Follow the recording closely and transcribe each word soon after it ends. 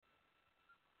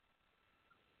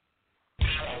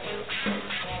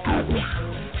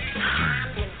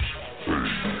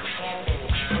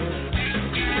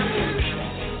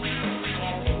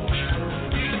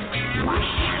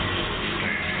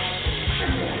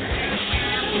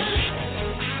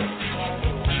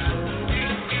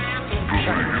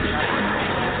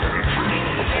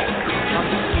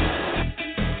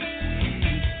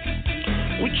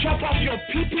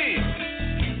pee-pee.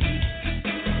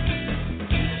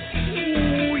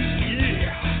 Oh,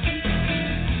 yeah.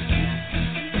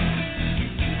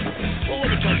 Well, let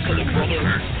me tell you something, brother.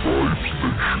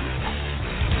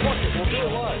 Fuck it, we'll do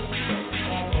it live.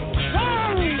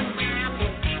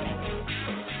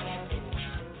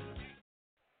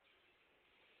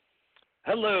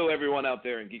 Hello, everyone out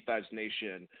there in Geek Vibes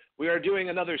Nation. We are doing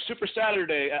another Super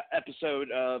Saturday episode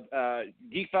of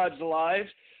Geek Vibes Alive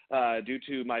due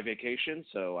to my vacation,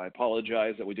 so I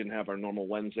apologize that we didn't have our normal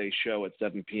Wednesday show at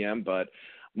 7 p.m., but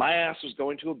my ass was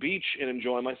going to a beach and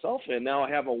enjoy myself, and now I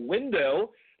have a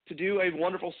window to do a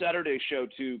wonderful Saturday show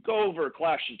to go over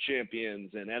Clash of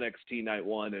Champions and NXT Night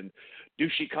 1 and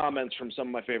douchey comments from some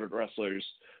of my favorite wrestlers,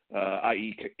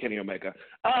 i.e. Kenny Omega.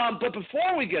 But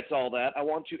before we get to all that, I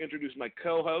want to introduce my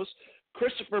co-host,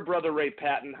 Christopher Brother Ray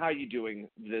Patton. How are you doing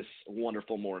this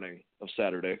wonderful morning of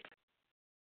Saturday?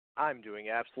 I'm doing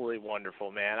absolutely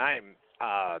wonderful, man. I'm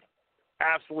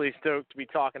absolutely stoked to be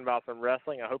talking about some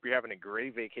wrestling. I hope you're having a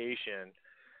great vacation.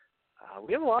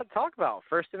 We have a lot to talk about.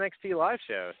 First NXT live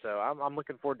show, so I'm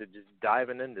looking forward to just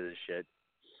diving into this shit.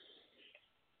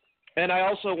 And I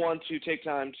also want to take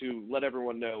time to let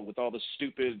everyone know, with all the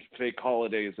stupid fake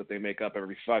holidays that they make up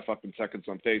every 5 fucking seconds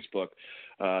on Facebook,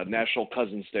 National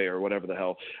Cousins Day or whatever the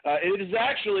hell. It is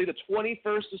actually the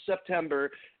 21st of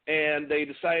September, and they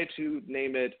decided to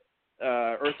name it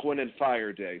Earth, Wind, and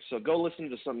Fire Day. So go listen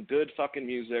to some good fucking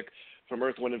music from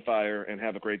Earth, Wind, and Fire and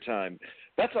have a great time.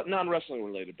 That's non-wrestling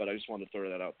related, but I just wanted to throw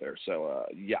that out there. So,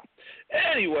 yeah.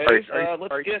 Anyways,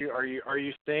 let's get... Are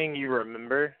you saying you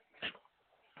remember?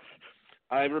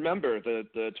 I remember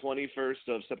the 21st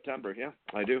of September. Yeah,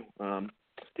 I do.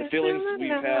 The feelings we've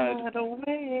had.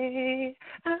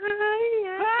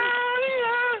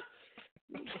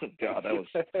 God, that was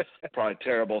probably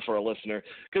terrible for a listener,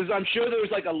 because I'm sure there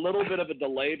was like a little bit of a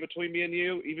delay between me and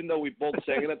you, even though we both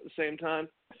sang it at the same time.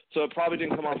 So it probably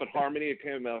didn't come off at harmony. It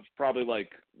came off probably like,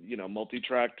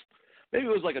 multi-tracked. Maybe it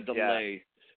was like a delay.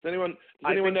 Yeah. Does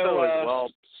anyone know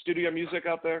studio music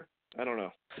out there? I don't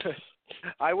know.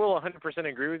 I will 100%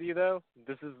 agree with you, though.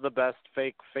 This is the best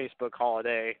fake Facebook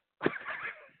holiday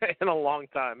in a long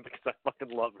time, because I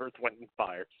fucking love Earth, Wind, and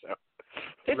Fire. So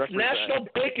it's National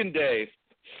Bacon Day.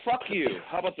 Fuck you.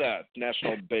 How about that?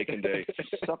 National Bacon Day.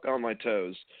 Suck on my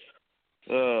toes.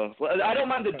 Well, I don't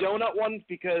mind the donut one,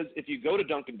 because if you go to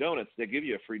Dunkin' Donuts, they give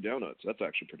you a free donut. So that's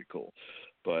actually pretty cool.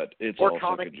 But it's or also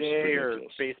Comic Day or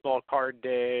Baseball Card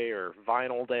Day or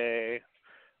Vinyl Day.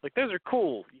 Like, those are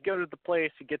cool. You go to the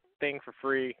place, you get the thing for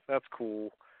free. That's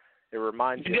cool. It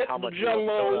reminds you of how much you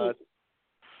love donuts.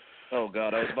 Oh,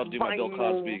 God, I was about to do my Bill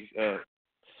Cosby.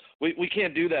 We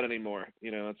can't do that anymore.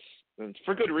 It's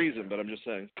for good reason, but I'm just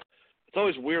saying. It's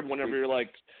always weird whenever you're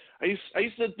like, I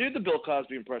used to do the Bill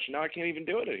Cosby impression. Now I can't even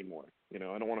do it anymore. I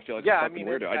don't want to feel like a fucking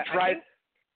weirdo. I tried.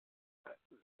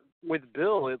 With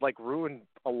Bill, it, ruined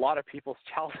a lot of people's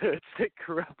childhoods that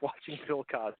grew up watching Bill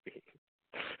Cosby.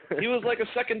 He was like a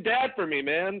second dad for me,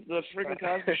 man. The freaking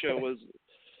Cosby Show was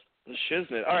the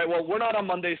shiznit. All right, well, we're not on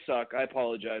Monday Suck. I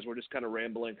apologize. We're just kind of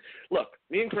rambling. Look,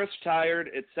 me and Chris are tired.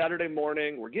 It's Saturday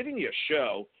morning. We're giving you a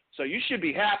show, so you should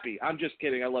be happy. I'm just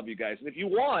kidding. I love you guys. And if you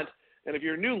want, and if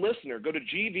you're a new listener, go to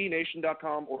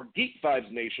gvnation.com or Geek Vibes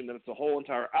Nation. Then it's the whole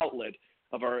entire outlet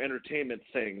of our entertainment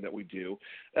thing that we do.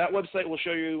 That website will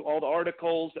show you all the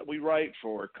articles that we write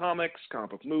for comics, comic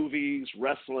book movies,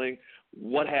 wrestling,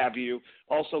 what have you.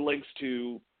 Also links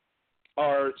to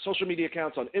our social media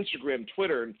accounts on Instagram,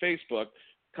 Twitter, and Facebook.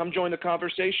 Come join the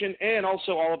conversation, and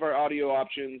also all of our audio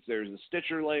options. There's a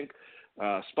Stitcher link,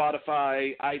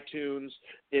 Spotify, iTunes.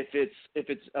 If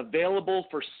it's available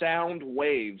for sound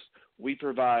waves, we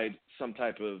provide some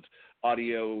type of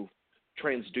audio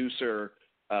transducer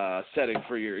setting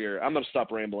for your ear. I'm going to stop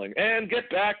rambling and get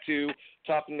back to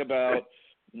talking about,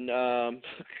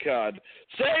 God,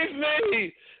 save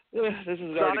me! This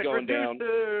is already going down.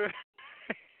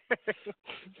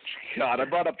 God, I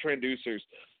brought up transducers.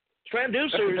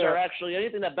 Transducers are actually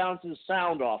anything that bounces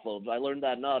sound off of. I learned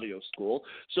that in audio school.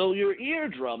 So your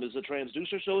eardrum is a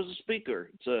transducer, so is a speaker.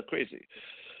 It's crazy.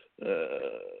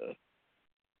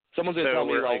 Someone's going to tell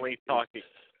me, only talking.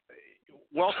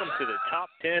 Welcome to the Top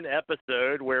 10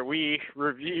 episode where we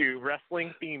review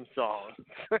wrestling theme songs.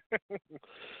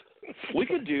 We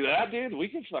could do that, dude. We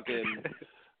could fucking,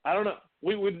 I don't know.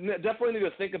 We would definitely need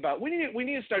to think about, we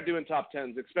need to start doing top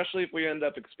 10s, especially if we end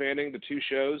up expanding the 2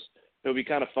 shows. It would be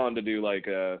kind of fun to do like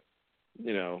a,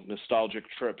 nostalgic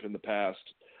trip in the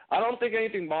past. I don't think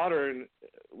anything modern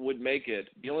would make it.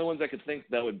 The only ones I could think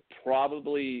that would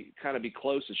probably kind of be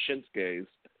close is Shinsuke's.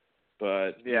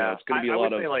 But, yeah, it's going to be a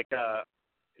lot of. I would say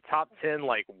top 10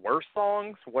 like worst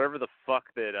songs, whatever the fuck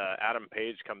that Adam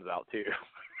Page comes out to.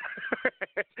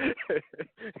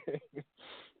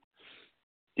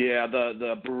 Yeah,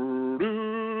 the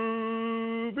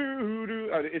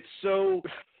it's so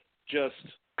just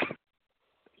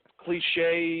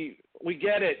cliche. We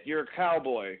get it. You're a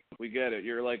cowboy. We get it.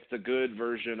 You're like the good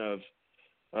version of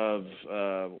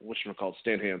whatchamacallit,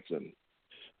 Stan Hansen.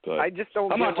 But I just don't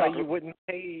get why talking. you wouldn't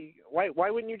pay. Why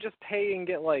wouldn't you just pay and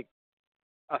get like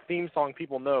a theme song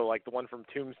people know, like the one from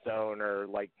Tombstone, or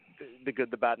like the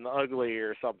Good, the Bad, and the Ugly,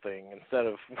 or something, instead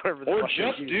of whatever. Or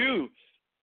just do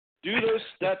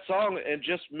that song and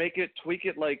just tweak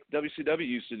it like WCW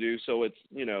used to do. So it's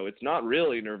it's not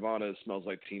really Nirvana Smells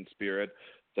Like Teen Spirit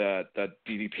that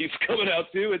DDP's coming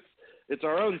out to. It's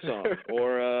our own song.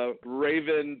 Or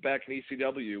Raven back in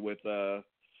ECW with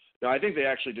no, I think they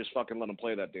actually just fucking let him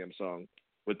play that damn song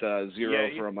with Zero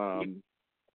from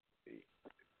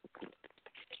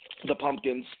the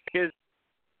Pumpkins. His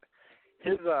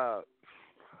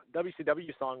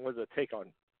WCW song was a take on,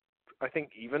 I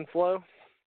think, Even Flow,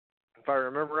 if I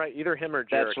remember right. Either him or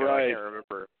Jericho. That's right. I can't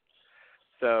remember.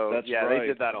 So That's yeah, right. They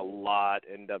did that a lot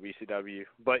in WCW.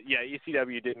 But yeah,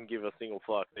 ECW didn't give a single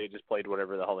fuck. They just played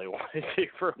whatever the hell they wanted to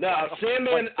for. No,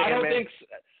 Sandman. I don't think.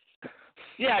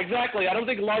 Yeah, exactly. I don't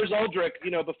think Lars Ulrich,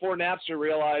 before Napster,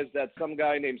 realized that some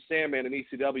guy named Sandman in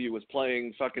ECW was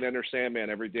playing fucking Enter Sandman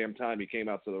every damn time he came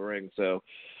out to the ring. So,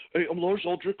 hey, I'm Lars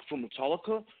Ulrich from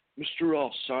Metallica.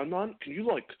 Mr. Sandman, can you,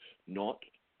 not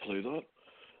play that?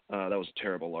 That was a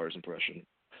terrible Lars impression.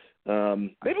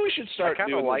 Maybe we should start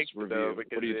doing this review. Though,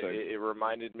 because what do you think? It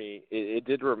reminded me. It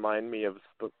did remind me of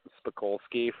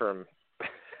Spikolsky from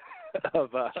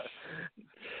of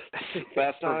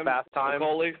Fast Time.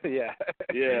 Spicoli? Yeah.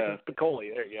 Yeah.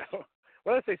 Spicoli. There you go.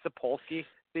 What did I say? Sapolsky.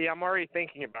 See, I'm already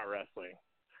thinking about wrestling.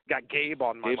 Got Gabe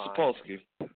on my mind. Sapolsky.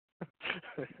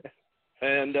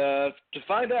 And to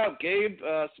find out, Gabe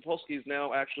Sapolsky is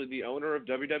now actually the owner of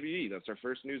WWE. That's our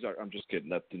first news. I'm just kidding.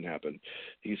 That didn't happen.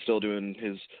 He's still doing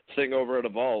his thing over at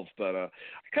Evolve. But I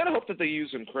kind of hope that they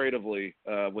use him creatively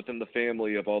within the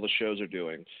family of all the shows they're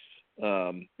doing.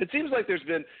 It seems like there's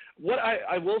been what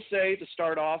I will say to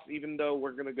start off, even though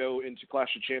we're going to go into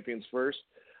Clash of Champions first.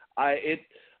 The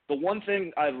one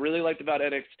thing I really liked about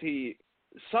NXT,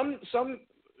 some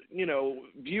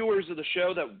viewers of the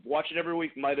show that watch it every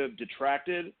week might have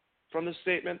detracted from this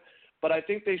statement, but I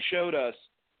think they showed us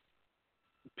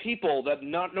people that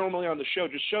not normally on the show,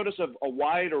 just showed us a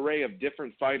wide array of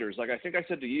different fighters. Like I think I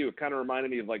said to you, it kind of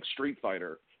reminded me of like Street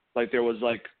Fighter. Like there was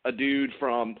like a dude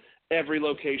from every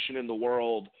location in the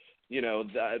world.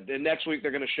 And next week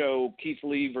they're going to show Keith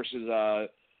Lee versus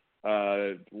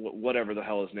whatever the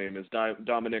hell his name is,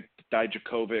 Dominik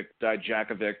Dijakovic,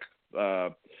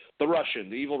 the Russian,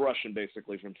 the evil Russian,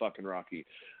 basically from fucking Rocky.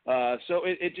 So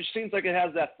it just seems like it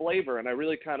has that flavor, and I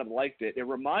really kind of liked it. It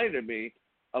reminded me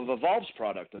of Evolve's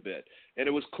product a bit, and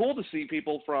it was cool to see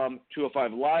people from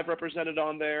 205 Live represented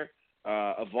on there.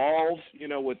 Evolve,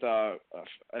 with I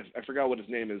forgot what his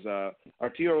name is,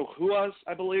 Arturo Huas,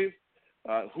 I believe,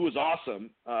 who was awesome.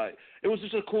 It was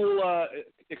just a cool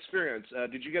experience.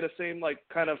 Did you get a same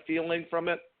kind of feeling from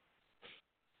it?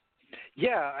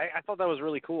 Yeah, I thought that was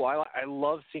really cool. I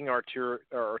love seeing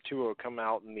Arturo come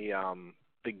out in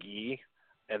the gi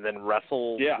and then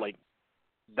wrestle like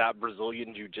that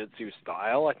Brazilian jiu-jitsu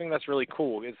style. I think that's really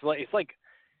cool.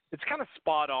 It's kind of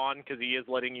spot on because he is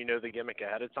letting you know the gimmick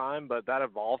ahead of time. But that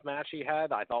Evolve match he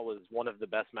had, I thought was one of the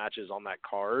best matches on that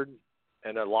card,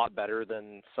 and a lot better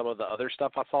than some of the other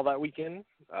stuff I saw that weekend.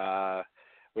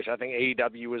 Which I think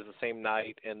AEW was the same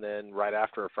night, and then right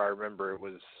after, if I remember, it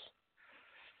was.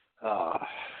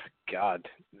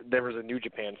 There was a New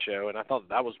Japan show, and I thought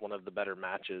that was one of the better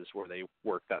matches where they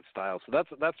worked that style. So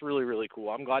that's really, really cool.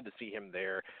 I'm glad to see him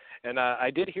there. And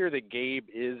I did hear that Gabe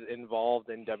is involved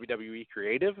in WWE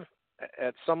Creative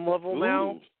at some level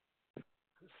now.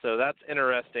 So that's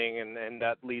interesting, and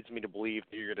that leads me to believe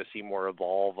that you're going to see more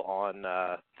Evolve on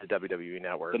the WWE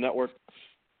Network. The network.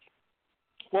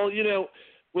 Well,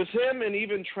 with him and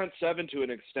even Trent Seven to an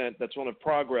extent, that's one of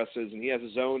Progress's, and he has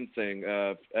his own thing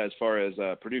as far as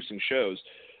producing shows.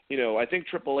 I think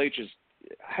Triple H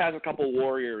has a couple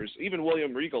warriors, even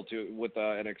William Regal with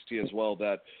NXT as well,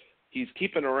 that he's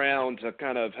keeping around to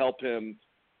kind of help him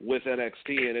with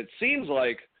NXT. And it seems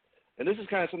like, and this is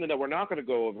kind of something that we're not going to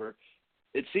go over,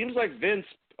 it seems like Vince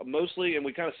mostly, and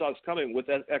we kind of saw this coming with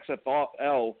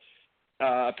XFL,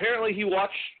 apparently he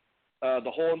watched the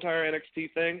whole entire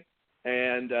NXT thing.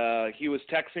 And he was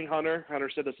texting Hunter.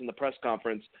 Hunter said this in the press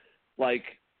conference,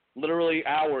 literally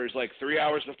hours, 3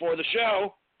 hours before the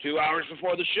show, 2 hours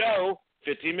before the show,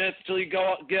 15 minutes till you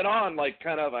get on,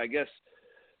 kind of, I guess,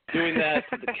 doing that,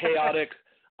 the chaotic,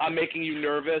 I'm making you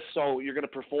nervous, so you're going to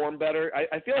perform better.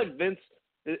 I feel like Vince,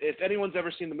 if anyone's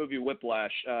ever seen the movie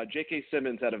Whiplash, J.K.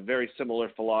 Simmons had a very similar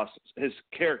philosophy, his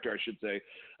character, I should say,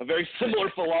 a very similar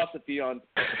philosophy on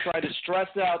trying to stress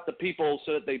out the people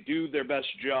so that they do their best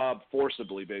job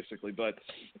forcibly, basically. But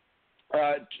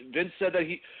Vince said that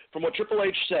from what Triple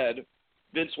H said,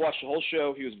 Vince watched the whole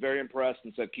show. He was very impressed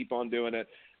and said, keep on doing it.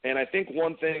 And I think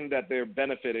one thing that they're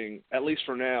benefiting, at least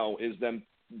for now, is them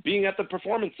being at the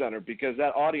Performance Center, because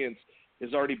that audience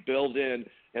is already built in.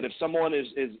 And if someone is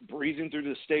breezing through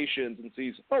the stations and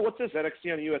sees, oh, what's this,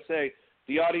 NXT on USA,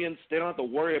 the audience, they don't have to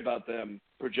worry about them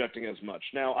projecting as much.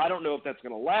 Now, I don't know if that's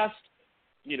going to last,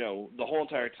 the whole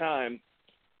entire time,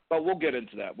 but we'll get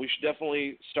into that. We should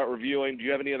definitely start reviewing. Do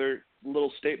you have any other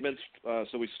little statements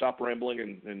so we stop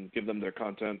rambling and give them their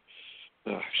content?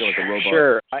 I feel like a robot.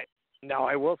 Sure.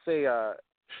 I will say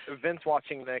Vince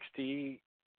watching NXT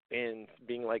and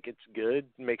being like it's good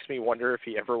makes me wonder if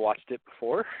he ever watched it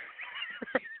before.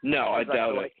 No, I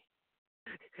doubt it.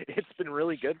 It's been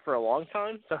really good for a long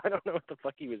time, so I don't know what the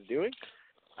fuck he was doing.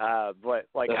 But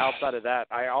outside of that,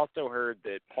 I also heard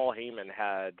that Paul Heyman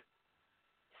had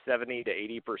 70 to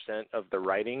 80% of the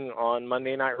writing on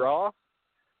Monday Night Raw,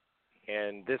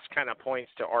 and this kind of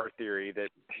points to our theory that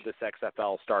this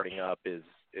XFL starting up is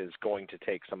going to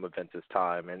take some of Vince's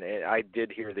time. And I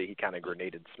did hear that he kind of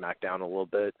grenaded SmackDown a little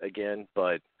bit again,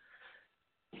 but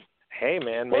hey,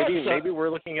 man, maybe we're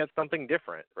looking at something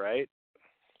different, right?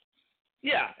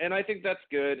 Yeah, and I think that's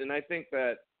good, and I think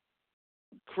that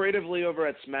creatively over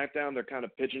at SmackDown, they're kind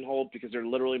of pigeonholed because they're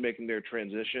literally making their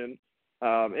transition.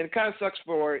 And it kind of sucks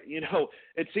for,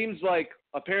 it seems like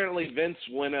apparently Vince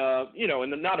went,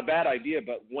 and not a bad idea,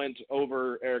 but went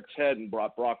over Eric's head and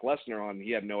brought Brock Lesnar on.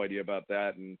 He had no idea about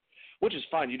that, and which is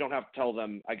fine. You don't have to tell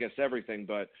them, I guess, everything.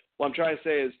 But what I'm trying to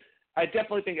say is I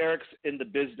definitely think Eric's in the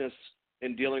business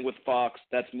in dealing with Fox.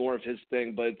 That's more of his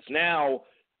thing. But it's now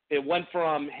it went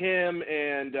from him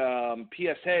and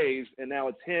P.S. Hayes, and now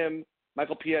it's him,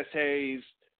 Michael P.S. Hayes,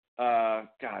 the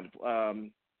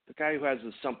guy who has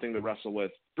something to wrestle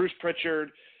with, Bruce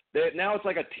Pritchard. Now it's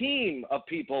like a team of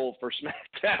people for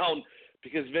SmackDown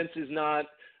because Vince is not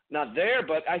there.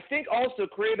 But I think also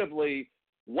creatively,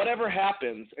 whatever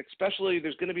happens, especially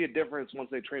there's going to be a difference once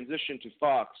they transition to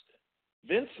Fox.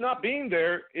 Vince not being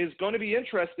there is going to be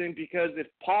interesting because if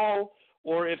Paul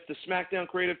or if the SmackDown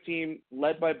creative team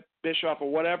led by Bischoff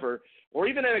or whatever, or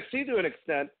even NXT to an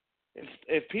extent,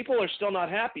 if people are still not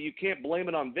happy, you can't blame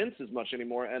it on Vince as much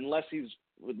anymore unless he's,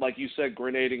 like you said,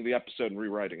 grenading the episode and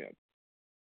rewriting it.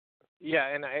 Yeah,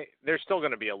 and there's still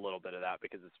going to be a little bit of that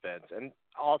because it's Vince. And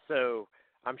also,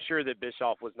 I'm sure that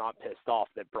Bischoff was not pissed off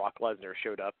that Brock Lesnar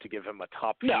showed up to give him a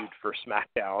top feud for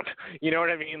SmackDown. You know what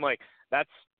I mean? Like,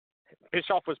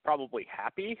 Bischoff was probably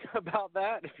happy about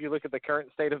that. If you look at the current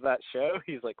state of that show,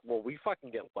 he's like, well, we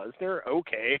fucking get Lesnar?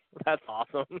 Okay, that's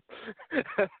awesome.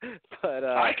 But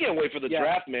I can't wait for the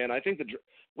draft, man. I think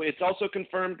it's also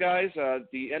confirmed, guys,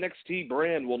 the NXT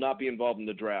brand will not be involved in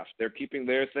the draft. They're keeping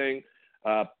their thing.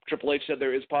 Triple H said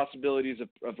there is possibilities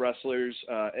of wrestlers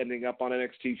ending up on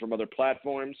NXT from other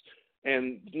platforms.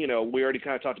 And, we already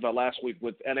kind of talked about last week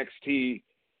with NXT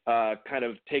kind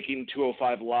of taking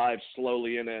 205 Live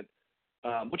slowly in it.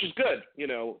 Which is good.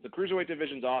 The Cruiserweight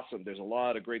division's awesome. There's a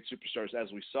lot of great superstars,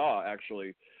 as we saw,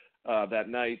 actually, that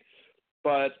night.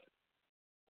 But,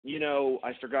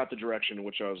 I forgot the direction in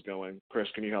which I was going. Chris,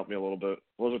 can you help me a little bit?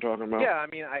 What was I talking about? Yeah, I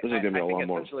mean, I think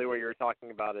essentially what you were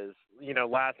talking about is,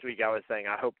 last week I was saying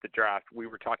we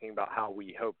were talking about how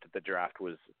we hoped the draft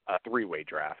was a three-way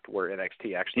draft where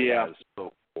NXT actually has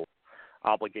full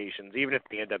obligations. Even if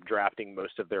they end up drafting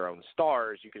most of their own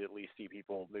stars, you could at least see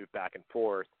people move back and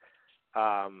forth.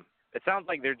 It sounds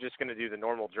like they're just going to do the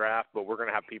normal draft, but we're going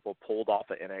to have people pulled off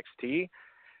of NXT,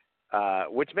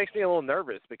 which makes me a little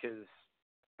nervous because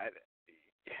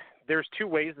there's two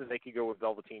ways that they could go with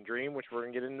Velveteen Dream, which we're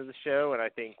going to get into the show, and I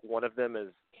think one of them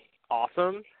is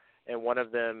awesome, and one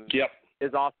of them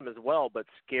is awesome as well, but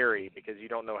scary because you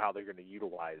don't know how they're going to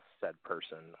utilize said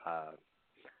person. I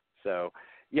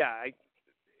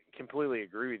completely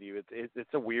agree with you.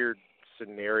 It's a weird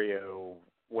scenario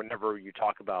whenever you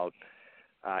talk about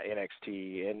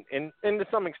NXT, and to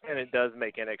some extent it does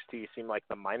make NXT seem like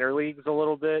the minor leagues a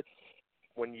little bit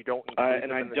when you don't include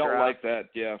them in the draft. Like that,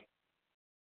 yeah.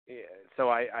 So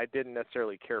I didn't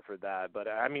necessarily care for that, but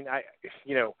I mean, I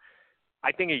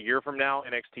think a year from now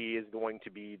NXT is going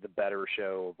to be the better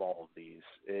show of all of these.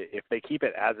 If they keep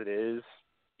it as it is,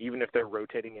 even if they're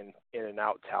rotating in and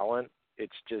out talent,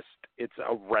 it's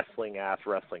a wrestling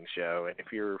show, and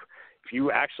if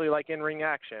you actually like in-ring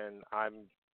action, I'm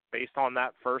based on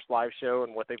that first live show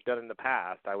and what they've done in the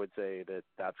past, I would say that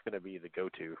that's going to be the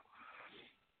go-to.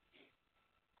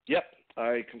 Yep,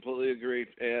 I completely agree.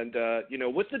 And,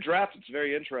 with the draft, it's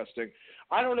very interesting.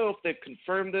 I don't know if they've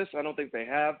confirmed this. I don't think they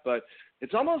have, but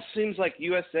it almost seems like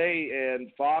USA and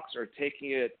Fox are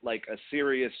taking it like a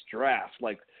serious draft.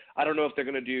 Like, I don't know if they're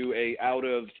going to do a out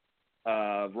of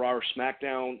Raw or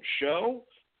SmackDown show,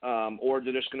 or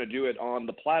they're just going to do it on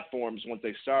the platforms once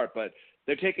they start. But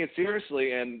they're taking it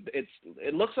seriously, and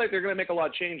it looks like they're going to make a lot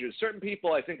of changes. Certain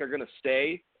people, I think, are going to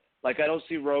stay. Like, I don't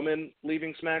see Roman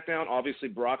leaving SmackDown. Obviously,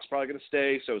 Brock's probably going to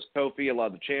stay. So is Kofi, a lot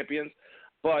of the champions.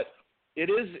 But it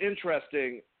is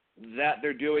interesting that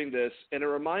they're doing this, and it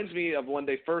reminds me of when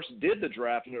they first did the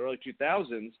draft in the early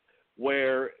 2000s,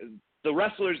 where the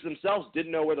wrestlers themselves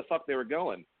didn't know where the fuck they were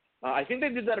going. I think they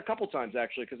did that a couple times,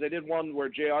 actually, because they did one where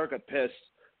JR got pissed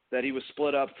that he was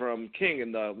split up from King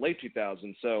in the late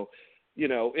 2000s. So,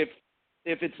 if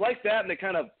it's like that and they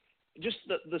kind of just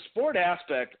the sport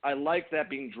aspect, I like that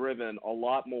being driven a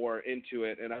lot more into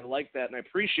it, and I like that and I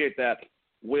appreciate that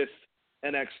with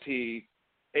NXT,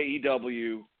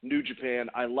 AEW, New Japan.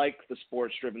 I like the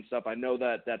sports-driven stuff. I know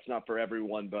that that's not for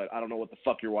everyone, but I don't know what the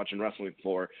fuck you're watching wrestling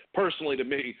for. Personally, to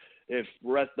me, if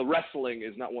the wrestling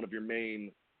is not one of your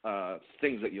main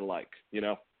things that you like,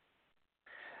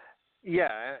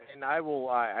 Yeah, and I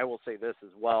will say this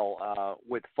as well.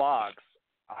 With Fox,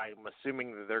 I'm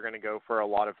assuming that they're going to go for a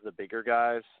lot of the bigger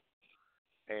guys,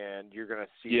 and you're going to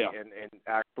see in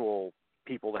actual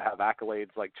people that have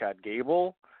accolades like Chad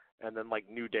Gable, and then like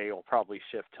New Day will probably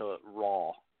shift to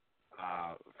Raw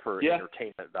for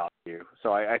entertainment value.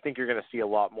 So I think you're going to see a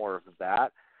lot more of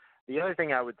that. The other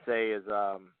thing I would say is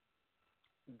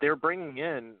they're bringing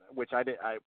in, which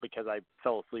because I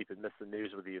fell asleep and missed the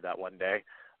news with you that one day.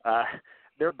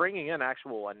 They're bringing in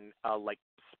actual like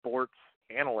sports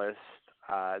analysts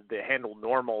that handle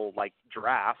normal like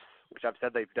drafts, which I've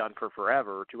said they've done for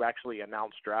forever, to actually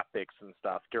announce draft picks and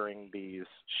stuff during these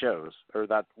shows, or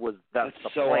that's the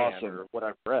so plan, awesome. or what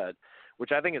I've read,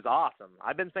 which I think is awesome.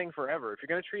 I've been saying forever, if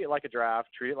you're going to treat it like a draft,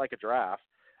 treat it like a draft,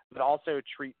 but also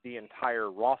treat the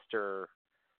entire roster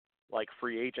like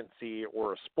free agency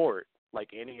or a sport, like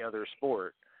any other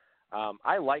sport.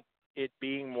 I like it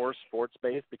being more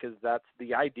sports-based because that's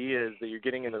the idea is that you're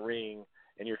getting in the ring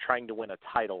and you're trying to win a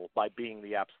title by being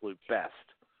the absolute best.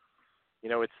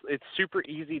 It's super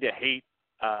easy to hate,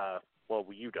 well,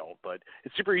 you don't, but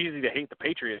it's super easy to hate the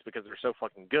Patriots because they're so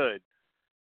fucking good.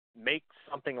 Make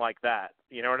something like that.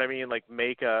 You know what I mean? Like,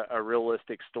 make a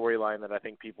realistic storyline that I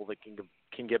think people that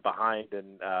can get behind,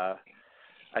 and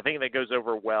I think that goes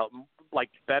over well, like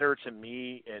better to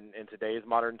me in today's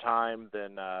modern time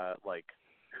than like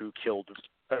who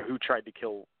tried to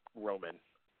kill Roman.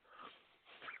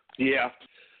 Yeah,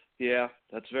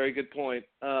 that's a very good point.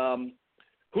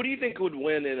 Who do you think would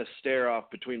win in a stare-off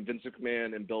between Vince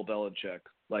McMahon and Bill Belichick?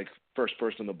 Like, first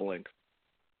person to blink.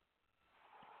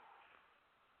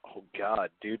 Oh, God,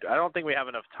 dude. I don't think we have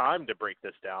enough time to break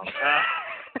this down.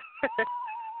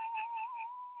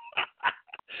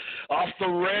 Off the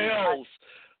rails.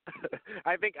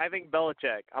 I think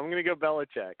Belichick. I'm going to go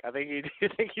Belichick. I think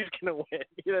he's going to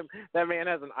win. That man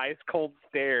has an ice-cold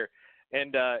stare.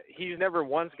 And he's never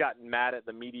once gotten mad at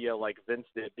the media like Vince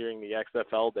did during the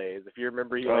XFL days. If you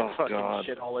remember, he fucking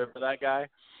shit all over that guy.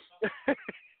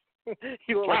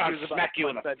 He looked like he was about to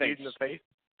punch that dude in the face.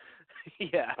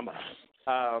 Yeah. I'm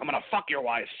gonna fuck your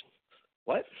wife.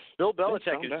 What? Bill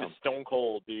Belichick is just stone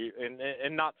cold, dude,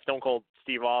 and not stone cold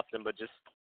Steve Austin, but just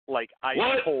like ice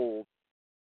cold.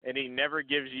 And he never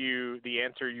gives you the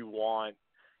answer you want.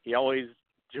 He always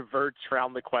diverts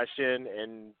around the question,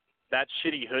 and that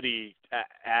shitty hoodie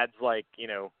adds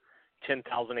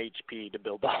 10,000 HP to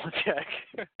Bill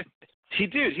Belichick.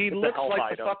 He looks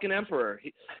like the fucking emperor.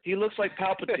 He looks like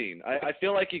Palpatine. I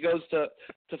feel like he goes to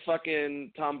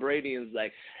fucking Tom Brady and is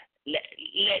like, let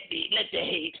the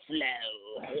hate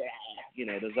flow.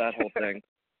 There's that whole thing.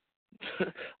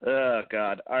 Oh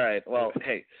God. All right. Well,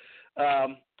 hey,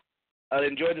 I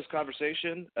enjoyed this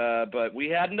conversation, but we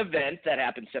had an event that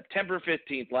happened September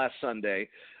 15th, last Sunday,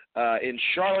 in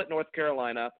Charlotte, North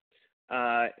Carolina,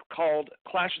 called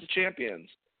Clash of the Champions.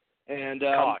 And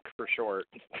COC for short.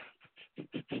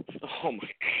 Oh my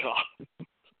God.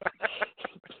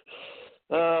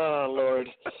 Oh Lord.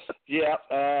 Yeah,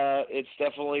 it's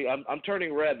definitely. I'm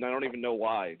turning red, and I don't even know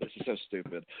why. This is so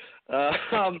stupid.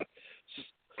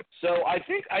 So I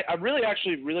think I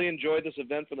really enjoyed this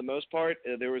event for the most part.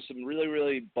 There were some really,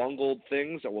 really bungled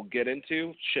things that we'll get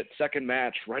into. Second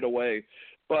match right away.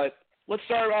 But let's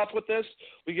start off with this.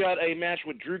 We got a match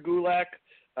with Drew Gulak,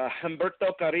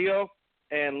 Humberto Carrillo,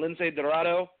 and Lince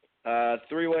Dorado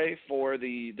three-way for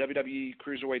the WWE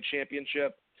Cruiserweight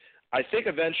Championship. I think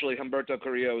eventually Humberto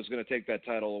Carrillo is going to take that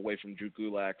title away from Drew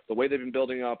Gulak. The way they've been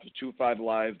building up 2-5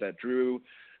 Live, that Drew,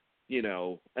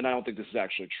 and I don't think this is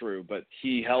actually true, but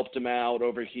he helped him out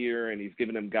over here and he's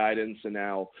given him guidance, and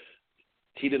now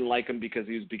he didn't like him because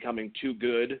he was becoming too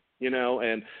good,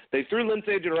 and they threw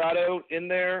Lince Dorado in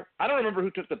there. I don't remember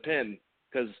who took the pin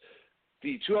because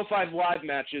the 205 Live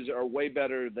matches are way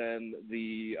better than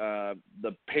the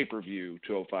pay-per-view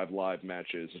 205 Live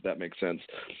matches, if that makes sense.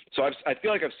 So I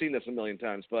feel like I've seen this a million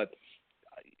times, but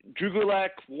Drew Gulak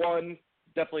won.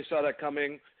 Definitely saw that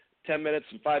coming. 10 minutes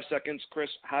and 5 seconds. Chris,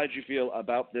 how did you feel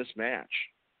about this match?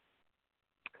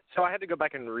 So I had to go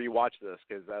back and rewatch this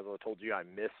because, as I told you, I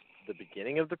missed the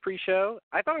beginning of the pre-show.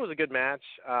 I thought it was a good match.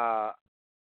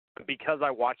 Because I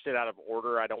watched it out of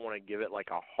order, I don't want to give it like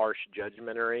a harsh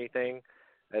judgment or anything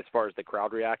as far as the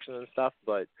crowd reaction and stuff,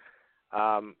 but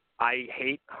I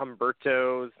hate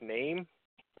Humberto's name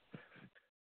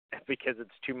because it's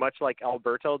too much like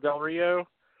Alberto Del Rio.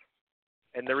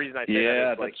 And the reason I say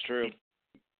that is, that's true.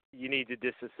 You need to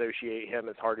disassociate him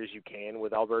as hard as you can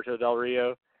with Alberto Del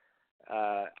Rio.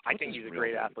 I think he's a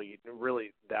great athlete.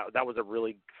 Really, that was a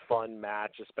really fun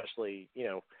match, especially,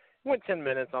 went 10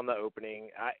 minutes on the opening.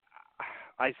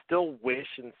 I still wish,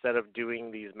 instead of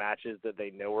doing these matches that they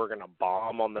know are going to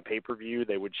bomb on the pay-per-view,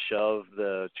 they would shove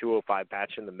the 205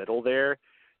 match in the middle there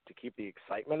to keep the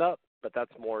excitement up. But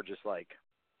that's more just like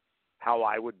how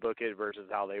I would book it versus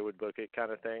how they would book it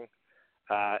kind of thing.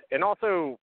 And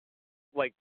also,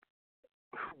 like,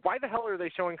 why the hell are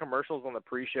they showing commercials on the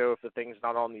pre-show if the thing's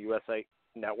not on the USA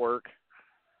Network?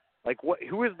 Like,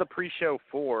 who is the pre-show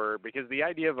for? Because the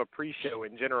idea of a pre-show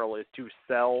in general is to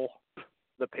sell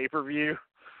the pay-per-view.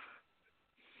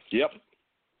 Yep.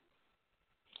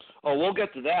 Oh, we'll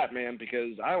get to that, man,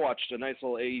 because I watched a nice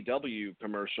little AEW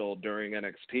commercial during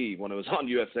NXT. When it was on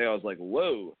USA, I was like,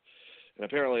 whoa. And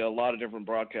apparently a lot of different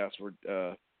broadcasts were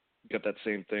got that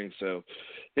same thing. So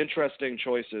interesting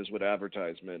choices with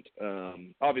advertisement.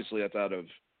 Obviously, that's out of,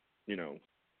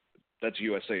 that's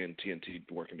USA and TNT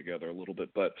working together a little bit,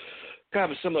 but kind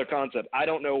of a similar concept. I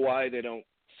don't know why they don't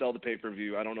sell the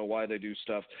pay-per-view. I don't know why they do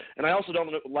stuff. And I also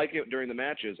don't like it during the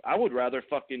matches. I would rather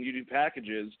fucking you do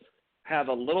packages, have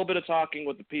a little bit of talking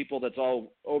with the people that's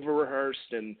all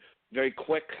over-rehearsed and very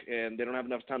quick, and they don't have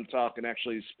enough time to talk and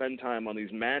actually spend time on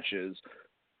these matches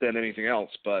than anything else.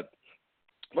 But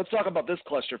let's talk about this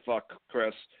clusterfuck,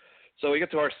 Chris. So we get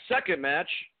to our second match.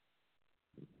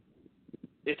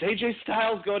 It's AJ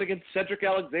Styles going against Cedric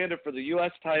Alexander for the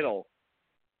U.S. title.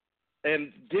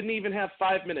 And didn't even have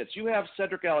 5 minutes. You have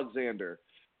Cedric Alexander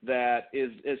that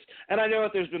is and I know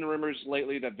that there's been rumors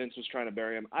lately that Vince was trying to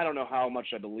bury him. I don't know how much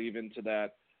I believe into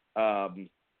that.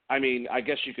 I mean, I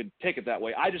guess you could take it that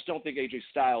way. I just don't think AJ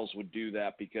Styles would do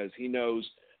that because he knows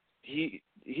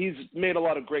he's made a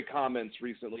lot of great comments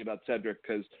recently about Cedric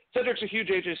because Cedric's a huge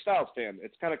AJ Styles fan.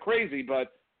 It's kind of crazy,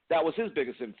 but that was his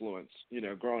biggest influence,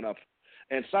 growing up.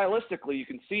 And stylistically, you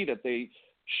can see that they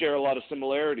share a lot of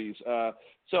similarities.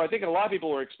 So I think a lot of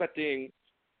people were expecting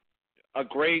a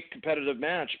great competitive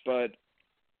match, but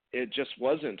it just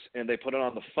wasn't. And they put it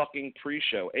on the fucking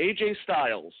pre-show. AJ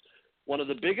Styles, one of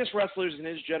the biggest wrestlers in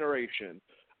his generation.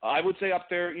 I would say up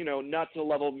there, not to the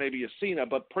level of maybe a Cena,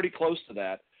 but pretty close to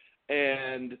that.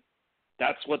 And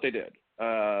that's what they did.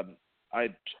 I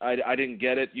didn't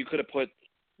get it. You could have put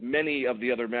many of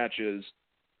the other matches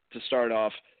to start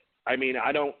off. I mean,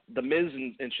 the Miz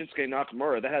and Shinsuke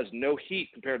Nakamura, that has no heat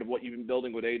compared to what you've been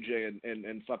building with AJ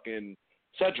and fucking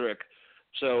Cedric.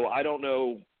 So I don't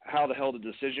know how the hell the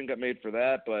decision got made for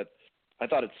that, but I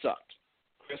thought it sucked.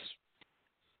 Chris?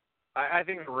 I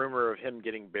think the rumor of him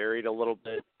getting buried a little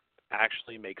bit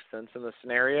actually makes sense in the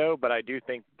scenario, but I do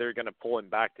think they're going to pull him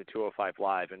back to 205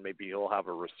 Live, and maybe he'll have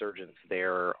a resurgence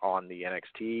there on the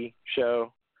NXT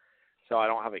show. So I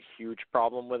don't have a huge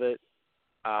problem with it.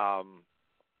 I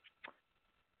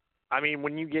mean,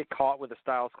 when you get caught with a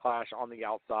Styles Clash on the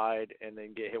outside and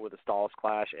then get hit with a Styles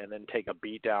Clash and then take a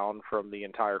beat down from the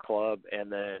entire club and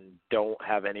then don't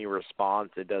have any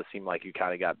response, it does seem like you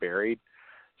kind of got buried.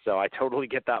 So I totally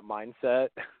get that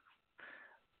mindset.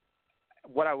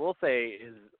 What I will say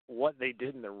is what they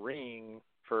did in the ring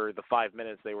for the 5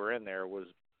 minutes they were in there was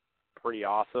pretty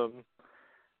awesome.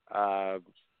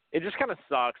 It just kind of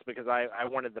sucks because I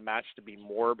wanted the match to be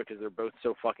more because they're both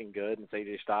so fucking good, and it's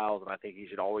AJ Styles, and I think he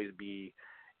should always be,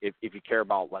 if you care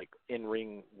about like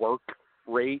in-ring work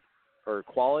rate or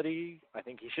quality, I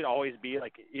think he should always be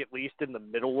like at least in the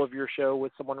middle of your show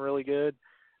with someone really good.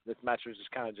 This match was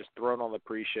just kind of just thrown on the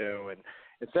pre-show, and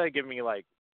instead of giving me like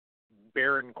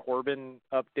Baron Corbin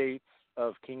updates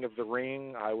of King of the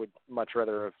Ring. I would much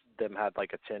rather have them had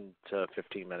like a 10 to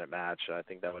 15-minute match. I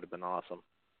think that would have been awesome.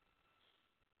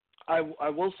 I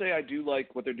will say I do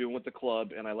like what they're doing with the club,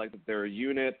 and I like that they're a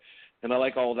unit, and I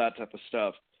like all that type of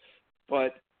stuff.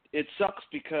 But it sucks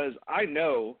because I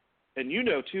know, and you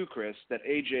know too, Chris, that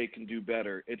AJ can do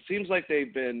better. It seems like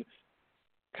they've been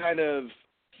kind of,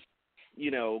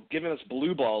 giving us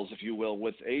blue balls, if you will,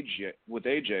 with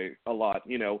AJ a lot.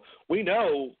 We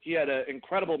know he had an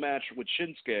incredible match with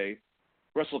Shinsuke,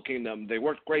 Wrestle Kingdom. They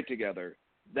worked great together.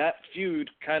 That feud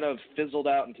kind of fizzled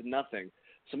out into nothing.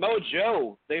 Samoa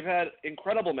Joe, they've had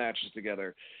incredible matches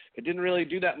together. It didn't really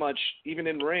do that much, even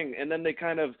in ring. And then they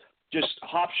kind of just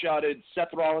hop-shotted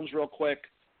Seth Rollins real quick,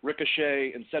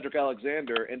 Ricochet, and Cedric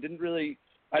Alexander, and didn't really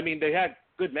 – they had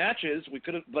good matches.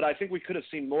 But I think we could have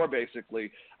seen more,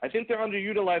 basically. I think they're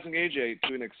underutilizing AJ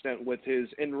to an extent with his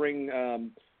in-ring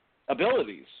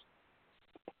abilities.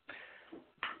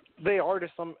 They are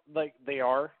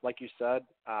like you said.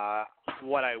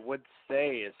 What I would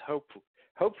say is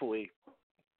hopefully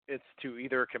it's to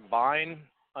either combine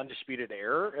Undisputed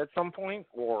Era at some point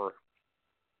or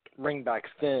bring back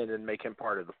Finn and make him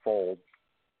part of the fold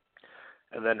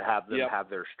and then have them have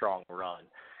their strong run.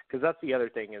 Because that's the other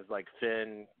thing is like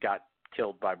Finn got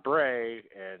killed by Bray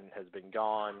and has been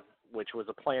gone, which was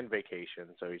a planned vacation,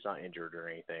 so he's not injured or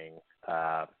anything.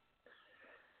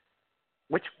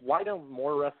 Why don't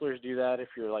more wrestlers do that if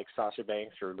you're like Sasha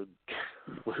Banks or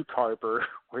Luke Harper,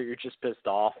 where you're just pissed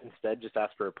off? Instead, just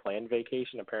ask for a planned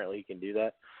vacation. Apparently, you can do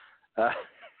that.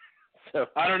 So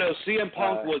I don't know. CM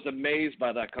Punk was amazed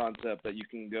by that concept that you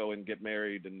can go and get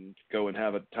married and go and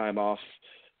have a time off.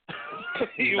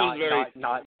 He was very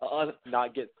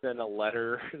not get sent a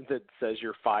letter that says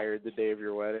you're fired the day of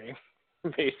your wedding.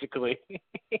 Basically,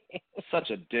 such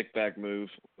a dickbag move.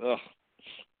 Ugh.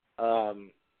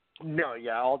 No,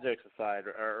 yeah, all jokes aside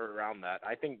around that,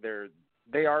 I think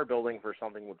they are building for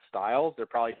something with Styles. They're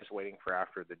probably just waiting for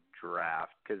after the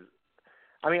draft because,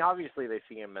 obviously they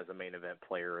see him as a main event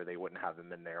player or they wouldn't have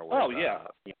him in there with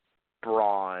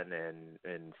Braun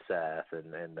and Seth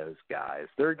and those guys.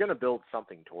 They're going to build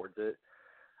something towards it.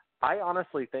 I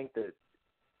honestly think that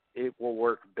it will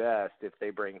work best if they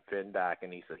bring Finn back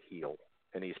and he's a heel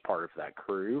and he's part of that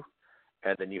crew,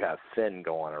 and then you have Finn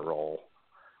go on a roll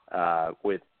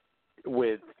with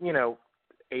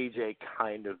AJ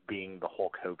kind of being the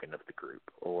Hulk Hogan of the group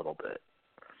a little bit,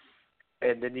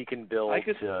 and then you can build I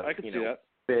could see that.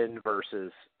 Finn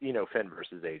versus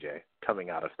AJ coming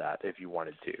out of that if you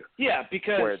wanted to. Yeah,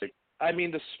 because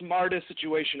the smartest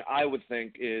situation I would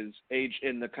think is age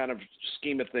in the kind of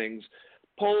scheme of things,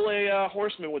 pull a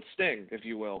Horseman with Sting, if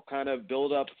you will, kind of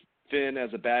build up Finn as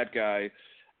a bad guy,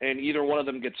 and either one of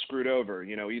them gets screwed over.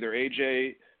 Either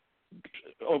AJ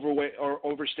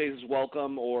overstays his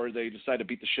welcome, or they decide to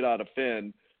beat the shit out of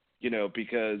Finn,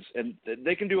 because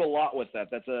they can do a lot with that.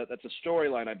 That's a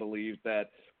storyline, I believe, that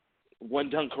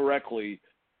when done correctly,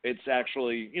 it's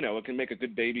actually, it can make a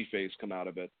good baby face come out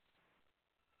of it.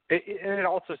 And it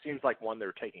also seems like one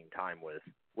they're taking time with,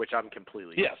 which I'm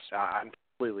completely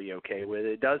okay with.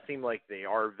 It does seem like they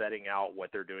are vetting out what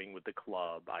they're doing with the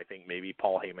club. I think maybe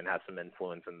Paul Heyman has some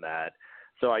influence in that.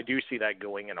 So I do see that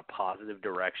going in a positive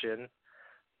direction.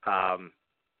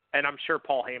 And I'm sure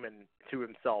Paul Heyman to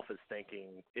himself is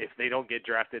thinking, if they don't get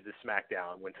drafted to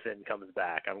SmackDown when Finn comes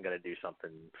back, I'm going to do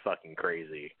something fucking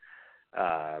crazy.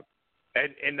 And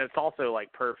it's also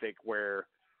like perfect where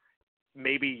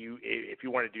maybe if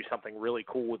you want to do something really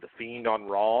cool with the Fiend on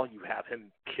Raw, you have him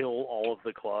kill all of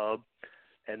the club,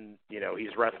 and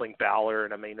he's wrestling Balor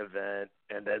in a main event,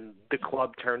 and then the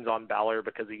club turns on Balor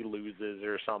because he loses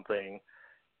or something,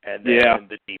 and then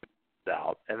the Demon is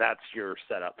out, and that's your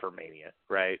setup for Mania,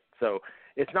 right? So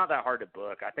it's not that hard to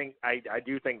book. I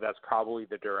do think that's probably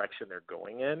the direction they're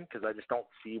going in, because I just don't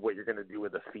see what you're going to do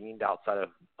with the Fiend outside of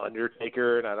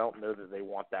Undertaker, and I don't know that they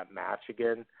want that match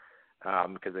again,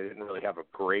 because they didn't really have a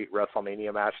great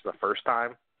WrestleMania match the first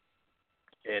time.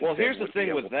 And well, here's the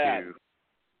thing with that.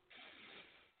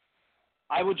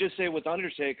 I would just say with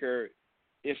Undertaker,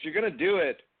 if you're going to do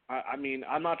it,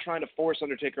 I'm not trying to force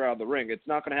Undertaker out of the ring. It's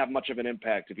not going to have much of an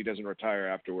impact if he doesn't retire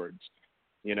afterwards,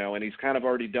 and he's kind of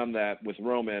already done that with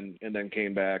Roman and then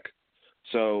came back.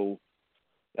 So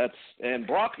and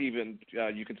Brock even,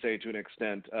 you could say to an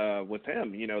extent, with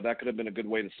him, that could have been a good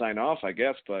way to sign off, I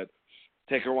guess, but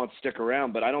Taker wants to stick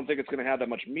around. But I don't think it's going to have that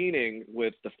much meaning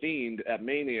with The Fiend at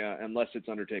Mania unless it's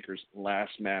Undertaker's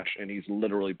last match and he's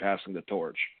literally passing the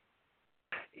torch.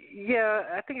 Yeah,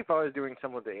 I think if I was doing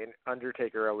something with the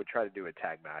Undertaker, I would try to do a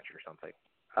tag match or something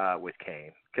with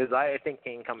Kane, because I think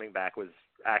Kane coming back was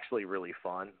actually really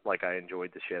fun. Like, I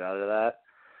enjoyed the shit out of that.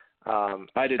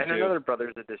 I did and too. another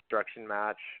Brothers of Destruction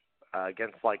match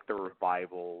against like the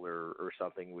Revival or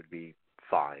something would be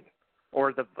fine.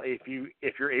 Or if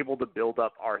you're able to build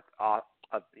up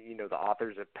the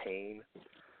Authors of Pain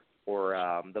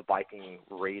or the Viking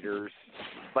Raiders,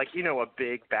 like a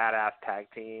big badass tag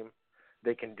team,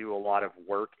 they can do a lot of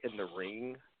work in the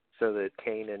ring so that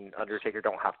Kane and Undertaker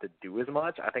don't have to do as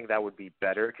much. I think that would be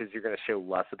better because you're going to show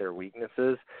less of their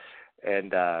weaknesses.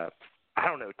 And I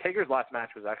don't know, Taker's last match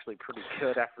was actually pretty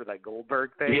good after that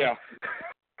Goldberg thing. Yeah.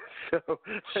 So,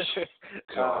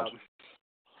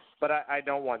 but I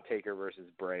don't want Taker versus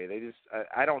Bray.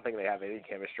 I don't think they have any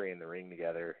chemistry in the ring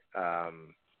together. At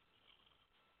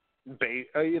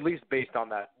least based on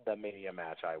that Mania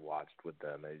match I watched with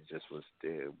them,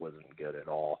 it wasn't good at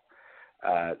all.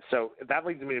 So that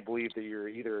leads me to believe that you're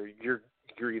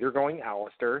either going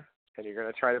Alistair and you're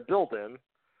going to try to build him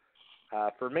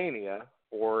for Mania,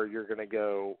 or you're going to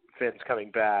go Finn's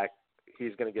coming back.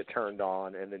 He's going to get turned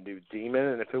on and then do Demon.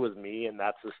 And if it was me and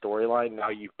that's the storyline, now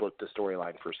you've booked the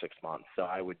storyline for 6 months. So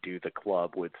I would do the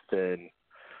club with Finn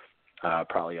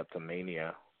probably up to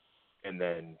Mania. And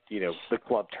then, the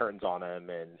club turns on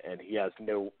him and he has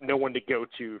no one to go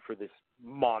to for this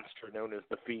monster known as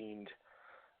the Fiend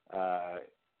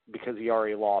because he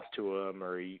already lost to him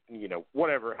or,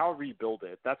 whatever. However you build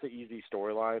it, that's an easy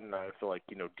storyline. And I feel like,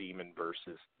 Demon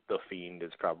versus the Fiend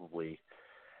is probably –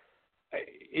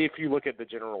 if you look at the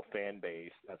general fan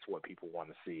base, that's what people want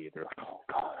to see. They're like, oh,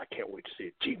 God, I can't wait to see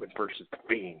a Demon versus the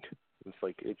Fiend. It's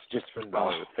like, it's just Finn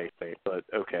Balor with face paint, but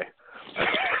okay.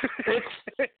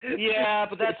 Yeah,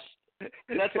 but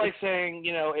that's like saying,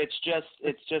 it's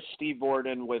just Steve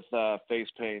Borden with face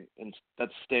paint, and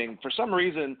that's Sting. For some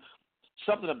reason,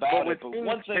 something about it. But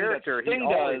one thing that Sting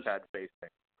does, had face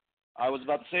paint. I was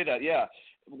about to say that, yeah.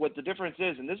 What the difference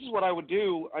is, and this is what I would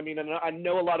do, I mean, and I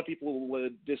know a lot of people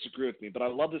would disagree with me, but I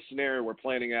love this scenario we're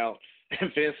planning out in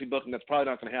fantasy booking. That's probably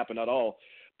not going to happen at all.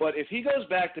 But if he goes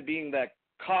back to being that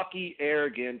cocky,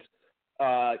 arrogant,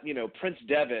 Prince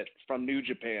Devitt from New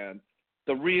Japan,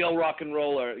 the real rock and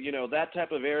roller, that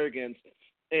type of arrogance,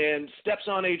 and steps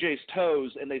on AJ's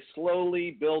toes, and they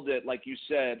slowly build it, like you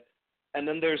said, and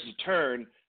then there's a turn.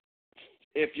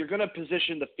 If you're going to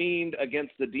position the Fiend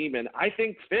against the Demon, I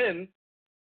think Finn,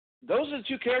 those are the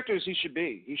two characters he should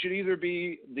be. He should either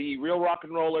be the real rock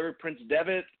and roller, Prince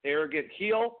Devitt, arrogant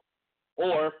heel,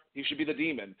 or he should be the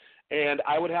Demon. And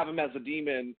I would have him as a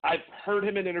Demon. I've heard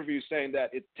him in interviews saying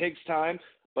that it takes time,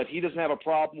 but he doesn't have a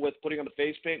problem with putting on the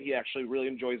face paint. He actually really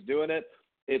enjoys doing it.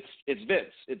 It's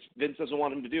Vince. Vince doesn't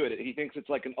want him to do it. He thinks it's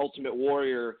like an Ultimate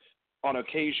Warrior on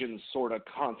occasion sort of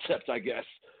concept, I guess,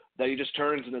 that he just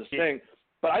turns into this thing.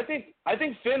 But I think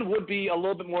Finn would be a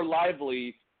little bit more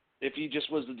lively if he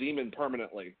just was the Demon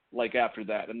permanently, like after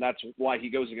that. And that's why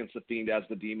he goes against the Fiend as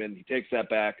the Demon. He takes that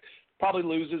back, probably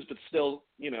loses, but still,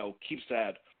 keeps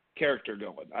that character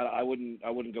going. I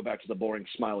wouldn't go back to the boring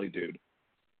smiley dude.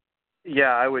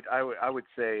 Yeah, I would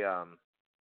say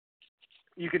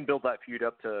you can build that feud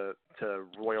up to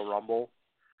Royal Rumble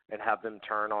and have them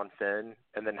turn on Finn,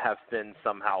 and then have Finn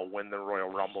somehow win the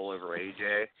Royal Rumble over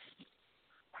AJ.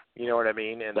 You know what I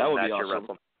mean? And that would that's be awesome. Your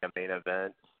WrestleMania main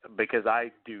event. Because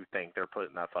I do think they're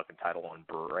putting that fucking title on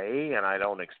Bray, and I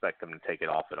don't expect them to take it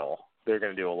off at all. They're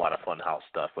going to do a lot of funhouse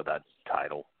stuff with that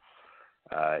title,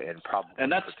 and probably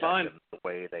that's fine. The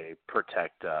way they've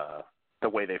protected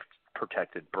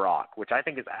Brock, which I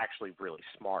think is actually really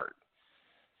smart.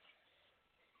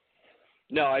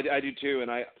 No, I do too,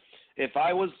 and if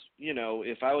I was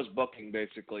booking,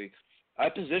 basically, I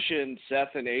position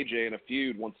Seth and AJ in a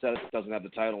feud once Seth doesn't have the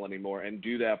title anymore, and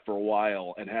do that for a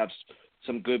while, and have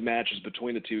some good matches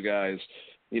between the two guys.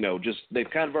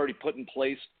 They've kind of already put in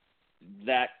place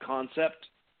that concept,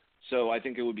 so I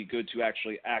think it would be good to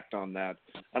actually act on that.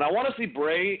 And I want to see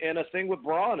Bray in a thing with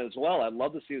Braun as well. I'd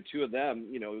love to see the two of them,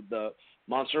 the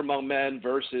Monster Among Men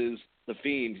versus the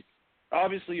Fiend.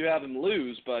 Obviously, you have him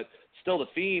lose, but still the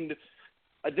Fiend,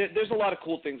 there's a lot of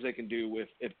cool things they can do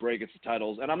if Bray gets the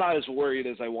titles, and I'm not as worried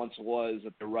as I once was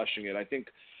that they're rushing it. I think,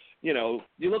 you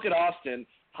look at Austin,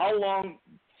 how long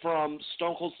from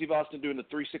Stone Cold Steve Austin doing the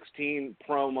 316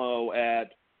 promo at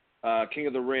King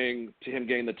of the Ring to him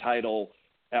getting the title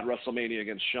at WrestleMania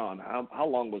against Shawn? How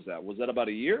long was that? Was that about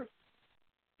a year?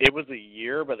 It was a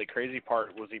year, but the crazy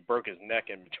part was he broke his neck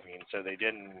in between, so they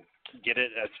didn't get it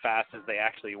as fast as they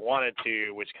actually wanted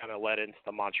to, which kind of led into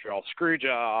the Montreal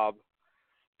Screwjob,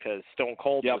 because Stone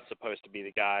Cold was supposed to be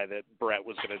the guy that Brett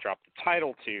was going to drop the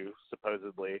title to,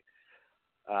 supposedly.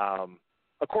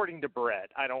 According to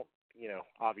Brett,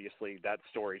 obviously that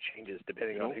story changes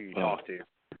depending on who you talk to.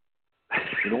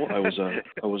 I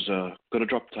was going to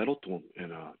drop the title to him,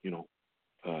 and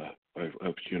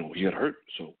he got hurt,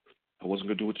 so I wasn't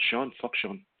gonna do it to Sean. Fuck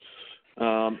Sean.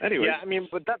 Anyway. Yeah, I mean,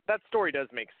 but that story does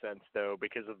make sense though,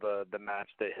 because of the match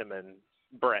that him and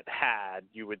Brett had.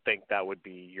 You would think that would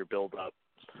be your build up.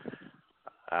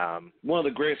 One of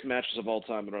the greatest matches of all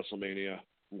time in WrestleMania.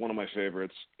 One of my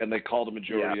favorites. And they called a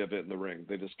majority of it in the ring.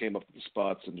 They just came up with the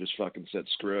spots and just fucking said,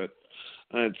 screw it.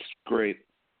 It's great.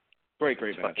 Great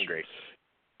match. Fucking great.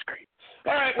 It's great.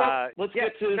 All right, well, let's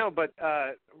get to... No, but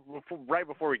right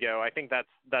before we go, I think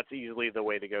that's easily the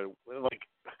way to go. Like,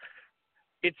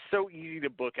 it's so easy to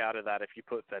book out of that if you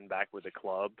put Finn back with the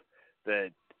club,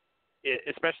 that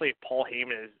especially if Paul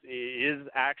Heyman is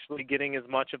actually getting as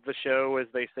much of the show as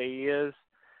they say he is,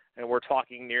 and we're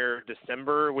talking near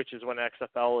December, which is when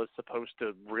XFL is supposed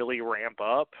to really ramp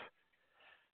up.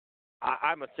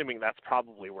 I'm assuming that's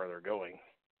probably where they're going.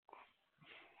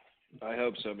 I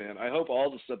hope so, man. I hope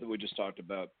all the stuff that we just talked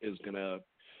about is going to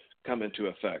come into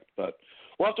effect. But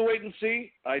we'll have to wait and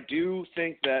see. I do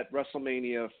think that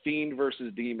WrestleMania, Fiend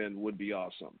versus Demon, would be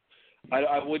awesome.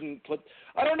 I wouldn't put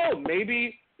 – I don't know.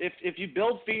 Maybe if you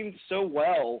build Fiend so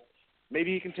well,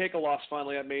 maybe he can take a loss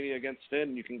finally at Mania against Finn,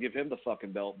 and you can give him the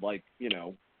fucking belt like,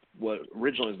 what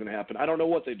originally was going to happen. I don't know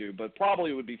what they do, but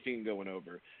probably it would be Fiend going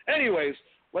over. Anyways,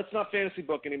 let's not fantasy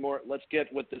book anymore. Let's get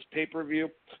with this pay-per-view.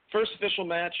 First official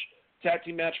match, tag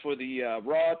team match for the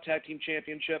Raw Tag Team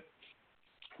Championship.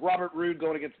 Robert Roode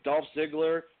going against Dolph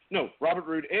Ziggler. No, Robert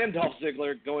Roode and Dolph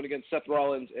Ziggler going against Seth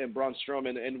Rollins and Braun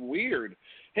Strowman. And weird,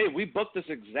 hey, we booked this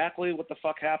exactly what the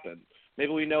fuck happened.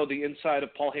 Maybe we know the inside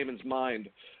of Paul Heyman's mind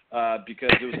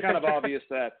because it was kind of obvious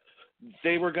that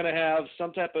they were going to have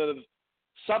some type of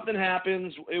something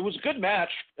happens. It was a good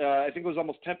match. I think it was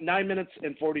almost 9 minutes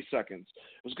and 40 seconds.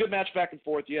 It was a good match back and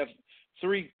forth. You have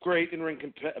three great in-ring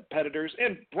competitors,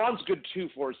 and Braun's good too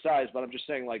for his size, but I'm just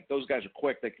saying, like, those guys are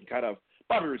quick. They can kind of –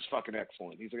 Bobby Roode's fucking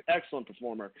excellent. He's an excellent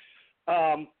performer.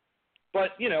 But,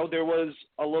 there was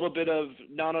a little bit of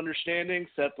non-understanding.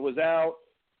 Seth was out.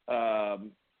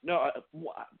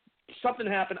 Something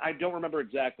happened. I don't remember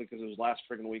exactly because it was last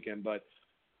friggin' weekend, but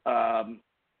one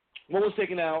was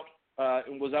taken out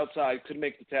and was outside, couldn't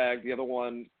make the tag. The other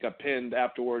one got pinned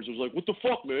afterwards. It was like, what the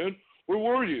fuck, man? Where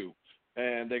were you?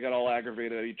 And they got all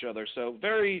aggravated at each other. So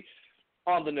very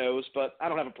on the nose, but I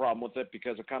don't have a problem with it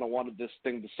because I kind of wanted this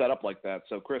thing to set up like that.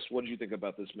 So, Chris, what did you think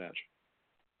about this match?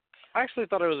 I actually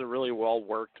thought it was a really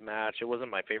well-worked match. It wasn't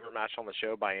my favorite match on the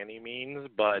show by any means,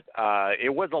 but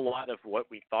it was a lot of what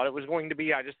we thought it was going to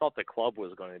be. I just thought the club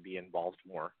was going to be involved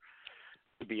more,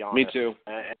 to be honest. Me too.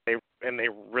 And they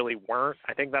really weren't.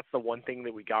 I think that's the one thing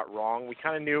that we got wrong. We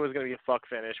kind of knew it was going to be a fuck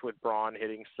finish with Braun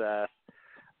hitting Seth.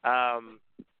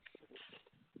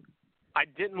 I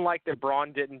didn't like that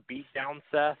Braun didn't beat down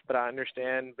Seth, but I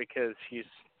understand because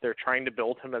they're trying to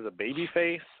build him as a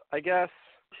babyface, I guess.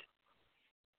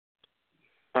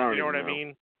 You know what I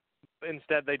mean?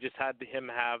 Instead, they just had him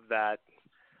have that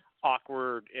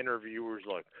awkward interview where he's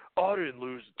like, I didn't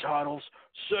lose the titles.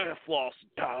 Seth lost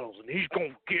the titles, and he's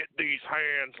going to get these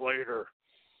hands later.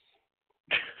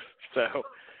 So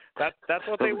that's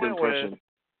what they went with.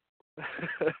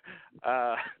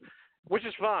 Which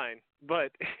is fine,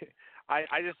 but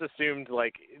I just assumed,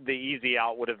 like, the easy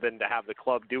out would have been to have the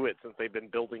club do it since they've been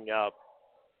building up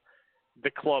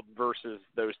the club versus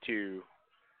those two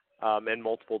in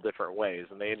multiple different ways,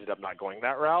 and they ended up not going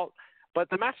that route. But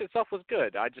the match itself was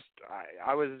good.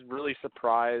 I was really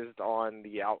surprised on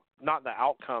not the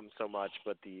outcome so much,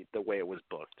 but the way it was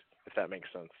booked, if that makes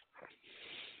sense.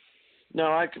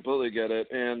 No, I completely get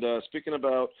it. And speaking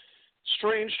about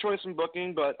strange choice in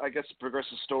booking, but I guess a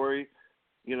progressive story,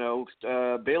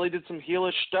 Bayley did some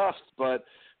heelish stuff, but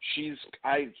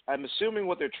I'm assuming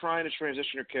what they're trying to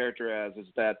transition her character as is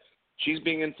that she's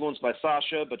being influenced by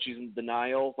Sasha, but she's in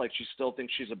denial. Like, she still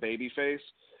thinks she's a babyface,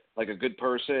 like a good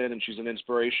person, and she's an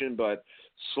inspiration. But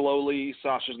slowly,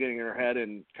 Sasha's getting in her head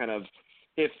and kind of,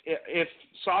 if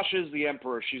Sasha's the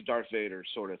Emperor, she's Darth Vader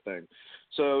sort of thing.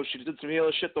 So she did some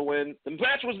heelish shit to win. The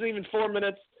match wasn't even 4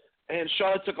 minutes, and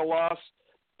Charlotte took a loss.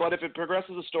 But if it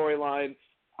progresses the storyline,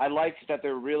 I like that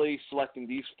they're really selecting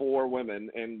these four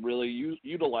women and really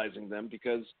utilizing them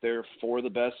because they're four of the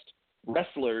best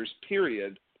wrestlers,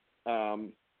 period.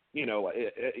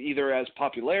 Either as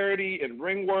popularity and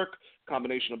ring work,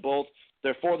 combination of both.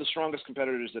 They're four of the strongest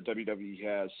competitors that WWE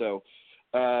has. So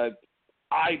I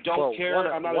don't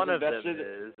care. I'm not as invested.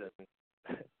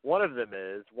 One of them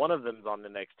is. One of them's on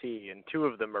NXT, and two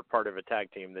of them are part of a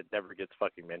tag team that never gets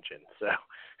fucking mentioned. So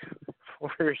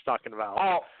we're just talking about.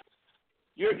 Oh,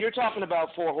 you're talking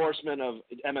about four horsemen of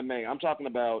MMA. I'm talking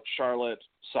about Charlotte,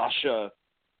 Sasha,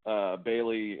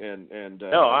 Bayley, and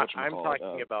no, I'm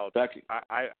talking about Becky.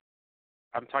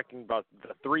 I'm talking about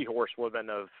the 3 horsewomen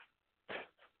of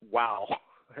WoW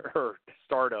or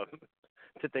Stardom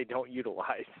that they don't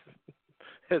utilize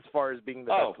as far as being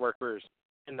the best workers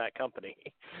in that company.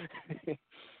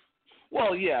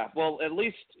 Well, yeah. Well, at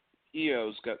least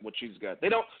Io's got what she's got. They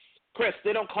don't, Chris.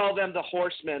 They don't call them the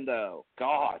horsemen though.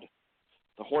 God,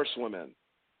 the horsewomen,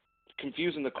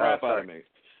 confusing the crap out of me.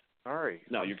 Sorry.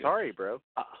 No, you're good. Sorry, bro.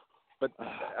 But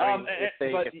I mean,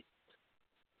 if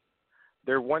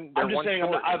they're one short,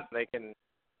 they can.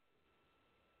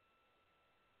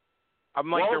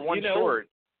 I'm like, they're one short.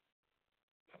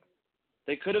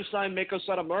 They could have signed Meiko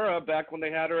Satomura back when they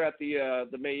had her at the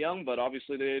Mae Young, but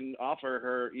obviously they didn't offer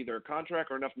her either a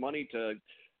contract or enough money to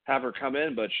have her come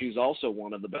in. But she's also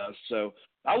one of the best. So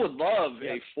I would love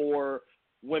a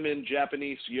 4-women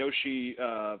Japanese Yoshi,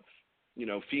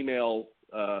 female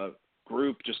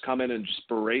group just come in and just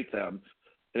berate them.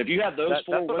 And if you had those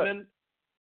 4 women,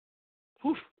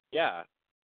 yeah,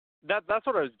 that's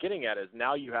what I was getting at. Is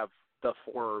now you have the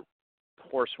 4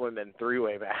 horsewomen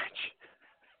 3-way match.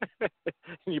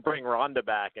 You bring Ronda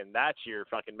back, and that's your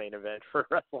fucking main event for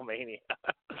WrestleMania.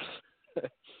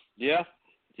 Yeah,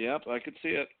 I could see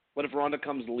it. What if Ronda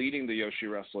comes leading the Yoshi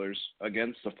wrestlers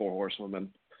against the 4 horsewomen?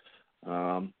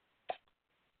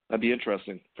 That'd be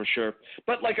interesting for sure.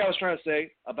 But like I was trying to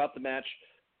say about the match,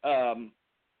 I'm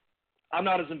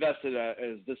not as invested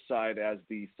as this side as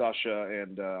the Sasha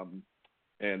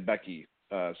and Becky.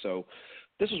 So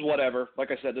this is whatever.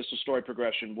 Like I said, this is story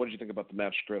progression. What did you think about the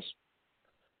match, Chris?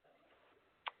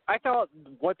 I thought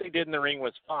what they did in the ring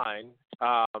was fine.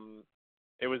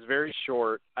 It was very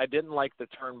short. I didn't like the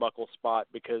turnbuckle spot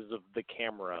because of the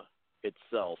camera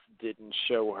itself. Didn't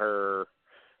show her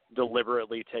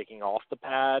deliberately taking off the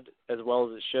pad as well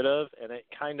as it should have, and it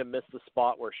kind of missed the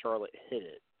spot where Charlotte hit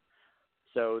it.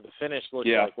 So the finish looked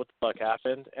like, what the fuck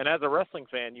happened? And as a wrestling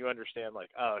fan, you understand, like,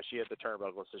 oh, she hit the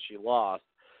turnbuckle, so she lost.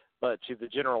 But to the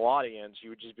general audience, you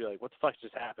would just be like, what the fuck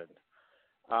just happened?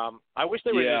 I wish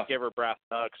they would just give her brass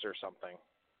knucks or something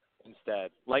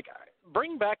instead. Like,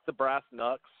 bring back the brass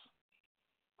knucks.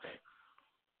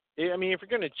 I mean, if you're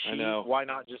going to cheat, why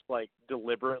not just, like,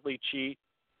 deliberately cheat?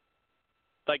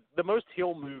 Like, the most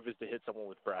heel move is to hit someone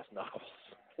with brass knuckles.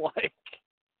 Like,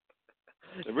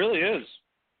 it really is.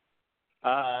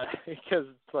 Because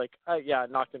it's like, I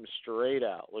knocked him straight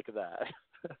out. Look at that.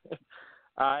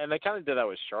 And they kind of did that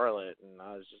with Charlotte, and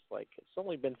I was just like, it's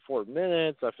only been 4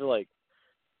 minutes. I feel like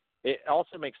it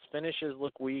also makes finishes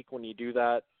look weak when you do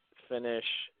that finish.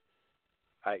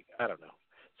 I don't know.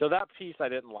 So that piece I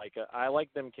didn't like. I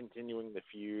like them continuing the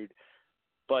feud.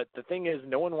 But the thing is,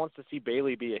 no one wants to see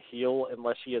Bayley be a heel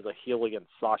unless she is a heel against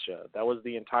Sasha. That was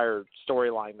the entire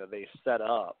storyline that they set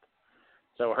up.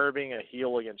 So her being a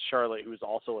heel against Charlotte, who's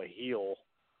also a heel,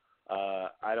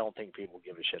 I don't think people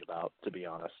give a shit about, to be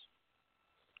honest.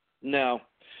 No,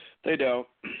 they don't.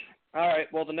 All right,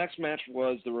 well, the next match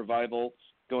was the Revival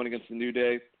going against the New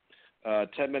Day.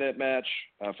 10-minute match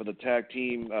for the Tag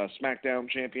Team SmackDown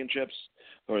Championships,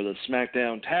 or the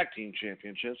SmackDown Tag Team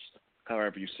Championships,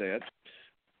 however you say it,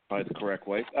 probably the correct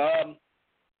way.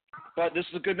 But this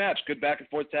is a good match, good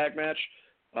back-and-forth tag match.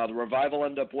 The Revival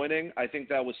ended up winning. I think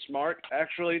that was smart,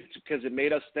 actually, because it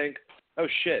made us think, oh,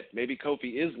 shit, maybe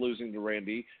Kofi is losing to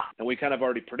Randy, and we kind of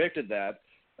already predicted that.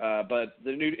 But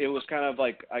it was kind of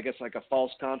like, I guess, like a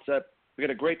false concept. We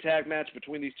got a great tag match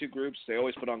between these two groups. They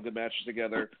always put on good matches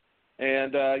together.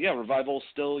 And, Revival's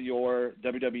still your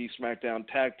WWE SmackDown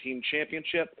Tag Team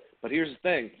Championship. But here's the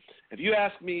thing. If you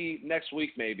ask me next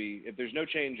week, maybe, if there's no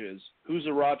changes, who's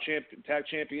the Raw Tag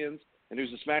Champions and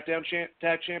who's the SmackDown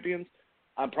Tag Champions,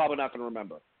 I'm probably not going to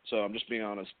remember. So I'm just being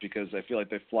honest because I feel like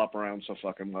they flop around so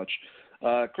fucking much.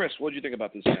 Chris, what did you think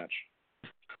about this match?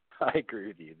 I agree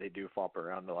with you. They do flop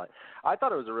around a lot. I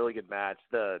thought it was a really good match.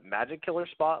 The Magic Killer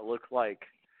spot looked like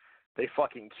they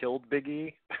fucking killed Big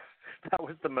E. That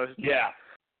was the most. Yeah.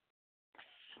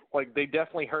 Like, they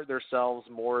definitely hurt themselves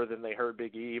more than they hurt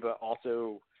Big E, but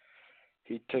also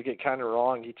he took it kind of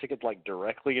wrong. He took it, like,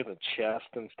 directly in the chest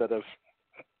instead of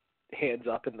hands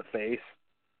up in the face.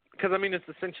 Because, I mean, it's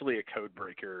essentially a code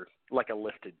breaker, like a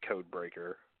lifted code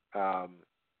breaker. And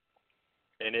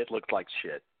it looked like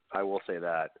shit. I will say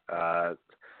that.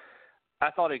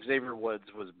 I thought Xavier Woods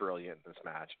was brilliant in this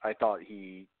match. I thought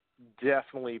he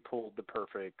definitely pulled the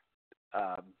perfect,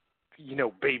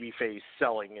 babyface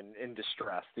selling in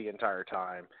distress the entire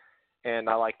time. And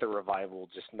I like the Revival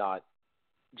just not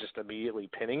just immediately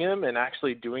pinning him and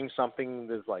actually doing something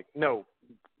that's like, no,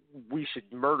 we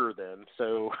should murder them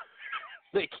so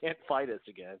they can't fight us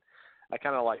again. I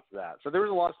kind of liked that. So there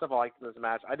was a lot of stuff I liked in this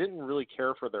match. I didn't really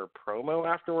care for their promo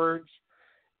afterwards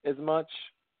as much.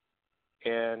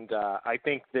 And I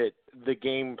think that the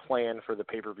game plan for the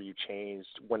pay-per-view changed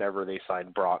whenever they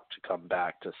signed Brock to come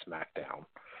back to SmackDown.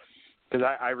 Because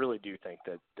I really do think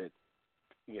that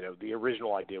the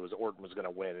original idea was Orton was going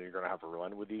to win and you're going to have a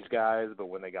run with these guys. But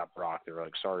when they got Brock, they were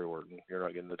like, sorry, Orton, you're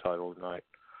not getting the title tonight.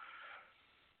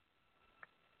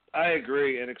 I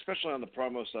agree, and especially on the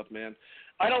promo stuff, man.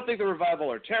 I don't think the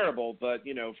Revival are terrible, but,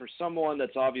 for someone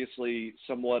that's obviously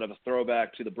somewhat of a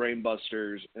throwback to the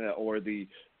Brainbusters or the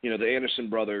Anderson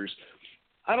brothers,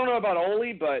 I don't know about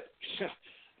Ole, but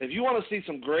if you want to see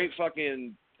some great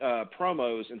fucking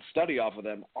promos and study off of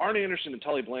them, Arn Anderson and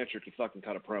Tully Blanchard can fucking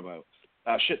cut a promo.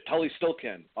 Tully still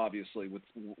can, obviously, with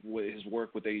his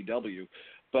work with AEW,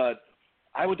 but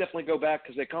I would definitely go back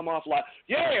because they come off like,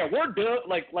 yeah, we're done,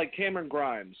 like Cameron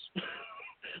Grimes.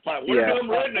 Like, we're dumb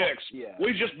rednecks. Yeah.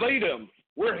 We just beat them.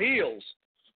 We're heels.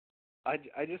 I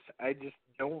just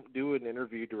don't do an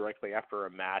interview directly after a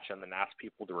match and then ask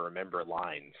people to remember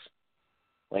lines.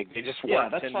 Like, they just work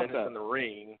 10 minutes in the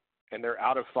ring, and they're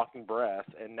out of fucking breath,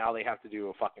 and now they have to do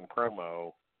a fucking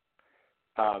promo.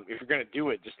 If you're going to do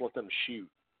it, just let them shoot.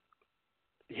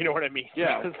 You know what I mean?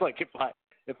 Yeah. It's like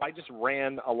if I just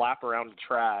ran a lap around the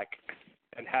track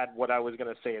and had what I was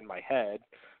going to say in my head,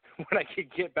 when I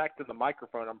could get back to the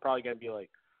microphone, I'm probably going to be like,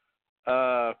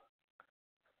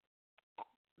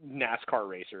 NASCAR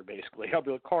racer, basically. I'll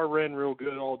be like, car ran real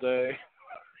good all day.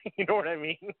 You know what I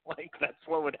mean? Like, that's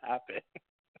what would happen.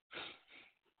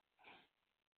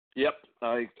 Yep,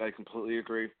 I completely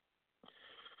agree.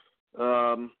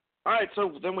 All right,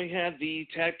 so then we had the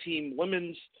tag team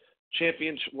women's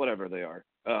championship, whatever they are.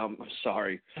 I'm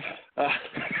sorry.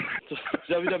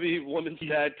 WWE Women's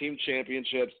Tag Team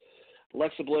Championships.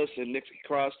 Alexa Bliss and Nikki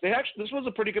Cross. This was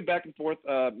a pretty good back and forth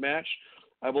match.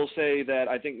 I will say that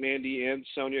I think Mandy and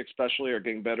Sonya especially are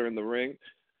getting better in the ring.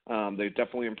 They've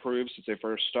definitely improved since they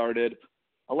first started.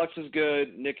 Alexa's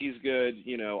good. Nikki's good.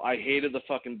 I hated the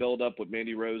fucking build-up with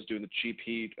Mandy Rose doing the cheap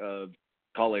heat of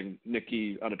calling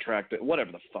Nikki unattractive,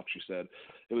 whatever the fuck she said.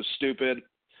 It was stupid,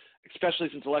 especially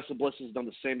since Alexa Bliss has done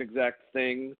the same exact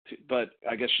thing, but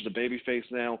I guess she's a babyface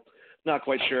now. Not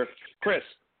quite sure. Chris,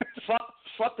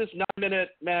 fuck this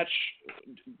 9-minute match.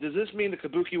 Does this mean the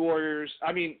Kabuki Warriors,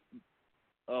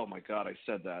 oh my God, I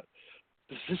said that.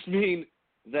 Does this mean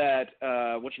that,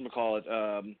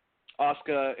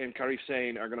 Asuka and Kairi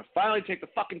Sane are going to finally take the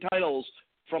fucking titles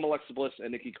from Alexa Bliss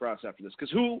and Nikki Cross after this?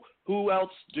 Because who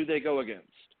else do they go against,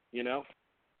 Do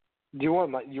you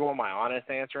want my honest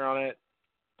answer on it?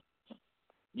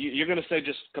 You're going to say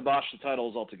just kibosh the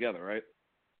titles altogether, right?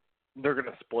 They're going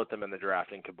to split them in the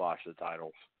draft and kibosh the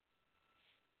titles.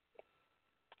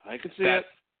 I could see it.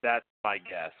 That's my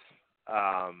guess.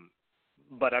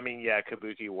 But,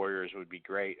 Kabuki Warriors would be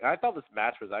great. I thought this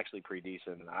match was actually pretty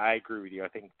decent. I agree with you. I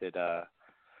think that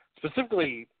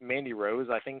specifically Mandy Rose,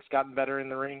 I think, has gotten better in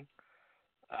the ring.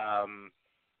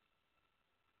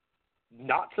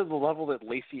 Not to the level that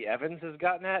Lacey Evans has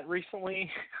gotten at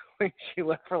recently. She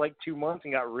left for like 2 months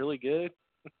and got really good.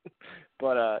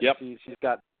 But yep. she's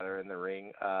gotten better in the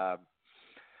ring.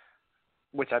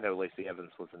 Which I know Lacey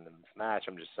Evans was in this match.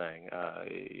 I'm just saying,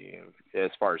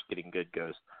 as far as getting good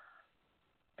goes.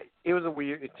 It was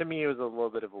to me, it was a little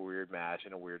bit of a weird match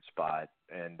in a weird spot.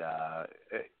 And I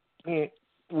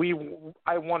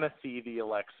want to see the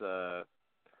Alexa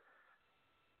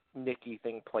Nikki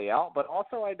thing play out, but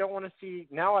also I don't want to see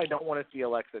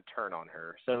Alexa turn on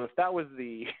her. So if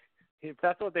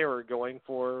that's what they were going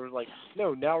for, like,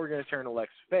 no, now we're going to turn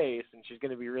Alexa's face and she's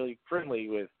going to be really friendly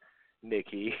with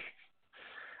Nikki.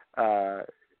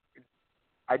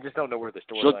 I just don't know where the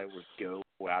storyline would go.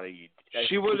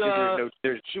 She would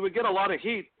get a lot of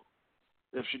heat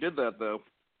if she did that, though.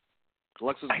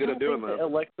 Alexa's good at doing that. I don't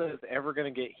think Alexa is ever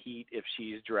going to get heat if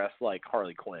she's dressed like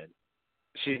Harley Quinn.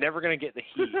 She's never going to get the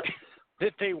heat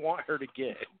that they want her to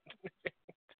get.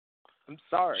 I'm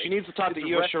sorry. She needs to talk to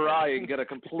Io Shirai and get a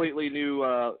completely new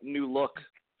look.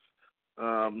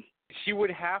 She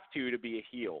would have to be a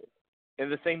heel. And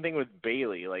the same thing with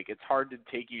Bayley. Like, it's hard to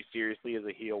take you seriously as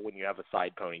a heel when you have a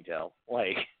side ponytail.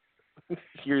 Like,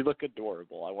 you look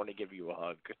adorable. I want to give you a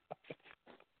hug.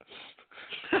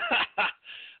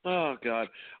 Oh, God.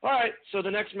 All right, so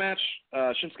the next match,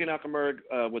 Shinsuke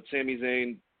Nakamura with Sami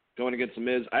Zayn going against The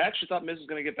Miz. I actually thought Miz was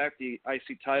going to get back the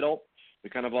IC title. We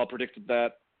kind of all predicted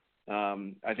that.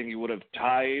 I think he would have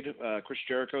tied Chris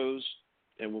Jericho's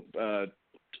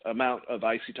amount of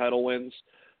IC title wins.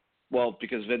 Well,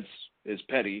 because Vince is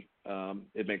petty,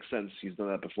 it makes sense. He's done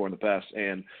that before in the past,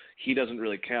 and he doesn't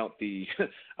really count the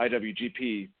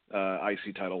IWGP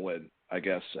IC title win, I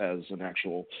guess, as an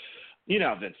actual,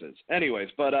 Vince is. Anyways,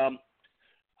 but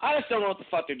I just don't know what the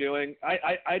fuck they're doing.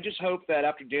 I just hope that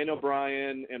after Daniel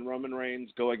Bryan and Roman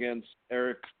Reigns go against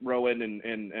Eric Rowan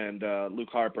and Luke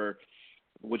Harper,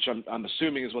 which I'm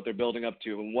assuming is what they're building up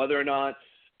to, and whether or not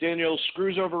Daniel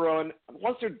screws over Rowan,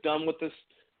 once they're done with this,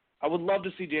 I would love to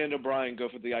see Daniel Bryan go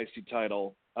for the IC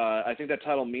title. I think that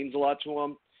title means a lot to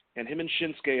him, and him and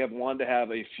Shinsuke have wanted to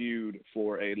have a feud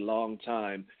for a long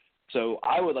time. So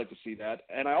I would like to see that,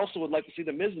 and I also would like to see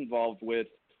The Miz involved with,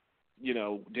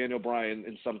 Daniel Bryan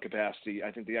in some capacity.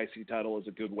 I think the IC title is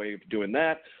a good way of doing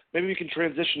that. Maybe we can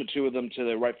transition the two of them to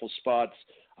their rightful spots.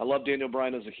 I love Daniel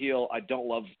Bryan as a heel. I don't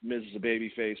love Miz as a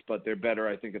babyface, but they're better,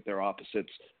 I think, at their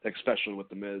opposites, especially with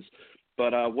The Miz.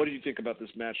 But what do you think about this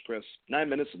match, Chris? 9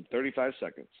 minutes and 35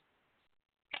 seconds.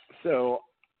 So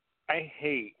I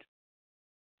hate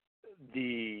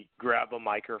the grab a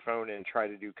microphone and try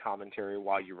to do commentary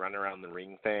while you run around the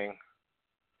ring thing.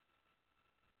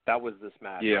 That was this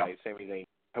match, right? Sami Zayn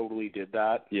totally did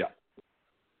that. Yeah.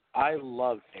 I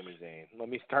love Sami Zayn. Let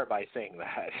me start by saying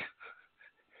that.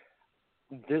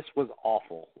 This was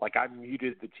awful. Like, I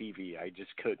muted the TV. I just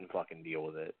couldn't fucking deal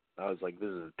with it. I was like, this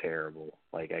is terrible.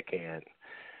 Like, I can't.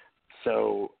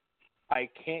 So, I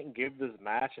can't give this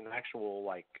match an actual,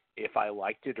 like, if I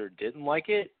liked it or didn't like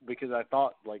it, because I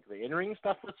thought, like, the in-ring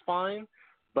stuff was fine,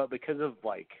 but because of,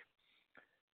 like,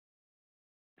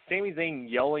 Sami Zayn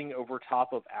yelling over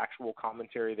top of actual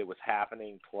commentary that was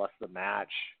happening plus the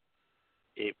match,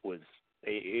 this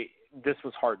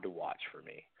was hard to watch for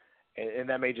me. And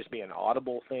that may just be an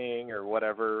audible thing or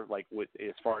whatever, like with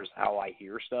as far as how I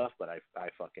hear stuff, but I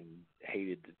fucking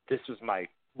hated it. This was my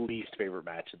least favorite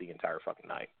match of the entire fucking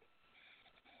night.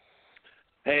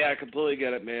 Hey, I completely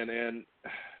get it, man. And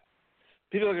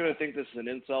people are going to think this is an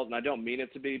insult, and I don't mean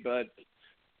it to be, but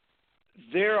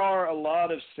there are a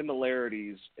lot of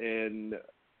similarities in,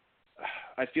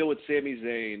 I feel, with Sami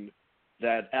Zayn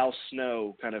that Al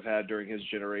Snow kind of had during his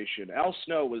generation. Al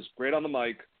Snow was great on the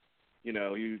mic. He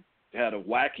had a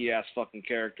wacky-ass fucking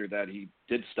character that he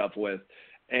did stuff with,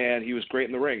 and he was great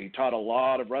in the ring. He taught a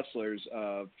lot of wrestlers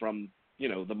from,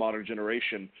 the modern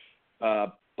generation.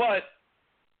 But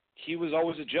he was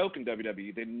always a joke in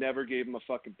WWE. They never gave him a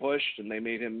fucking push, and they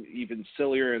made him even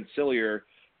sillier and sillier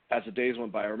as the days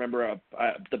went by. I remember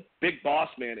the Big Boss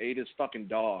Man ate his fucking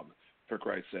dog, for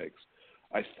Christ's sakes.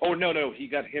 No, he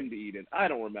got him to eat it. I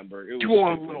don't remember. It was Do you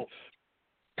want a little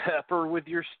pepper with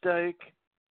your steak?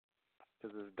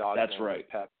 Because his dog. That's right.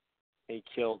 Pepper. He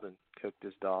killed and cooked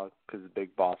his dog because the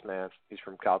Big Boss Man. He's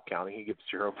from Cobb County. He gives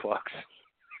 0 fucks.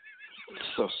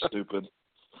 So stupid.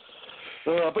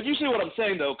 But you see what I'm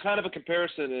saying, though. Kind of a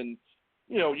comparison, and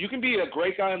you can be a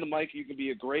great guy on the mic. You can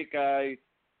be a great guy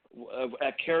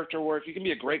at character work. You can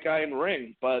be a great guy in the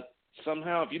ring, but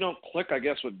somehow if you don't click, I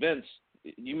guess, with Vince,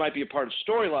 you might be a part of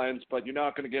storylines, but you're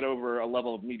not going to get over a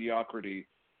level of mediocrity,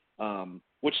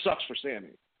 which sucks for Sami.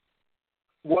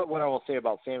 What I will say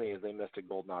about Sami is they missed a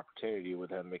golden opportunity with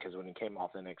him because when he came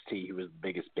off NXT, he was the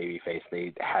biggest babyface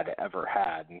they had ever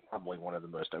had and probably one of the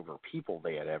most over people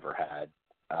they had ever had.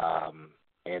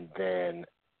 And then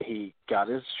he got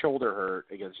his shoulder hurt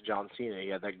against John Cena. He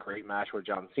had that great match with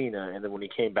John Cena, and then when he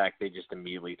came back, they just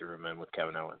immediately threw him in with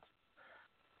Kevin Owens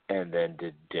and then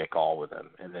did dick all with him,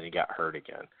 and then he got hurt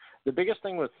again. The biggest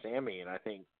thing with Sami, and I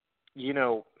think,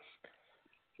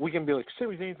 we can be like,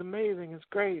 Sami Zayn's amazing, it's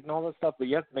great, and all that stuff, but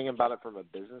you have to think about it from a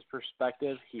business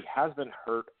perspective. He has been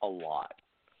hurt a lot.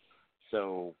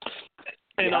 So,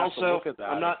 and also, look at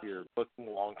that if you're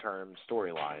booking long-term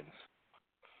storylines.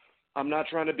 I'm not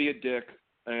trying to be a dick,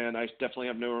 and I definitely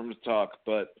have no room to talk,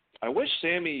 but I wish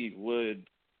Sami would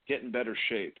get in better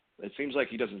shape. It seems like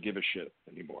he doesn't give a shit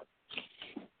anymore.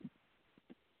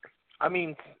 I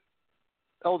mean,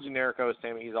 El Generico,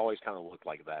 Sami, he's always kind of looked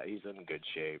like that. He's in good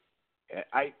shape.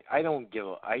 I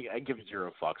give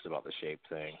 0 fucks about the shape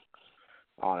thing,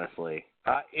 honestly.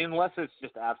 Unless it's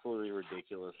just absolutely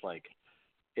ridiculous. Like,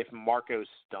 if Marco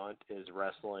Stunt is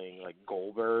wrestling, like,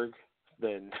 Goldberg,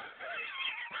 then,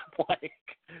 like,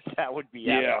 that would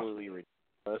be absolutely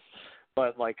ridiculous.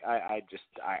 But, like,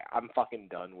 I'm fucking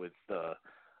done with the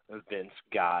Vince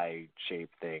guy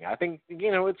shape thing. I think,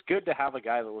 it's good to have a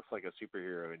guy that looks like a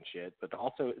superhero and shit, but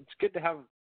also it's good to have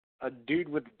a dude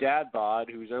with dad bod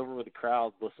who's over with the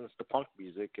crowd, listens to punk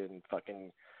music and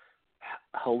fucking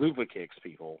haluva kicks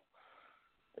people.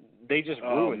 They just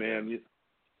ruined it.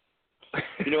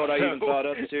 You know what I even thought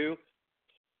of too?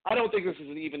 I don't think this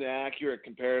is even an accurate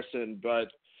comparison, but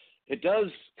it does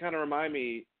kind of remind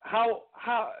me how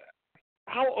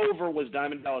over was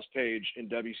Diamond Dallas Page in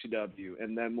WCW,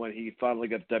 and then when he finally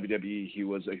got to WWE, he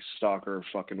was a stalker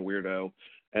fucking weirdo,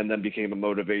 and then became a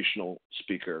motivational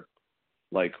speaker.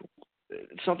 Like,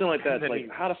 Something like that. It's like,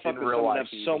 how the fuck does someone have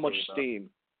so much steam?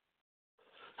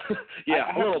 Yeah,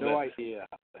 I a little have no bit. idea.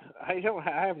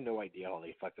 I have no idea how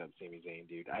they fucked up Sami Zayn,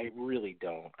 dude. I really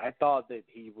don't. I thought that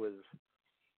he was.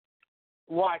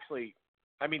 Well, actually,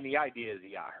 I mean, the idea is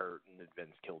he got hurt and that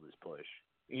Vince killed his push.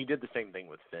 He did the same thing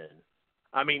with Finn.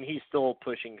 I mean, he's still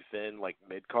pushing Finn like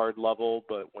mid-card level,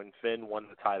 but when Finn won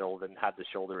the title and had the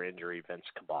shoulder injury, Vince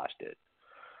kiboshed it.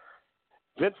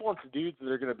 Vince wants dudes that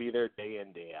are going to be there day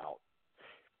in, day out.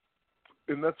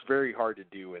 And that's very hard to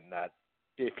do in that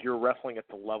if you're wrestling at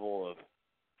the level of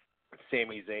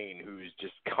Sami Zayn, who's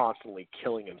just constantly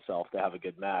killing himself to have a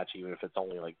good match, even if it's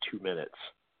only like 2 minutes.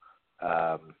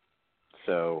 I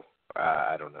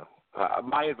don't know.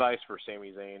 My advice for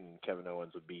Sami Zayn and Kevin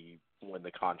Owens would be when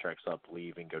the contract's up,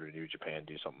 leave and go to New Japan,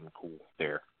 do something cool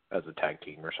there as a tag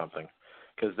team or something.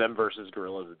 Because them versus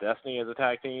Guerrillas of Destiny as a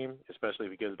tag team, especially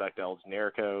if he goes back to El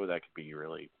Generico, that could be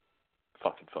really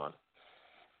fucking fun.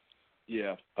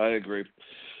 Yeah, I agree.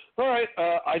 All right,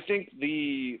 I think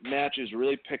the matches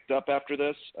really picked up after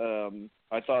this.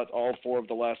 I thought all 4 of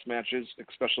the last matches,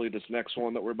 especially this next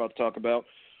one that we're about to talk about,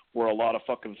 were a lot of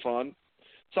fucking fun.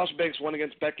 Sasha Banks won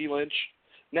against Becky Lynch.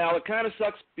 Now, it kind of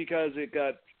sucks because it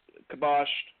got kiboshed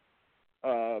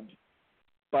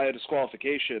by a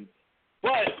disqualification.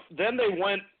 But then they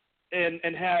went and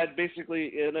had basically,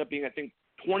 it ended up being, I think,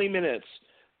 20 minutes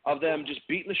of them just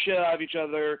beating the shit out of each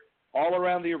other all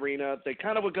around the arena. They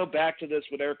kind of would go back to this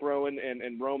with Eric Rowan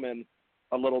and Roman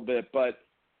a little bit. But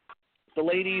the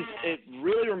ladies, it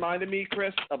really reminded me,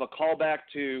 Chris, of a callback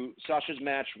to Sasha's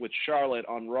match with Charlotte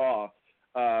on Raw,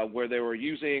 where they were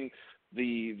using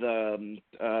the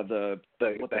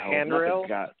handrails.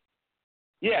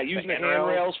 Yeah, using the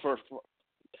handrails for.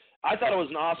 I thought it was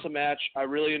an awesome match. I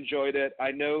really enjoyed it. I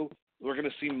know we're going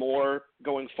to see more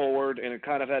going forward, and it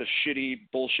kind of had a shitty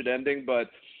bullshit ending.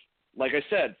 But like I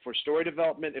said, for story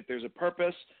development, if there's a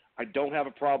purpose, I don't have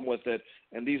a problem with it.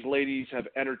 And these ladies have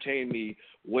entertained me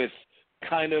with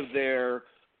kind of their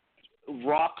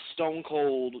rock stone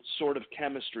cold sort of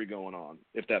chemistry going on,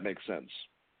 if that makes sense.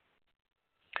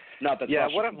 Not that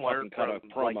Sasha what I've learned cut from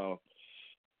a promo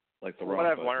like the Rock. What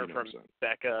I've learned from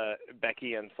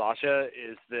Becky and Sasha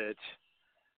is that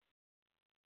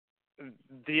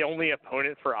the only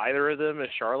opponent for either of them is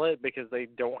Charlotte because they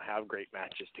don't have great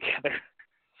matches together.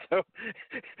 So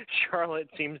Charlotte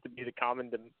seems to be the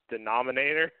common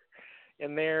denominator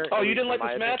in there. Oh, you didn't like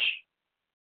this match?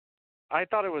 I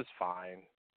thought it was fine.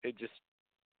 It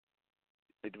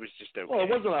was just okay. Well, it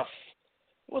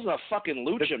wasn't a fucking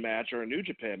lucha match or a New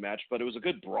Japan match, but it was a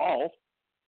good brawl.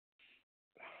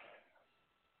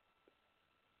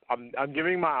 I'm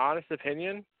giving my honest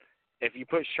opinion. If you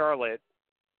put Charlotte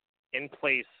in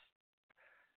place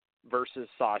versus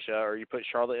Sasha, or you put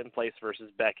Charlotte in place versus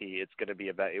Becky, it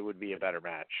would be a better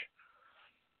match.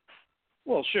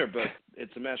 Well, sure, but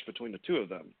it's a match between the two of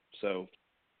them, so.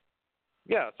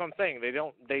 Yeah, that's what I'm saying.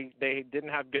 They didn't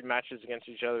have good matches against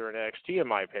each other in NXT, in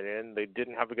my opinion. They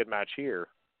didn't have a good match here.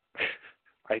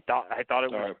 I thought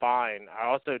it was fine. I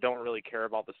also don't really care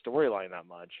about the storyline that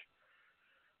much.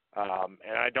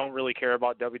 And I don't really care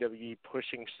about WWE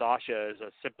pushing Sasha as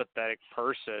a sympathetic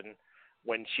person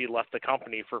when she left the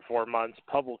company for 4 months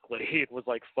publicly. It was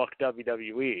like, fuck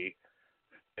WWE.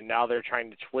 And now they're trying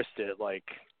to twist it like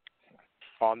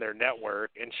on their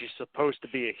network, and she's supposed to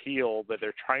be a heel, but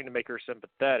they're trying to make her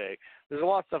sympathetic. There's a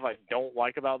lot of stuff I don't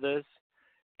like about this,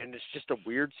 and it's just a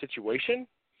weird situation.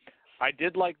 I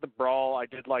did like the brawl. I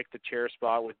did like the chair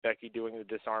spot with Becky doing the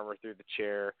disarmer through the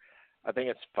chair. I think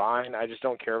it's fine. I just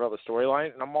don't care about the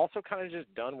storyline. And I'm also kind of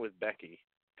just done with Becky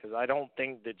because I don't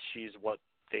think that she's what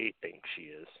they think she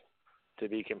is, to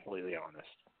be completely honest.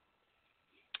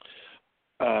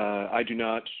 I do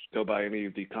not go by any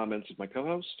of the comments of my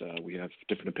co-host. We have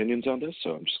different opinions on this,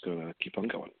 so I'm just going to keep on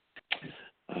going,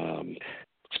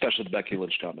 especially the Becky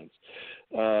Lynch comments.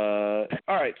 All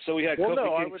right, so we had Kofi Kingston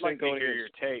I would like to hear your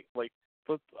take. Like,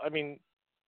 I mean,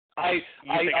 I'm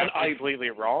completely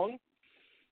wrong?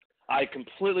 I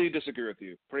completely disagree with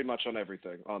you pretty much on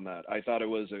everything on that. I thought it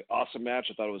was an awesome match.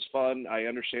 I thought it was fun. I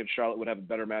understand Charlotte would have a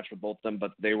better match with both of them,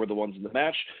 but they were the ones in the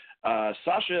match.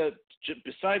 Sasha,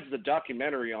 besides the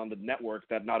documentary on the network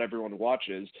that not everyone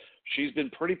watches, she's been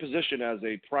pretty positioned as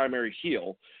a primary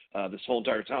heel this whole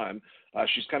entire time.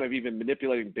 She's kind of even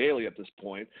manipulating Bayley at this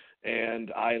point,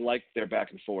 and I like their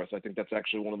back and forth. I think that's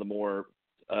actually one of the more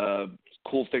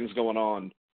cool things going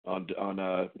on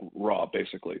Raw,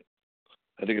 basically.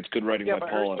 I think it's good writing by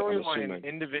Paul.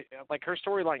 Her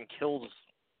storyline kills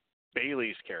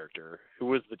Bayley's character, who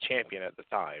was the champion at the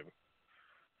time.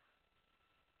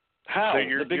 How?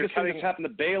 So The biggest thing that's happened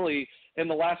to Bayley in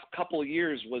the last couple of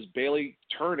years was Bayley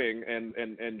turning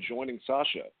and joining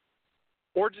Sasha.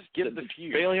 Or just give the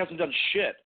feud. Bayley hasn't done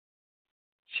shit.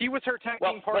 She was her tag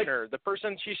team partner. The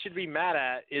person she should be mad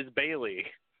at is Bayley,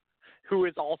 who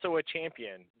is also a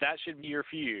champion. That should be your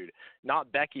feud, not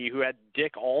Becky, who had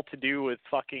dick all to do with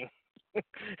fucking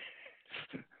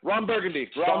Ron Burgundy.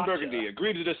 Sasha.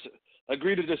 Agree to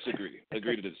disagree.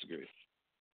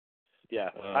 Yeah,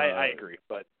 I agree,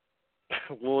 but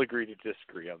we'll agree to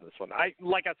disagree on this one.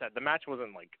 Like I said, the match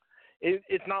wasn't like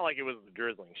it's not like it was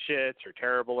drizzling shits or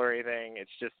terrible or anything.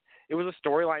 It's just it was a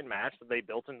storyline match that they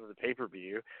built into the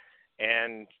pay-per-view,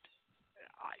 and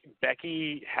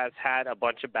Becky has had a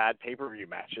bunch of bad pay-per-view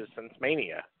matches since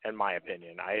Mania, in my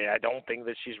opinion. I don't think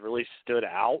that she's really stood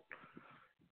out,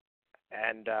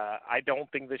 and I don't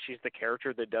think that she's the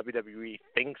character that WWE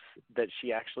thinks that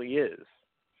she actually is.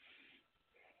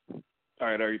 All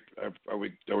right, are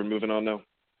we moving on now?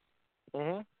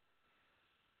 Mhm.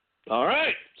 All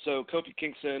right. So Kofi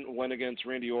Kingston went against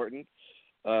Randy Orton.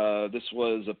 This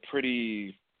was a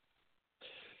pretty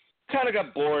kind of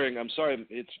got boring. I'm sorry.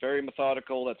 It's very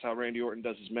methodical. That's how Randy Orton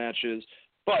does his matches.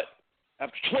 But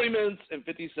after 20 minutes and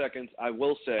 50 seconds, I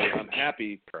will say I'm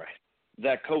happy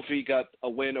that Kofi got a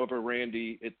win over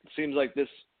Randy. It seems like this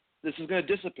is going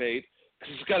to dissipate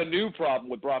because he's got a new problem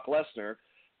with Brock Lesnar.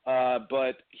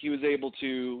 But he was able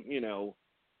to,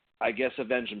 I guess,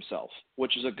 avenge himself,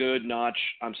 which is a good notch.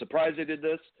 I'm surprised they did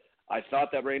this. I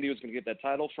thought that Randy was going to get that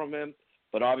title from him,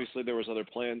 but obviously there was other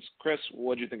plans. Chris,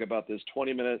 what did you think about this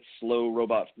 20-minute slow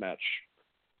robot match?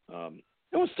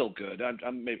 It was still good.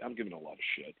 I'm giving a lot of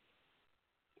shit.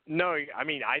 No, I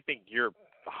mean, I think you're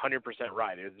 100%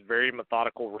 right. It was a very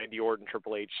methodical Randy Orton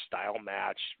Triple H style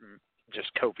match, just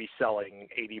Kofi selling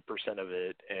 80% of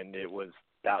it, and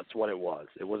that's what it was.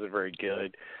 It wasn't very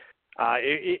good.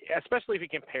 Especially if you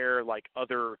compare like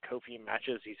other Kofi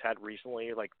matches he's had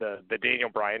recently, like the Daniel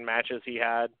Bryan matches he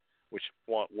had,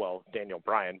 Daniel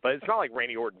Bryan, but it's not like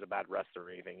Randy Orton's a bad wrestler or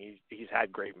anything. He's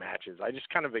had great matches. I just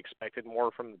kind of expected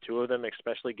more from the two of them,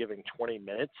 especially giving 20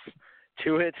 minutes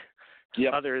to it,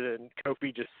 other than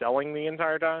Kofi just selling the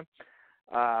entire time.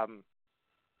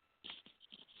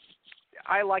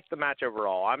 I liked the match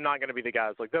overall. I'm not going to be the guy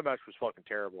that's like, that match was fucking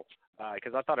terrible,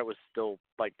 because I thought it was still,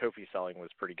 like, Kofi selling was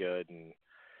pretty good, and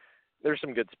there's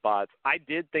some good spots. I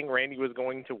did think Randy was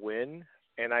going to win,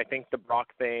 and I think the Brock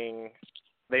thing,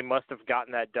 they must have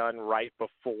gotten that done right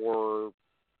before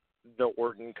the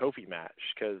Orton-Kofi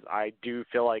match, because I do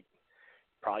feel like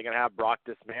probably going to have Brock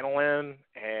dismantle him,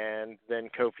 and then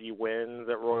Kofi wins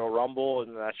at Royal Rumble,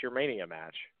 and that's your Mania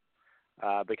match.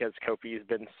 Because Kofi's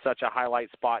been such a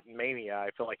highlight spot in Mania,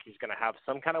 I feel like he's going to have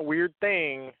some kind of weird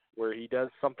thing where he does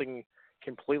something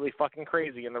completely fucking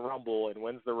crazy in the Rumble and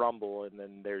wins the Rumble, and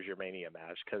then there's your Mania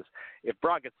match. Because if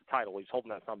Brock gets the title, he's holding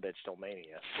that sumbitch till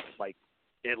Mania, like,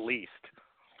 at least.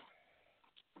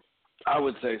 I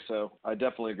would say so. I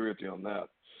definitely agree with you on that.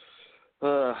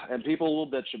 And people will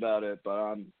bitch about it,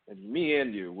 but and me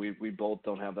and you, we both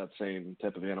don't have that same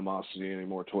type of animosity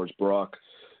anymore towards Brock.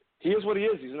 He is what he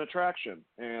is. He's an attraction,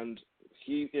 and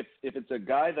if it's a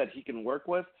guy that he can work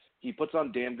with, he puts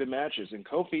on damn good matches. And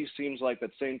Kofi seems like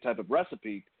that same type of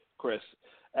recipe, Chris,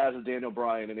 as a Daniel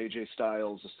Bryan and AJ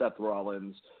Styles, a Seth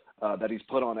Rollins, that he's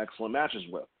put on excellent matches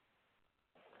with.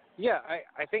 Yeah,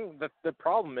 I think the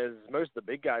problem is most of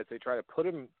the big guys they try to put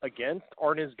him against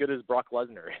aren't as good as Brock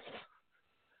Lesnar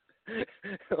is.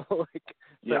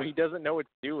 He doesn't know what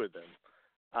to do with them.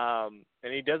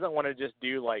 And he doesn't want to just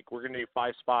do, like, we're going to do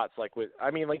 5 spots. Like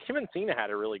him and Cena had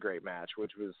a really great match,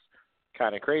 which was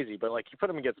kind of crazy. But, like, you put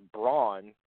him against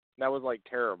Braun, that was, like,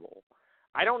 terrible.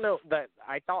 I don't know that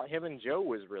I thought him and Joe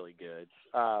was really good.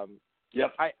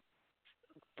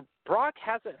 Brock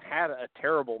hasn't had a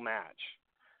terrible match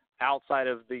outside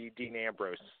of the Dean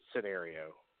Ambrose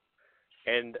scenario.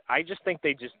 And I just think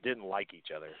they just didn't like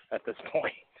each other at this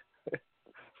point.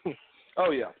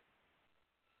 Oh, yeah.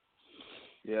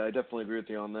 Yeah, I definitely agree with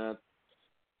you on that.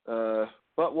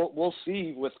 But we'll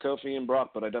see with Kofi and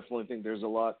Brock, but I definitely think there's a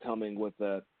lot coming with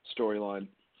that storyline.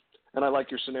 And I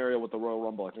like your scenario with the Royal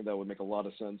Rumble. I think that would make a lot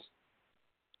of sense.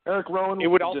 Eric Rowan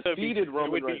defeated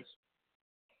Roman Reigns.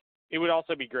 It would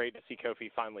also be great to see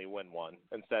Kofi finally win one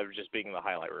instead of just being the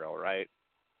highlight reel, right?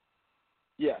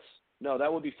 Yes. No,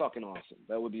 that would be fucking awesome.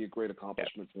 That would be a great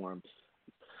accomplishment for him.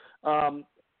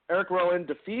 Eric Rowan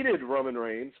defeated Roman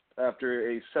Reigns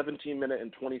after a 17-minute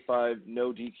and 25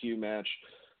 no DQ match.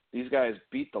 These guys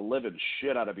beat the living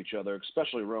shit out of each other,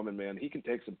 especially Roman, man. He can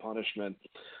take some punishment.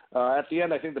 At the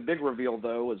end, I think the big reveal,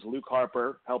 though, was Luke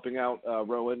Harper helping out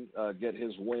Rowan get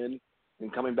his win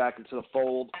and coming back into the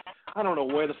fold. I don't know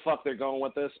where the fuck they're going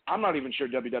with this. I'm not even sure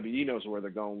WWE knows where they're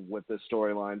going with this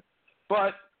storyline.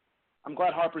 But I'm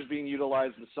glad Harper's being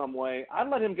utilized in some way. I'd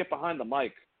let him get behind the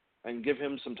mic and give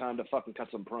him some time to fucking cut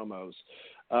some promos.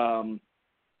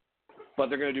 But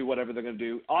they're going to do whatever they're going to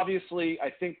do. Obviously, I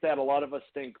think that a lot of us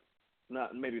think,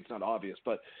 maybe it's not obvious,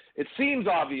 but it seems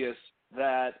obvious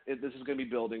that this is going to be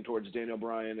building towards Daniel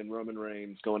Bryan and Roman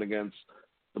Reigns going against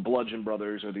the Bludgeon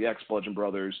Brothers or the ex-Bludgeon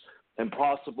Brothers, and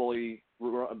possibly,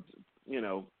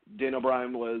 Daniel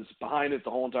Bryan was behind it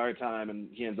the whole entire time, and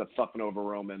he ends up fucking over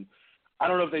Roman. I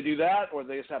don't know if they do that or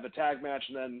they just have a tag match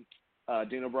and then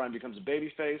Daniel Bryan becomes a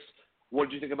babyface. What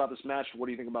do you think about this match? What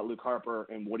do you think about Luke Harper?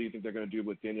 And what do you think they're going to do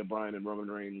with Daniel Bryan and Roman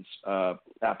Reigns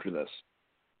after this?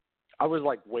 I was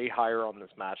way higher on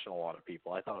this match than a lot of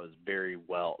people. I thought it was very,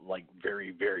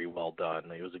 very well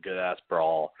done. It was a good ass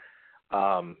brawl.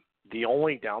 The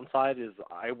only downside is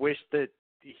I wish that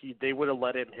they would have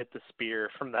let him hit the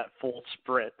spear from that full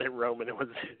sprint that Roman was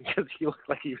in, because he looked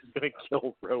like he was going to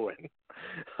kill Rowan.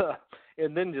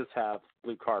 And then just have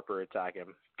Luke Harper attack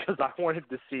him, because I wanted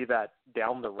to see that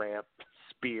down the ramp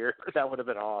spear. That would have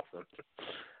been awesome.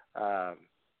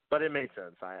 But it made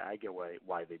sense. I get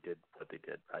why they did what they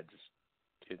did. I just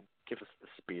did give us the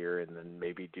spear and then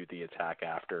maybe do the attack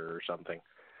after or something.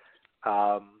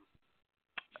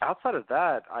 Outside of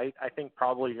that, I think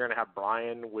probably you're going to have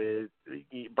Brian's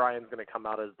going to come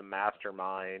out as the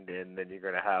mastermind, and then you're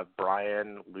going to have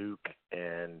Brian, Luke,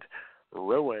 and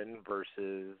Rowan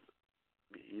versus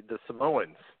the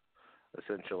Samoans,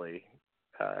 essentially.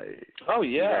 Oh,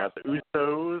 yeah. You have the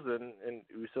Usos and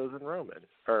Usos and Roman.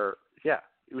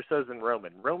 Usos and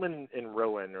Roman. Roman and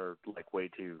Rowan are way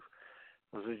too.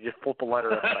 Just flip the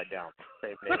letter upside down.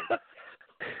 Same name.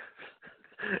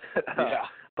 Yeah.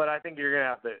 But I think you're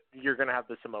gonna have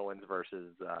the Samoans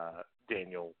versus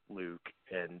Daniel, Luke,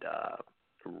 and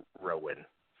Rowan.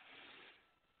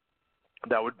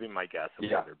 That would be my guess of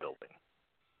what they're building.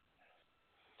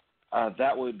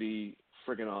 That would be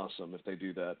friggin' awesome if they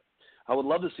do that. I would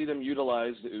love to see them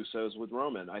utilize the Usos with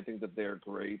Roman. I think that they're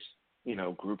great,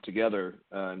 grouped together.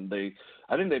 And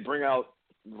I think they bring out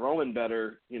Roman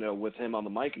better, with him on the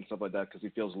mic and stuff like that, because he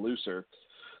feels looser.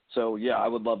 So, yeah, I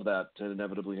would love that to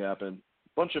inevitably happen.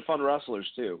 Bunch of fun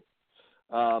wrestlers, too.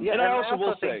 And I also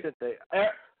will say,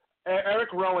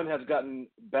 Eric Rowan has gotten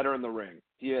better in the ring.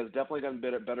 He has definitely gotten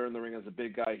better in the ring as a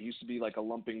big guy. He used to be like a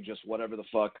lumping just whatever the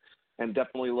fuck, and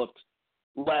definitely looked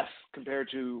less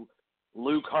compared to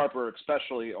Luke Harper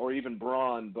especially, or even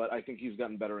Braun, but I think he's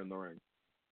gotten better in the ring.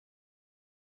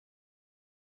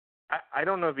 I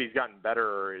don't know if he's gotten better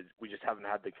or we just haven't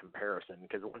had the comparison,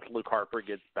 because once Luke Harper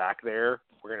gets back there,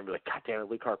 we're going to be like, God damn it,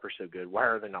 Luke Harper's so good. Why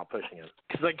are they not pushing him?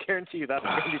 Because I guarantee you that's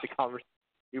going to be the conversation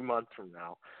a few months from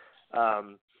now.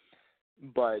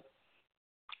 But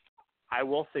I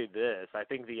will say this. I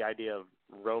think the idea of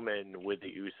Roman with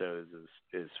the Usos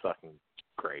is fucking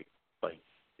great.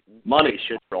 Money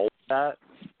should roll with that.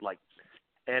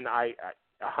 And I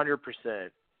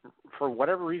 100%, for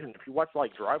whatever reason, if you watch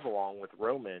Drive Along with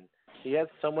Roman, he has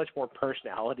so much more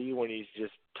personality when he's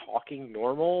just talking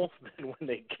normal than when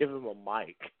they give him a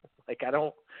mic. I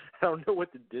don't know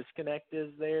what the disconnect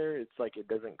is there. It's it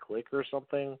doesn't click or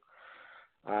something,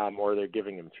 or they're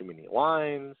giving him too many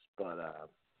lines. But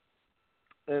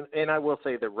and I will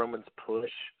say that Roman's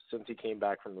push since he came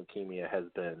back from leukemia has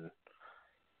been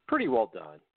pretty well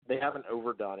done. They haven't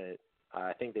overdone it.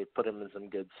 I think they put him in some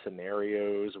good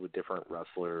scenarios with different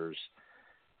wrestlers,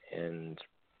 and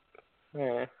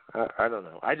I don't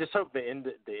know. I just hope the end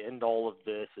all of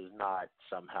this is not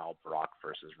somehow Brock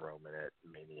versus Roman at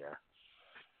Mania.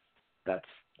 That's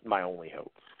my only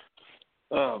hope.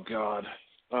 Oh God!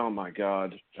 Oh my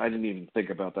God! I didn't even think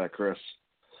about that, Chris.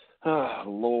 Oh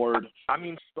Lord! I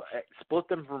mean, split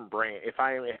them from brand. If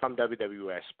I'm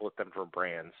WWE, I split them from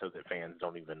brands so that fans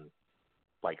don't even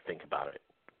think about it.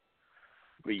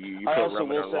 But you put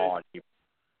Roman on Raw. You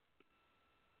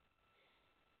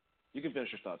can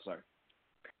finish your thoughts, sorry.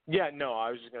 Yeah, no, I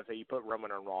was just going to say you put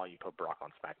Roman on Raw, you put Brock on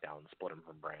SmackDown, and split them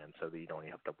from brands so that you don't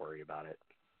even have to worry about it.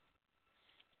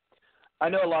 I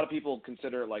know a lot of people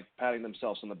consider it patting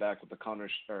themselves on the back with the Connor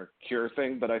or Cure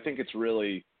thing, but I think it's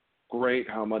really great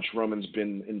how much Roman's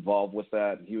been involved with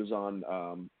that. He was on,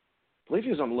 I believe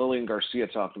he was on Lillian Garcia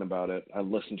talking about it. I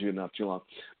listened to it not too long.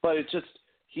 But it's just,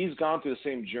 he's gone through the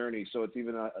same journey, so it's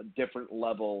even a different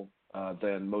level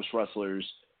than most wrestlers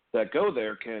that go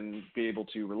there can be able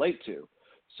to relate to.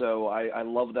 So I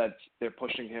love that they're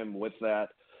pushing him with that.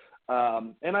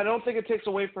 And I don't think it takes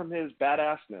away from his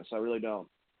badassness. I really don't.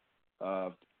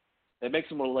 It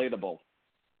makes him relatable.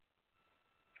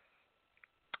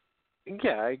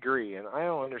 Yeah, I agree, and I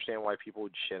don't understand why people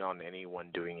would shit on anyone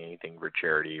doing anything for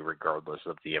charity, regardless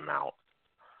of the amount.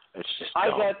 It's just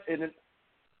dumb.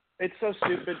 It's so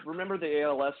stupid. Remember the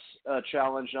ALS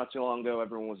challenge not too long ago?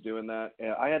 Everyone was doing that.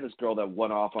 And I had this girl that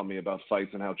went off on me about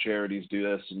fights and how charities do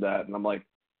this and that, and I'm like,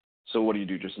 so what do you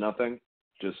do? Just nothing?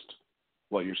 Just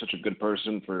what? You're such a good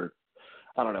person for?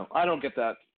 I don't know. I don't get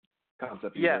that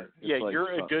concept either. Like,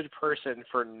 you're a good person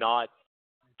for not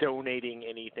donating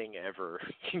anything ever.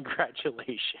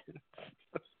 Congratulations.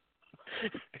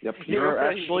 Yep, you're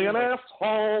actually an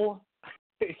asshole.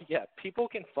 Yeah, people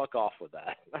can fuck off with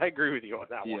that. I agree with you on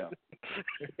that one.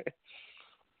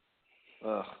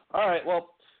 All right,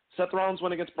 well, Seth Rollins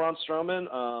went against Braun Strowman.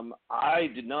 I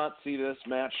did not see this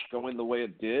match going the way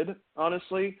it did,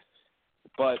 honestly,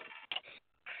 but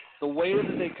the way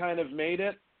that they kind of made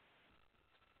it,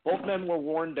 both men were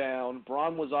worn down.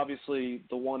 Braun was obviously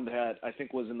the one that I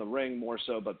think was in the ring more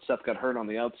so, but Seth got hurt on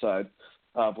the outside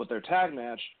with their tag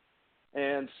match.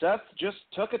 And Seth just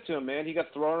took it to him, man. He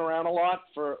got thrown around a lot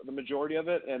for the majority of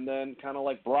it, and then kind of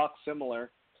like Brock,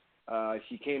 similar.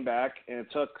 He came back, and it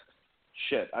took,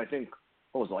 I think,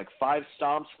 what was it, like 5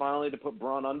 stomps finally to put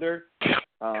Braun under.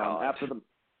 After the,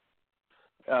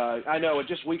 I know, it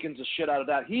just weakens the shit out of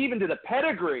that. He even did a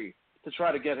pedigree to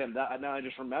try to get him. That now I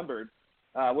just remembered,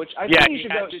 which I think he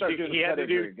should start doing the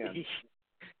pedigree again.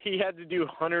 He had to do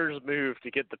Hunter's move to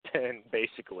get the pin,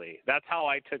 basically. That's how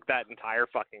I took that entire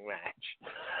fucking match.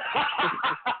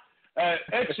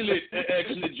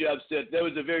 Excellent job, Seth. That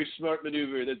was a very smart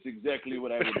maneuver. That's exactly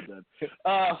what I would have done.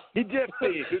 He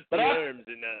definitely hooked the arms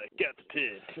and got the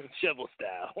pin, shovel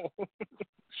style.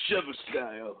 Shovel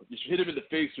style. Just hit him in the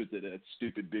face with it. That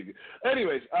stupid big.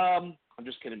 Anyways, I'm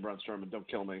just kidding, Braun Strowman. Don't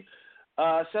kill me.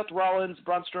 Seth Rollins,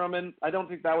 Braun Strowman, I don't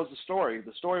think that was the story.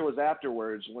 The story was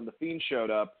afterwards when The Fiend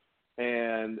showed up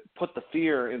and put the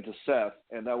fear into Seth,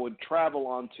 and that would travel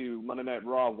onto Monday Night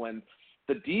Raw when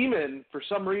the Demon, for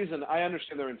some reason, I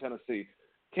understand they're in Tennessee,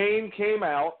 Kane came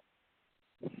out,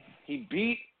 he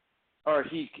beat up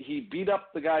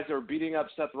the guys that were beating up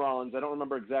Seth Rollins. I don't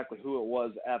remember exactly who it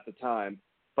was at the time,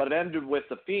 but it ended with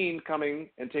The Fiend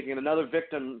coming and taking another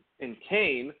victim in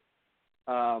Kane,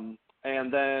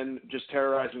 and then just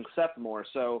terrorizing Seth more.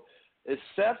 So is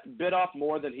Seth bit off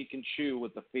more than he can chew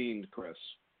with The Fiend, Chris?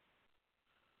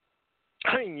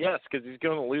 I mean, yes, because he's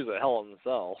going to lose a Hell in a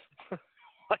Cell.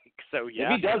 So,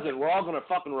 yeah. If he doesn't, we're all going to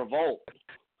fucking revolt.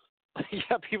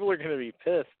 Yeah, people are going to be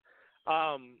pissed.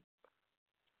 My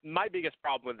biggest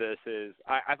problem with this is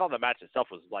I thought the match itself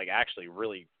was, actually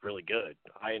really, really good.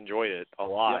 I enjoyed it a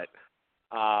lot.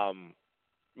 Yep.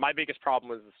 My biggest problem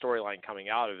was the storyline coming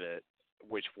out of it,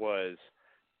 which was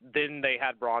then they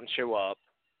had Braun show up.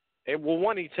 And,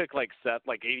 one, he took, Seth,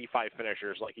 85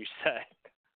 finishers, like you said,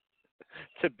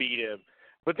 to beat him.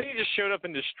 But then he just showed up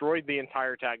and destroyed the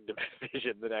entire tag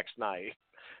division the next night.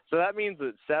 So that means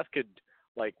that Seth could,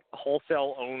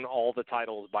 wholesale own all the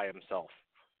titles by himself,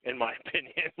 in my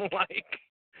opinion.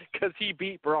 Because he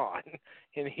beat Braun,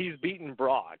 and he's beaten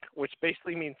Brock, which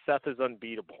basically means Seth is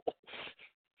unbeatable.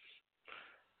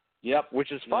 Yep.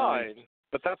 Which is fine.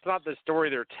 But that's not the story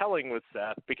they're telling with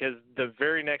Seth, because the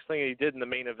very next thing he did in the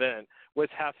main event was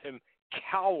have him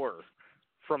cower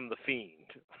from The Fiend.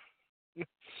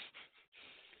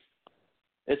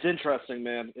 It's interesting,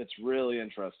 man. It's really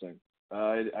interesting.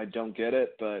 I don't get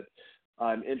it, but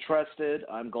I'm interested.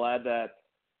 I'm glad that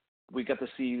we got to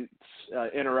see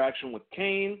interaction with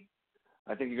Kane.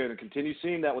 I think you're going to continue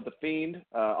seeing that with The Fiend.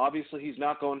 Obviously, he's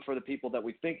not going for the people that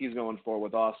we think he's going for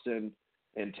with Austin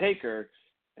and Taker.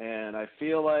 And I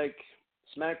feel like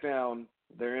SmackDown,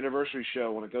 their anniversary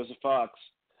show, when it goes to Fox,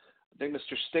 I think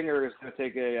Mr. Stinger is going to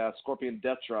take a Scorpion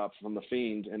Death Drop from The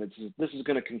Fiend, and this is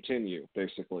going to continue,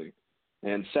 basically.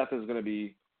 And Seth is going to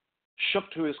be shook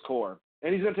to his core.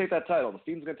 And he's going to take that title. The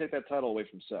Fiend's going to take that title away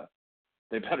from Seth.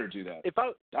 They better do that.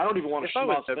 I don't even want to If I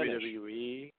was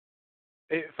WWE,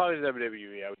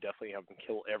 I would definitely have them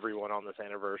kill everyone on this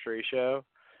anniversary show.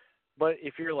 But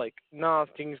if you're nah,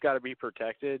 Sting's got to be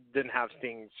protected, then have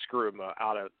Sting screw him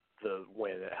out of the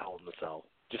way that Hell in the Cell.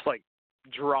 Just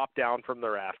drop down from the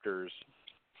rafters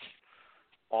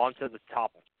onto the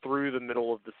top, through the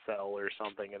middle of the cell or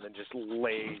something, and then just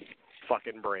lay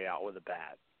fucking Bray out with a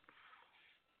bat.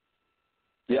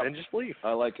 Yeah, and just leave.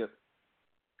 I like it.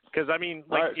 Because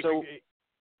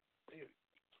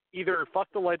either fuck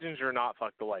the Legends or not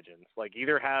fuck the Legends.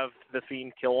 Either have The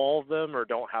Fiend kill all of them or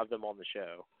don't have them on the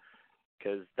show.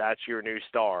 Because that's your new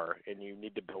star, and you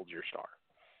need to build your star.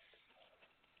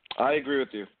 I agree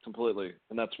with you completely,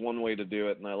 and that's one way to do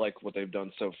it, and I like what they've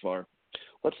done so far.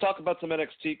 Let's talk about some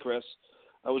NXT, Chris.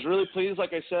 I was really pleased,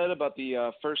 like I said, about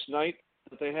the first night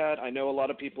that they had. I know a lot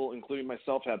of people, including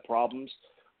myself, had problems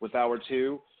with hour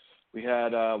 2. We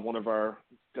had one of our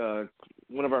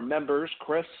members,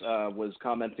 Chris, was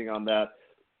commenting on that.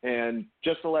 And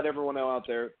just to let everyone know out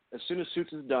there, as soon as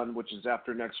Suits is done, which is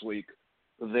after next week,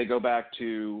 they go back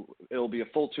to, it'll be a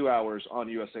full 2 hours on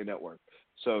USA Network.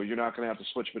 So you're not going to have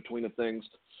to switch between the things.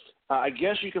 I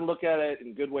guess you can look at it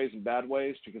in good ways and bad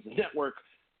ways because the network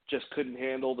just couldn't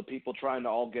handle the people trying to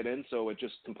all get in. So it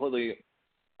just completely,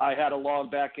 I had to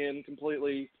log back in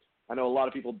completely. I know a lot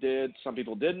of people did. Some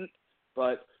people didn't.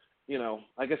 But, you know,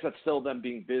 I guess that's still them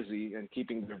being busy and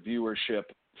keeping their viewership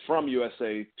from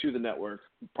USA to the network.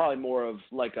 Probably more of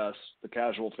like us, the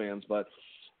casual fans. But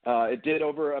it did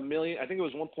over 1 million. I think it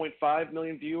was 1.5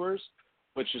 million viewers,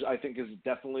 which is, I think, is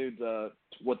definitely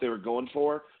what they were going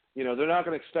for. You know, they're not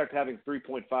going to expect having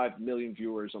 3.5 million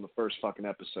viewers on the first fucking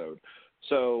episode.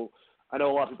 So I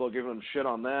know a lot of people are giving them shit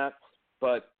on that,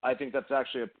 but I think that's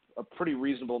actually a pretty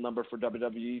reasonable number for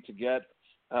WWE to get.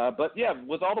 But, yeah,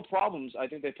 with all the problems, I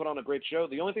think they put on a great show.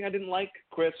 The only thing I didn't like,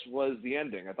 Chris, was the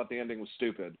ending. I thought the ending was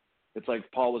stupid. It's like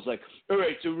Paul was like, all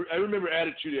right, so I remember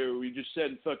Attitude Era where we just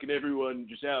sent fucking everyone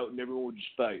just out and everyone would just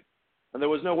fight. And there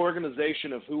was no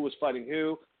organization of who was fighting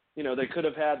who. You know, they could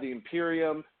have had the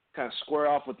Imperium kind of square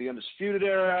off with the Undisputed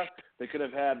Era. They could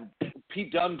have had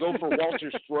Pete Dunne go for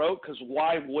Walter's throat, because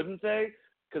why wouldn't they?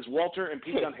 Because Walter and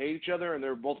Pete Dunne hate each other, and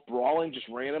they're both brawling just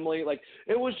randomly. Like,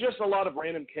 it was just a lot of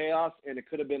random chaos, and it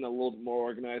could have been a little bit more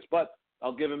organized. But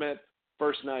I'll give him it.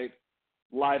 First night,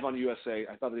 live on USA.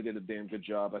 I thought they did a damn good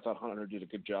job. I thought Hunter did a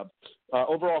good job.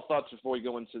 Overall thoughts before we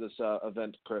go into this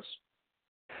event, Chris?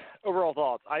 Overall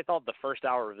thoughts. I thought the first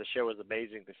hour of the show was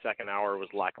amazing. The second hour was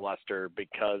lackluster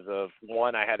because of,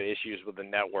 one, I had issues with the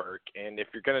network. And if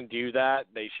you're going to do that,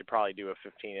 they should probably do a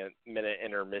 15-minute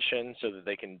intermission so that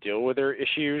they can deal with their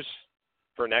issues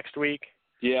for next week.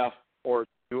 Yeah. Or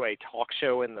do a talk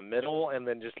show in the middle and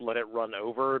then just let it run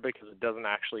over, because it doesn't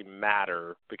actually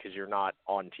matter because you're not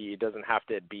on TV. It doesn't have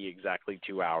to be exactly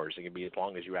 2 hours. It can be as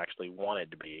long as you actually want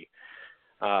it to be.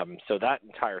 So that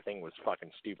entire thing was fucking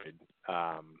stupid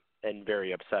and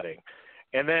very upsetting.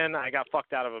 And then I got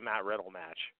fucked out of a Matt Riddle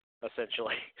match,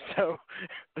 essentially. So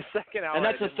the second hour... And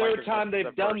that's the third time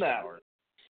they've done that. Hour.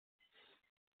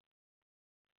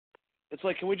 It's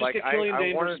like, can we just get Killian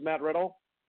Dane versus Matt Riddle?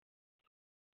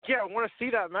 Yeah, I want to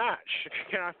see that match.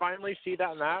 Can I finally see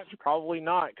that match? Probably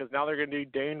not, because now they're going to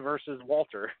do Dane versus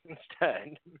Walter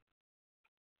instead.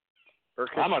 Or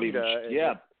Kushida. I'm not even...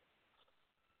 Yeah.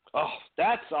 Oh,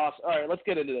 that's awesome. All right, let's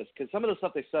get into this, because some of the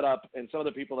stuff they set up and some of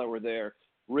the people that were there,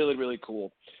 really, really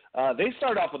cool. They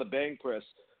start off with a bang, Chris.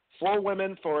 4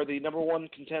 women for the number 1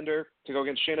 contender to go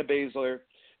against Shayna Baszler.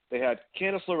 They had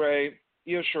Candice LeRae,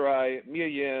 Io Shirai, Mia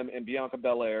Yim, and Bianca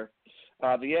Belair.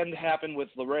 The end happened with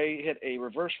LeRae hit a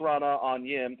reverse Rana on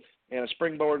Yim and a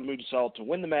springboard moonsault to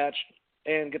win the match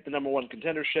and get the number 1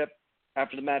 contendership.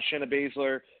 After the match, Shayna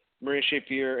Baszler, Maria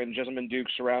Shafir, and Jessamine Duke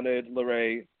surrounded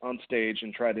LeRae on stage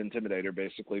and tried to intimidate her,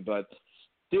 basically. But,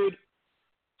 dude,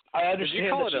 I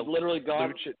understand that she's literally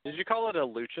gone. Did you call it a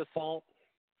lucha salt?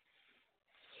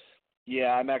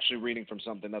 Yeah, I'm actually reading from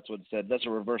something. That's what it said. That's a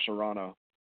reverse Rana,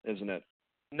 isn't it?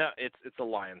 No, it's a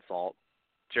lion salt.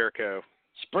 Jericho.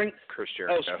 Chris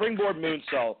Jericho. Oh, springboard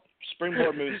moonsault.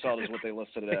 Springboard moonsault is what they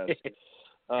listed it as.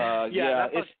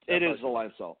 It is the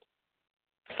lion salt.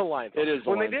 It's a lion salt. It is.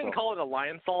 When they didn't call it a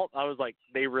lion salt, I was like,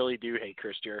 they really do hate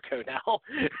Chris Jericho now.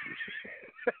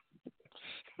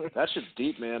 That's just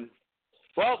deep, man.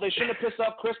 Well, they shouldn't have pissed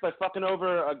off Chris by fucking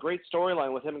over a great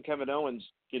storyline with him and Kevin Owens,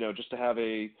 you know, just to have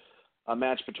a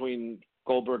match between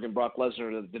Goldberg and Brock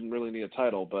Lesnar that didn't really need a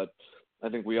title. But I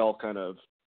think we all kind of,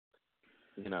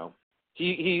 you know,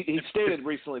 he stated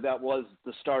recently that was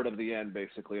the start of the end,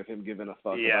 basically, of him giving a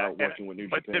fuck about working with New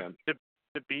Japan.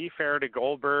 To be fair to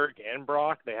Goldberg and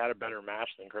Brock, they had a better match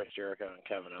than Chris Jericho and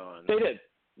Kevin Owens. They did.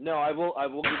 No, I will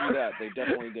give you that. They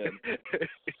definitely did.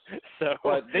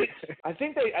 But I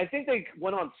think they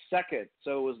went on second.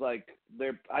 So it was like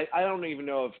I don't even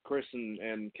know if Chris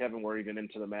and Kevin were even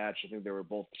into the match. I think they were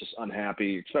both just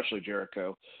unhappy, especially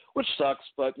Jericho, which sucks.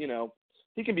 But you know,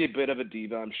 he can be a bit of a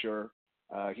diva, I'm sure.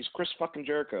 He's Chris fucking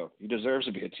Jericho. He deserves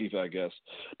to be a diva, I guess.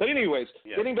 But anyways,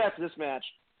 Getting back to this match,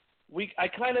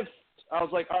 I was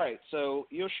like, all right, so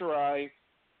Io Shirai,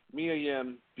 Mia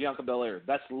Yim, Bianca Belair.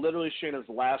 That's literally Shayna's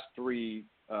last 3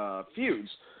 feuds.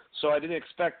 So I didn't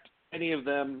expect any of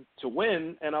them to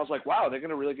win, and I was like, wow, they're going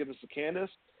to really give this to Candice?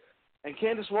 And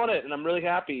Candice won it, and I'm really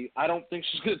happy. I don't think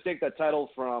she's going to take that title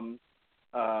from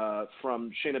Shayna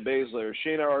Baszler.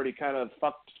 Shayna already kind of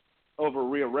fucked over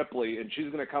Rhea Ripley, and she's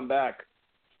going to come back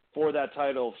for that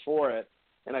title for it.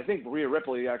 And I think Rhea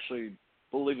Ripley actually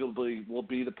believably will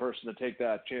be the person to take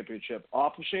that championship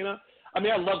off of Shayna. I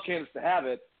mean, I love Candice to have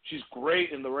it. She's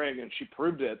great in the ring, and she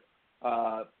proved it.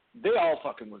 They all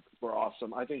fucking were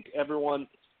awesome. I think everyone,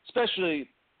 especially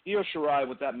Io Shirai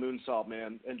with that moonsault,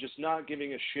 man, and just not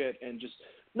giving a shit and just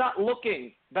not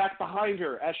looking back behind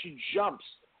her as she jumps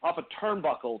off a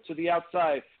turnbuckle to the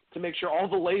outside to make sure all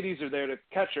the ladies are there to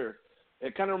catch her.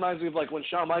 It kind of reminds me of like when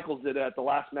Shawn Michaels did it at the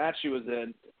last match he was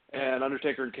in, and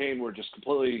Undertaker and Kane were just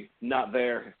completely not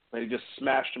there. He just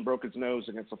smashed and broke his nose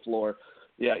against the floor.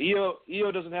 Yeah, Io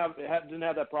didn't have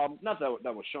that problem. Not that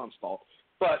that was Shawn's fault,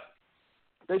 but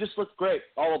they just looked great,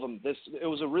 all of them. It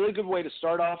was a really good way to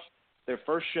start off their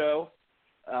first show.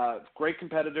 Great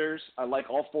competitors. I like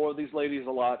all four of these ladies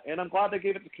a lot, and I'm glad they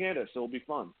gave it to Candice. It'll be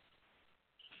fun.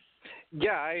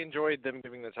 Yeah, I enjoyed them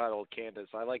giving the title to Candice.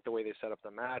 I liked the way they set up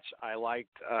the match. I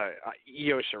liked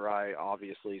Io Shirai,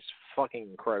 obviously, is fucking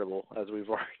incredible, as we've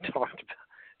already talked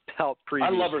about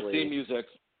previously. I love her theme music.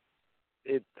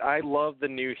 I love the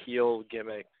new heel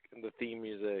gimmick, the theme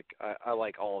music. I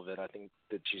like all of it. I think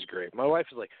that she's great. My wife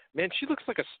is like, man, she looks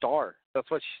like a star. That's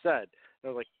what she said. And I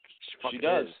was like, she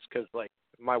does. Because, like,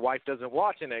 my wife doesn't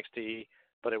watch NXT,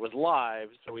 but it was live,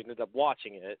 so we ended up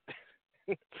watching it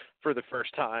for the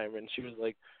first time. And she was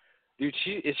like, dude,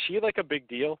 is she like a big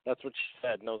deal? That's what she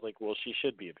said. And I was like, well, she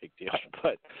should be a big deal.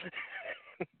 But,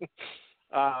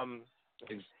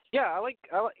 yeah, I like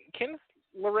Candice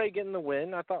LeRae getting the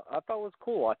win. I thought was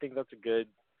cool. I think that's a good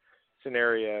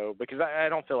scenario because I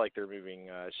don't feel like they're moving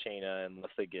Shayna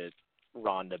unless they get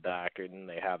Ronda back and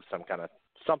they have some kind of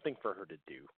something for her to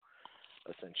do.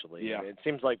 Essentially, yeah. It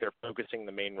seems like they're focusing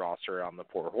the main roster on the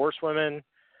 4 horsewomen.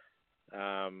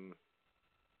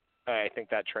 I think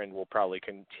that trend will probably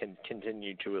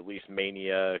continue to at least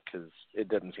Mania because it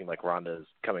doesn't seem like Ronda is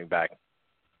coming back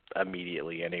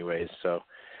immediately, anyways. So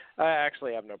I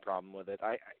actually have no problem with it.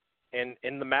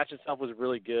 And the match itself was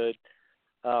really good.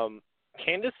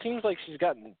 Candice seems like she's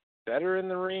gotten better in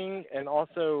the ring, and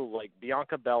also like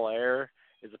Bianca Belair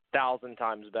is 1,000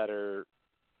 times better.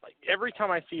 Like every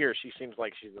time I see her, she seems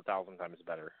like she's 1,000 times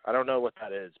better. I don't know what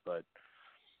that is, but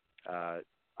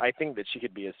I think that she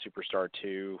could be a superstar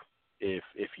too if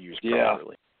used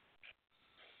properly.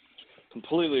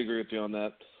 Completely agree with you on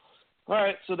that. All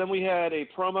right, so then we had a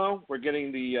promo. We're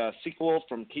getting the sequel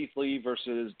from Keith Lee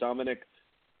versus Dominik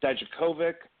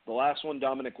Dijakovic. The last one,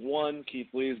 Dominik won. Keith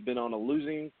Lee has been on a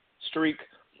losing streak,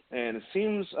 and it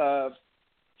seems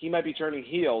he might be turning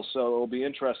heel, so it'll be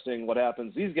interesting what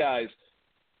happens. These guys,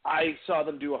 I saw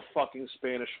them do a fucking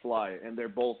Spanish fly, and they're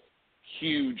both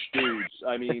huge dudes.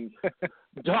 I mean,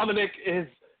 Dominik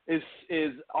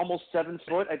is almost 7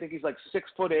 foot. I think he's like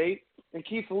 6'8", and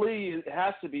Keith Lee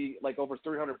has to be like over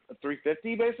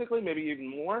 350 basically, maybe even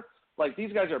more. Like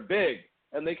these guys are big,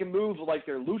 and they can move like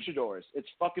they're luchadors. It's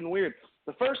fucking weird.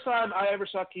 The first time I ever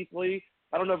saw Keith Lee,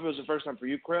 I don't know if it was the first time for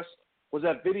you, Chris, was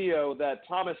that video that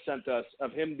Thomas sent us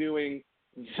of him doing.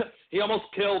 He almost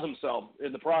killed himself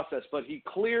in the process, but he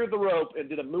cleared the rope and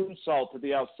did a moonsault to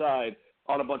the outside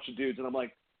on a bunch of dudes. And I'm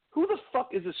like, who the fuck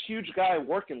is this huge guy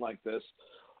working like this?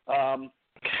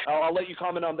 I'll let you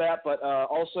comment on that, but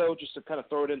also just to kind of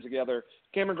throw it in together,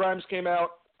 Cameron Grimes came out,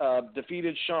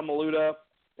 defeated Sean Maluta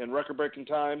in record-breaking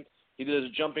time. He did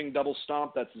his jumping double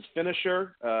stomp. That's his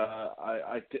finisher.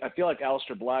 I feel like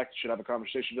Aleister Black should have a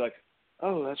conversation, be like,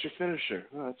 oh, that's your finisher.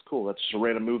 Oh, that's cool. That's just a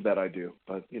random move that I do.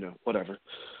 But, whatever.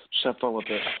 Just have fun with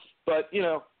it. But,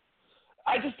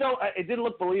 I just don't – it didn't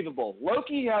look believable.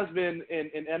 Loki has been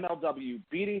in MLW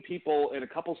beating people in a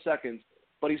couple seconds,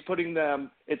 but he's putting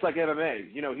them – it's like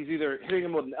MMA. He's either hitting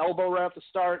them with an elbow right off the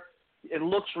start. It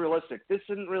looks realistic. This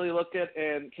didn't really look it,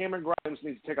 and Cameron Grimes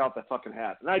needs to take off that fucking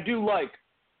hat. And I do like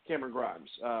Cameron Grimes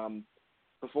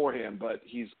beforehand, but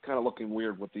he's kind of looking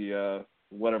weird with the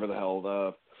whatever the hell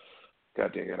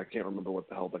God dang it, I can't remember what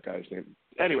the hell that guy's name.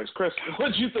 Anyways, Chris, what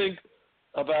did you think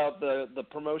about the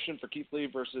promotion for Keith Lee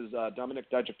versus Dominik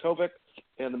Dijakovic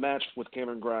and the match with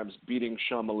Cameron Grimes beating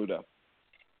Sean Maluta?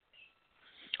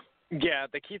 Yeah,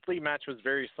 the Keith Lee match was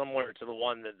very similar to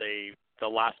the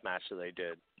last match that they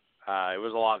did. It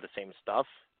was a lot of the same stuff,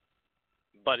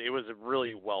 but it was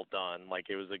really well done. Like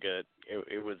it was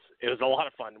it was a lot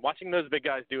of fun. Watching those big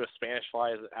guys do a Spanish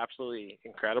fly is absolutely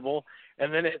incredible.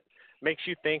 And then it makes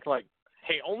you think like,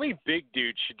 hey, only big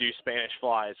dudes should do Spanish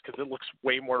flies because it looks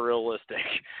way more realistic.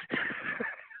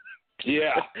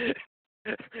 Yeah.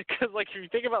 Because, like, if you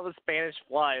think about the Spanish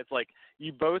fly, it's like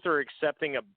you both are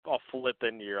accepting a flip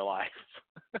into your life.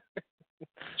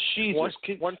 Jesus.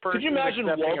 Could you imagine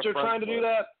Walter trying to do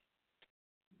that?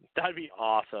 That'd be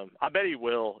awesome. I bet he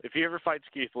will. If he ever fights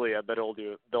Keith Lee, I bet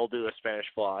they'll do a Spanish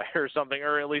Fly or something,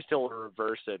 or at least he'll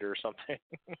reverse it or something,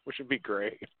 which would be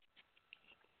great.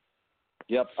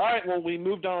 Yep. All right, well, we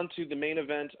moved on to the main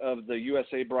event of the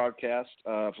USA broadcast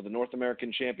for the North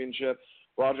American Championship.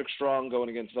 Roderick Strong going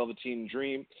against Velveteen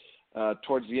Dream.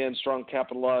 Towards the end, Strong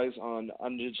capitalized on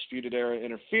Undisputed Era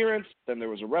interference. Then there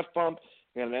was a ref bump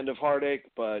and an end of heartache,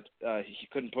 but he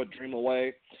couldn't put Dream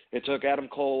away. It took Adam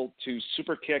Cole to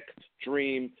super kick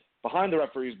Dream behind the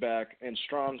referee's back, and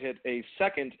Strong hit a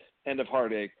second end of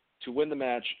heartache to win the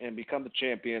match and become the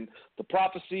champion. The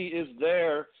prophecy is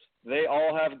there. They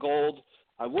all have gold.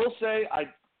 I will say,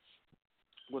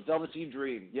 with Velveteen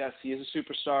Dream, yes, he is a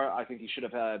superstar. I think he should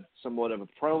have had somewhat of a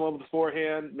promo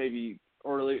beforehand, maybe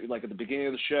early, like at the beginning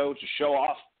of the show, to show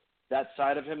off that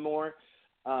side of him more.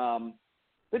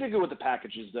 They did good with the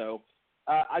packages, though.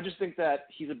 I just think that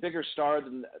he's a bigger star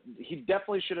than – he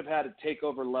definitely should have had a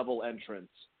takeover level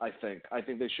entrance, I think. I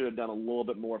think they should have done a little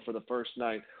bit more for the first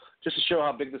night just to show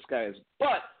how big this guy is.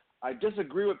 But I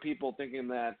disagree with people thinking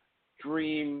that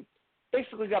Dream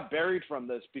basically got buried from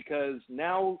this, because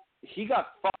now he got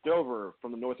fucked over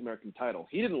from the North American title.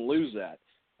 He didn't lose that.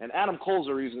 And Adam Cole's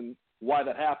the reason why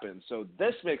that happened. So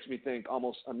this makes me think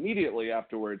almost immediately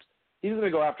afterwards he's going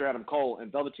to go after Adam Cole,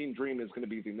 and Velveteen Dream is going to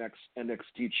be the next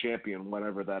NXT champion,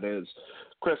 whenever that is.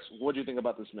 Chris, what do you think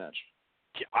about this match?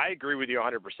 I agree with you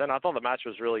 100%. I thought the match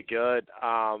was really good.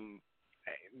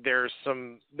 There's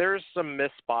some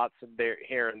missed spots there,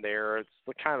 here and there. It's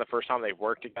kind of the first time they've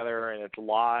worked together, and it's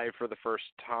live for the first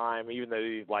time, even though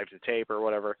you live to tape or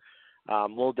whatever. A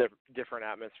little different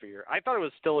atmosphere. I thought it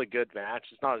was still a good match.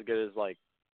 It's not as good as like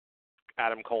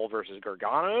Adam Cole versus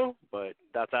Gargano, but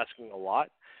that's asking a lot.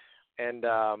 And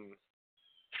I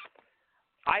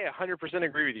 100%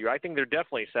 agree with you. I think they're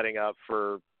definitely setting up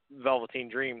for Velveteen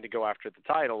Dream to go after the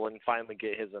title and finally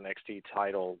get his NXT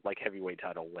title, like heavyweight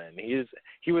title win.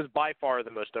 He was by far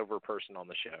the most over person on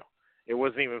the show. It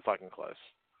wasn't even fucking close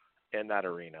in that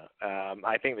arena.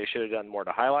 I think they should have done more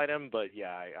to highlight him, but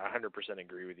yeah, I 100%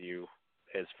 agree with you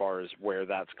as far as where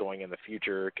that's going in the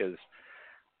future, because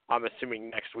I'm assuming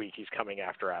next week he's coming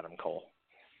after Adam Cole.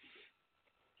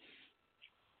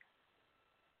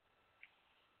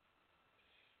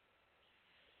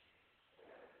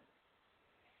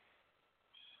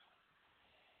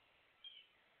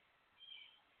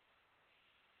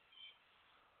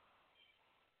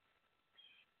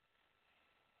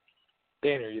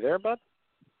 Dane, are you there, bud?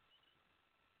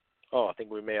 Oh, I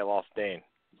think we may have lost Dane.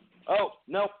 Oh,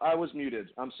 no, I was muted.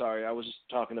 I'm sorry. I was just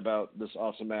talking about this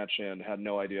awesome match and had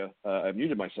no idea. I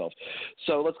muted myself.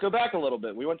 So let's go back a little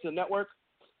bit. We went to the network,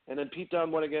 and then Pete Dunne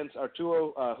went against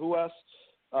Arturo Ruas.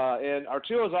 And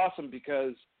Arturo is awesome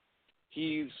because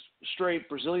he's straight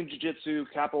Brazilian Jiu-Jitsu,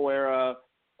 capoeira.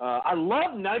 I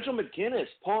love Nigel McGuinness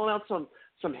pulling out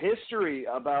some history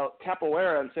about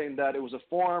capoeira and saying that it was a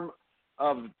form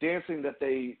of dancing that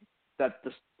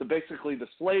basically the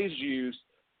slaves used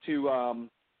to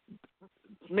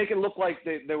make it look like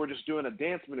they were just doing a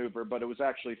dance maneuver, but it was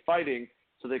actually fighting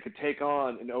so they could take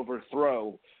on and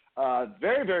overthrow.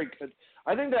 Very, very good.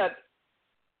 I think that,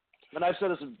 and I've said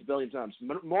this a billion times,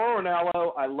 Mauro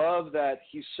Ranallo, I love that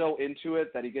he's so into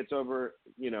it that he gets over,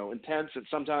 intense, and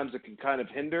sometimes it can kind of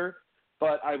hinder.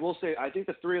 But I will say, I think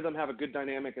the three of them have a good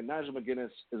dynamic, and Nigel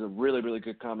McGuinness is a really, really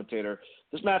good commentator.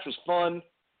 This match was fun.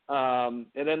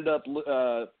 It ended up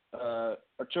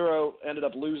Arturo ended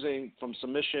up losing from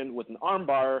submission with an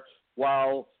armbar,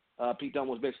 while Pete Dunne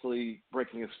was basically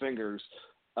breaking his fingers.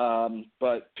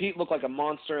 But Pete looked like a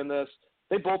monster in this.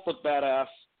 They both look badass.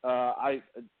 I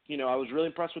was really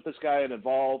impressed with this guy in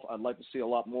Evolve. I'd like to see a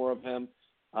lot more of him.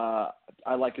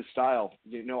 I like his style.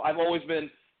 I've always been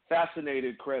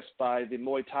fascinated, Chris, by the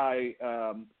Muay Thai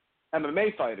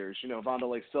MMA fighters.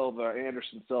 Wanderlei Silva,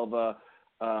 Anderson Silva,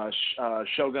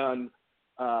 Shogun.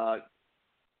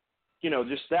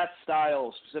 Just that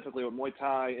style specifically with Muay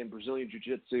Thai and Brazilian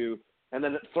Jiu-Jitsu, and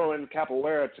then throw in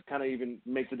capoeira to kind of even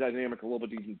make the dynamic a little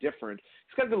bit even different.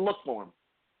 He's got a good look for him.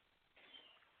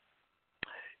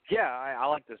 Yeah, I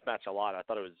like this match a lot. I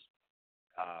thought it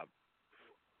was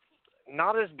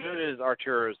not as good as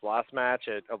Arturo's last match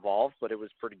at Evolve, but it was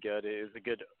pretty good. It was a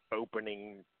good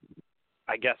opening,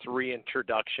 I guess,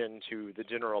 reintroduction to the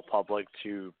general public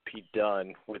to Pete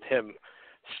Dunne, with him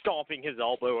stomping his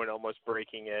elbow and almost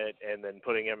breaking it, and then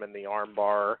putting him in the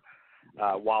armbar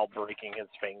while breaking his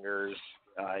fingers.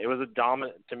 It was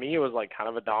to me, it was like kind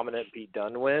of a dominant Pete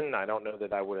Dunne win. I don't know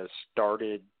that I would have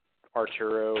started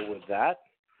Arturo with that.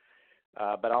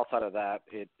 But outside of that,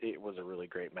 it was a really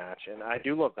great match, and I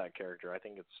do love that character. I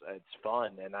think it's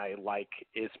fun, and I like,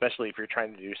 especially if you're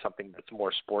trying to do something that's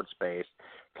more sports based,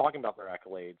 talking about their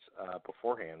accolades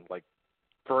beforehand. Like,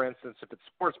 for instance, if it's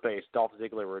sports based, Dolph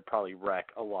Ziggler would probably wreck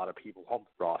a lot of people on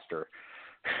the roster.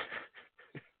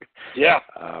 Yeah,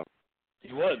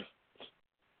 he would.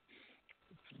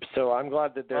 So I'm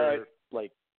glad that they're right.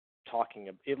 like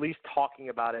at least talking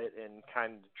about it and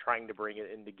kind of trying to bring it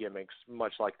into gimmicks,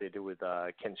 much like they do with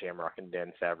Ken Shamrock and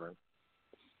Dan Severn.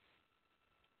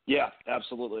 Yeah,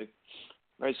 absolutely.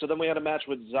 All right, so then we had a match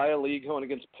with Xia Li going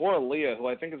against poor Aaliyah, who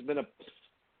I think has been if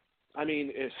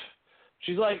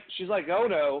she's like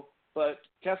Ono, but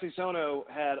Cassie Sono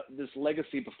had this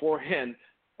legacy beforehand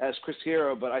as Chris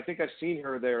Hero, but I think I've seen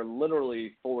her there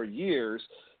literally for years,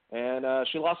 and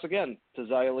she lost again to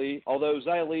Xia Li, although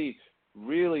Xia Li,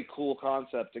 really cool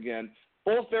concept again.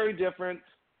 Both very different.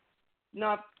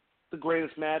 Not the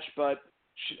greatest match, but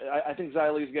I think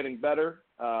Xia Li is getting better.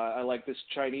 I like this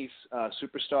Chinese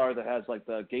superstar that has like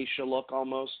the geisha look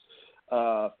almost.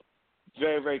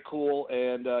 Very, very cool.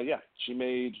 And, she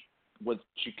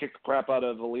kicked the crap out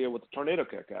of Aaliyah with the tornado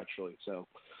kick, actually. So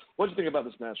what do you think about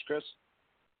this match, Chris?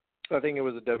 I think it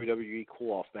was a WWE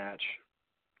cool-off match.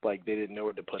 Like, they didn't know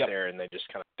what to put there, and they just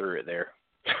kind of threw it there.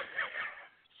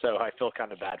 So I feel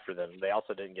kind of bad for them. They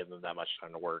also didn't give them that much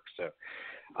time to work. So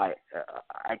I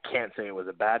can't say it was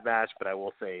a bad match, but I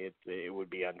will say it would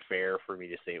be unfair for me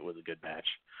to say it was a good match.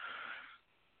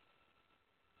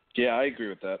 Yeah, I agree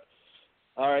with that.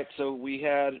 All right, so we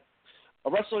had a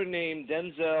wrestler named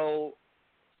Denzel.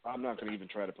 I'm not going to even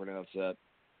try to pronounce that.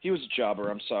 He was a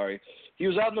jobber. I'm sorry. He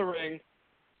was out in the ring.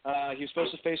 He was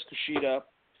supposed to face Kushida,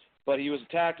 but he was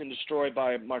attacked and destroyed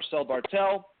by Marcel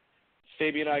Bartel,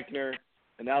 Fabian Eichner,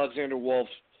 and Alexander Wolf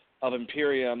of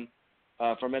Imperium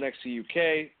from NXT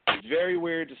UK. Very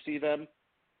weird to see them,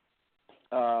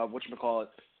 there.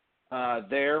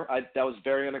 That was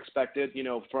very unexpected. You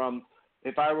know,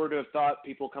 if I were to have thought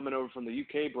people coming over from the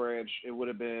UK branch, it would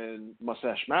have been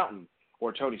Mustache Mountain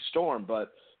or Tony Storm.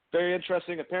 But very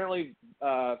interesting. Apparently,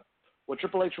 what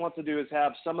Triple H wants to do is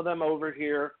have some of them over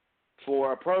here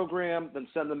for a program, then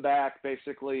send them back,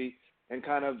 basically, and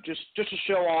kind of just to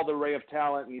show all the array of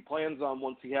talent. And he plans on,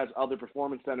 once he has other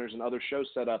performance centers and other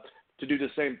shows set up, to do the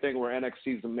same thing where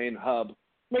NXT is the main hub.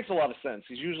 Makes a lot of sense.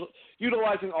 He's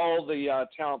utilizing all the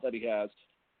talent that he has.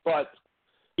 But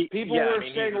people were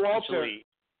saying Walter.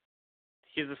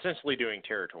 He's essentially doing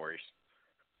territories.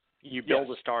 You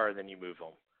build a star and then you move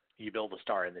them. You build a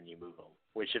star and then you move them.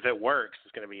 Which, if it works,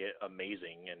 is going to be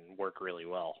amazing and work really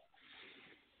well.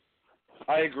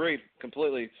 I agree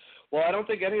completely. Well, I don't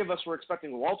think any of us were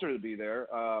expecting Walter to be there.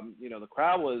 The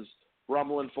crowd was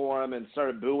rumbling for him and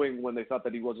started booing when they thought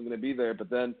that he wasn't going to be there. But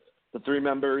then the three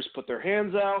members put their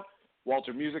hands out.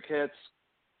 Walter music hits.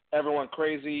 Everyone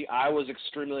crazy. I was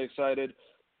extremely excited.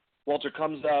 Walter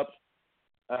comes up.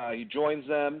 He joins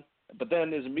them, but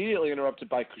then is immediately interrupted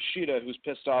by Kushida, who's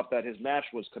pissed off that his match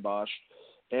was kibosh.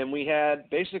 And we had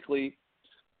basically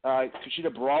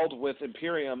Kushida brawled with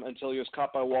Imperium until he was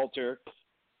caught by Walter.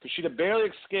 Kushida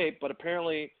barely escaped, but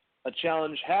apparently a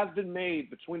challenge has been made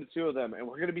between the two of them, and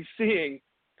we're going to be seeing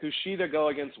Kushida go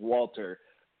against Walter.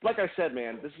 Like I said,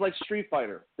 man, this is like Street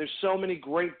Fighter. There's so many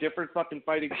great different fucking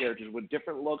fighting characters with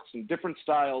different looks and different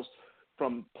styles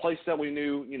from places that we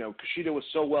knew. You know, Kushida was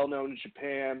so well known in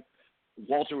Japan.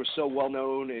 Walter was so well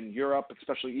known in Europe,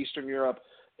 especially Eastern Europe.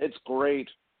 It's great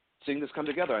seeing this come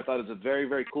together. I thought it was a very,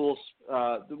 very cool,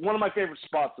 one of my favorite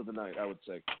spots of the night, I would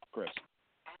say, Chris.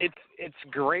 It's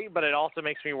great, but it also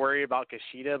makes me worry about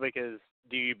Kushida because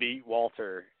do you beat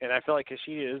Walter? And I feel like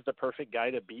Kushida is the perfect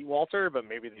guy to beat Walter, but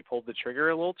maybe they pulled the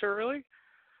trigger a little too early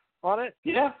on it.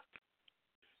 Yeah.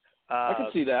 I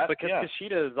can see that. Because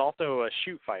Kushida is also a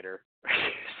shoot fighter.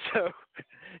 So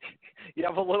you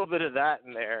have a little bit of that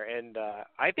in there. And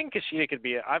I think Kushida could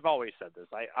be – I've always said this.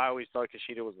 I always thought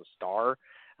Kushida was a star,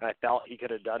 and I felt he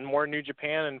could have done more in New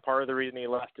Japan, and part of the reason he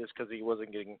left is because he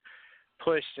wasn't getting –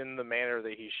 pushed in the manner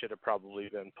that he should have probably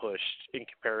been pushed in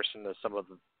comparison to some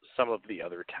of the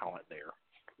other talent there.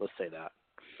 Let's say that.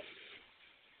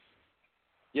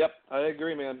 Yep, I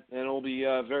agree, man. And it'll be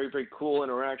a very, very cool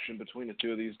interaction between the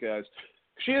two of these guys.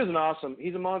 He's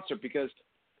a monster because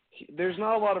there's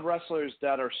not a lot of wrestlers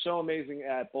that are so amazing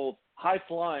at both high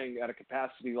flying at a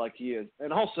capacity like he is,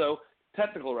 and also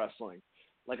technical wrestling.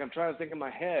 Like, I'm trying to think in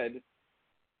my head.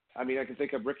 I mean, I can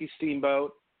think of Ricky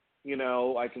Steamboat. You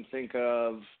know, I can think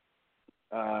of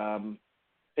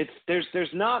there's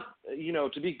not,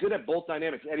 to be good at both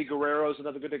dynamics. Eddie Guerrero is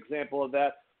another good example of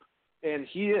that. And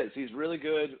he's really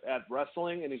good at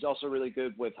wrestling, and he's also really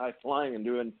good with high flying and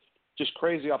doing just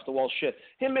crazy off the wall shit.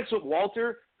 Him mixed with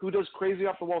Walter, who does crazy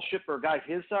off the wall shit for a guy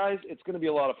his size. It's going to be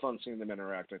a lot of fun seeing them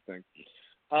interact, I think.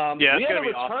 Yeah, it's going to be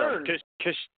return.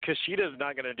 awesome. Kushita's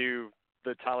not going to do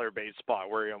the Tyler Bates spot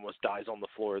where he almost dies on the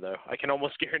floor, though. I can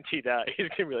almost guarantee that. He's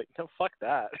going to be like, no, fuck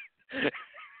that.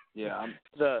 Yeah. I'm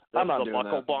not the doing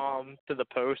buckle that. Bomb to the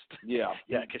post. Yeah.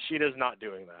 Yeah, Kushita's not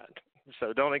doing that.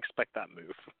 So don't expect that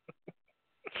move.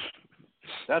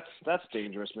 That's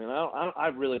dangerous, man. I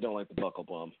really don't like the buckle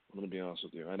bomb. I'm gonna be honest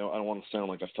with you. I don't want to sound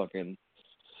like a fucking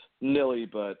nilly,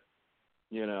 but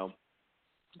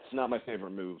it's not my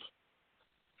favorite move.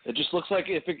 It just looks like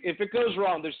if it goes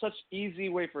wrong, there's such easy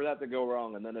way for that to go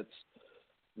wrong, and then it's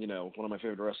one of my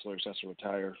favorite wrestlers has to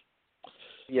retire.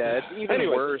 Yeah, it's even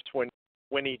worse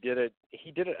when he did it.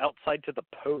 He did it outside to the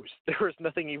post. There was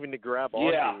nothing even to grab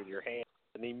onto with your hand.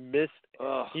 And he missed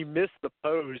the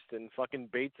post, and fucking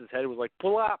Bates' head was like,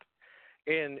 pull up.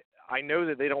 And I know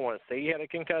that they don't want to say he had a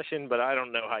concussion, but I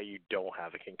don't know how you don't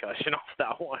have a concussion off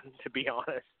that one, to be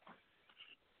honest.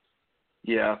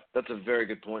 Yeah, that's a very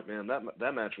good point, man.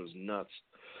 That match was nuts.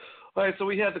 All right, so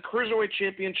we had the Cruiserweight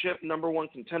Championship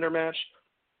 #1 contender match.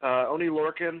 Oney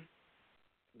Lorcan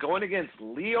going against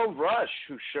Lio Rush,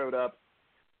 who showed up.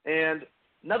 And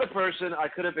another person I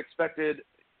could have expected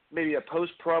maybe a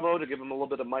post promo to give him a little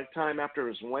bit of mic time after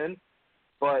his win.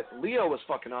 But Leo was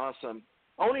fucking awesome.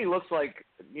 Oney looks like,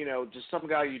 just some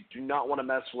guy you do not want to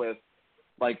mess with,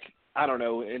 like, I don't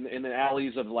know, in the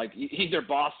alleys of, like, either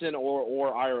Boston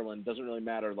or Ireland. Doesn't really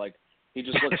matter. Like, he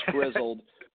just looks grizzled.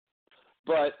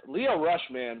 But Lio Rush,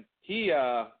 man, he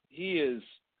is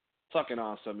fucking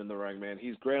awesome in the ring, man.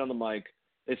 He's great on the mic.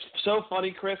 It's so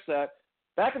funny, Chris, that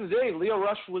back in the day, Lio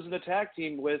Rush was in a tag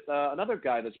team with another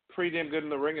guy that's pretty damn good in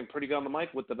the ring and pretty good on the mic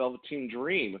with the Velveteen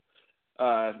Dream.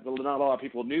 Not a lot of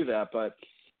people knew that, but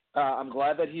I'm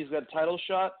glad that he's got a title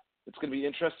shot. It's going to be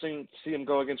interesting to see him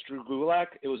go against Drew Gulak.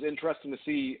 It was interesting to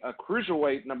see a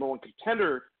Cruiserweight #1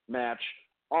 contender match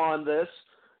on this.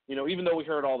 Even though we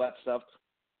heard all that stuff,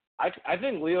 I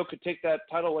think Leo could take that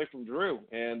title away from Drew,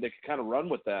 and they could kind of run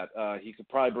with that. He could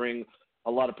probably bring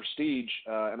a lot of prestige,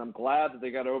 and I'm glad that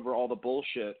they got over all the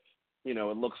bullshit.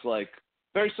 It looks like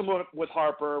very similar with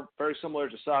Harper, very similar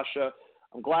to Sasha.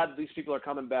 I'm glad that these people are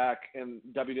coming back and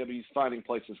WWE's finding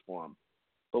places for them.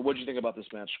 But what did you think about this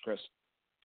match, Chris?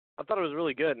 I thought it was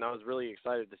really good, and I was really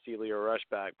excited to see Lio Rush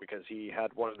back because he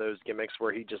had one of those gimmicks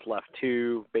where he just left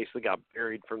two, basically got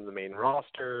buried from the main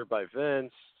roster by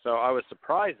Vince. So I was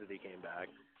surprised that he came back.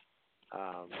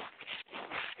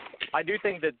 I do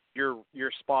think that you're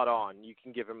spot on. You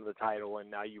can give him the title, and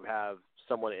now you have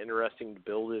someone interesting to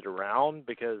build it around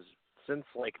because since,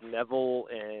 like, Neville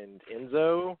and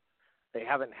Enzo, they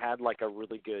haven't had, like, a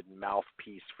really good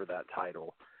mouthpiece for that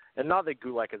title. And not that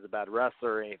Gulak is a bad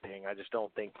wrestler or anything. I just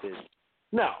don't think that.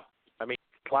 No. I mean,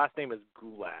 his last name is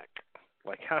Gulak.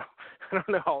 Like, I don't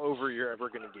know how over you're ever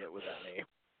going to get with that name.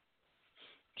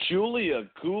 Julia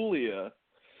Gulia.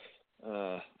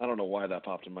 I don't know why that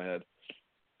popped in my head.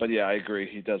 But, yeah, I agree.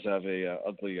 He does have a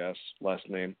ugly-ass last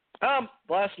name.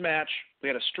 Last match, we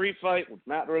had a street fight with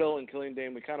Matt Riddle and Killian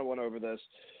Dane. We kind of went over this.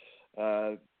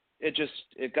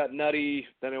 It got nutty.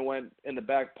 Then it went in the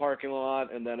back parking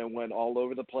lot, and then it went all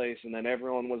over the place. And then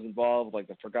everyone was involved. Like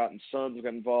the Forgotten Sons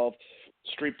got involved.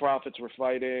 Street Profits were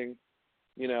fighting.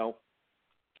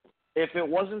 If it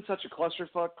wasn't such a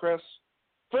clusterfuck, Chris,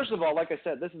 first of all, like I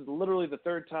said, this is literally the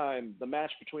third time the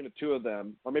match between the two of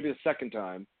them, or maybe the second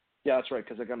time. Yeah, that's right,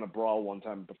 because they got in a brawl one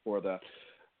time before that,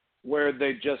 where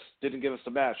they just didn't give us a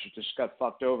match. It just got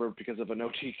fucked over because of an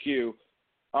OTQ.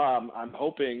 I'm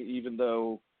hoping, even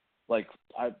though, like,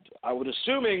 I would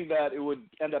assuming that it would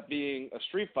end up being a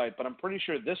street fight, but I'm pretty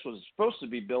sure this was supposed to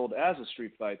be billed as a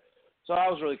street fight. So I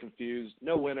was really confused.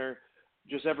 No winner,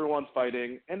 just everyone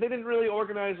fighting. And they didn't really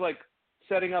organize, like,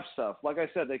 setting up stuff. Like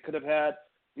I said, they could have had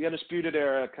the Undisputed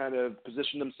Era kind of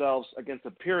position themselves against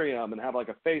Imperium and have, like,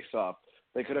 a face-off.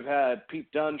 They could have had Pete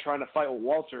Dunne trying to fight with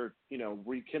Walter,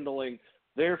 rekindling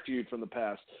their feud from the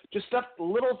past. Just stuff,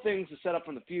 little things to set up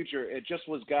for the future. It just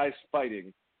was guys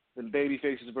fighting and baby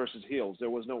faces versus heels. There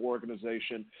was no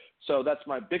organization. So that's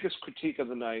my biggest critique of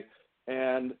the night.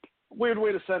 And weird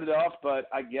way to send it off, but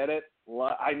I get it.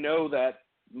 I know that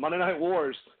Monday Night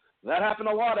Wars, that happened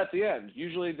a lot at the end.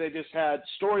 Usually they just had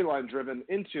storyline driven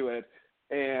into it,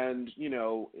 and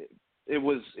it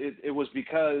was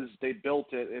because they built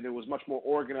it, and it was much more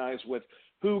organized with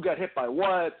who got hit by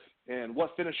what and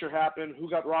what finisher happened, who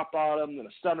got rock bottom, and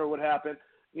a stunner would happen.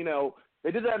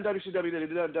 They did that in WCW, they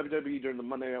did that in WWE during the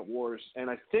Monday Night Wars, and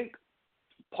I think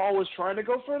Paul was trying to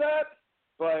go for that,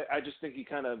 but I just think he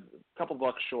kind of a couple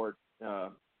bucks short,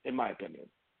 in my opinion.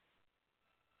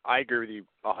 I agree with you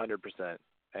 100%.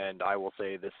 and I will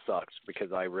say this sucks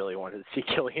because I really wanted to see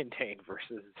Killian Dane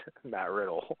versus Matt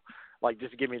Riddle. Like,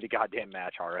 just give me the goddamn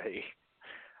match already.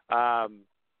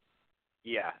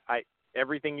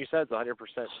 Everything you said is 100%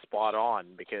 spot on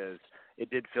because it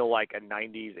did feel like a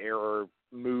 90s era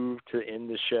move to end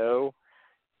the show,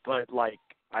 but, like,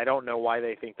 I don't know why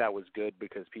they think that was good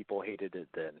because people hated it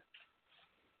then.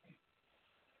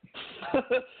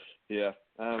 Yeah,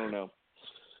 I don't know.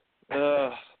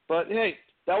 But, hey,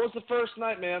 that was the first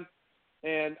night, man.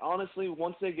 And, honestly,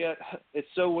 it's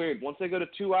so weird. Once they go to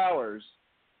 2 hours,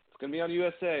 it's going to be on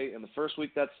USA, and the first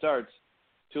week that starts,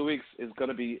 2 weeks is going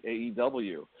to be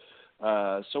AEW.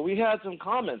 So we had some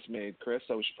comments made, Chris,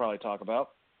 that we should probably talk about.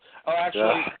 Oh,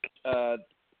 actually,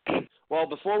 well,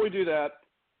 before we do that,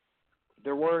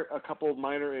 there were a couple of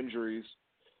minor injuries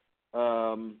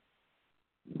that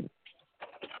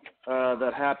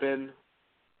happened.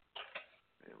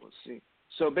 Let's see.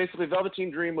 So basically, Velveteen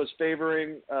Dream was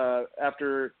favoring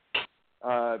after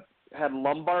had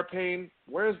lumbar pain.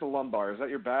 Where is the lumbar? Is that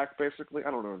your back, basically?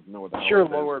 I don't know what the hell Your it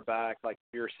is. lower back, like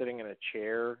if you're sitting in a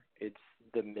chair, it's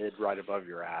the mid right above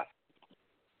your ass.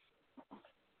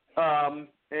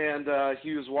 And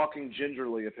he was walking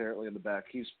gingerly, apparently, in the back.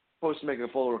 He's supposed to make a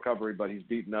full recovery, but he's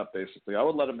beaten up, basically. I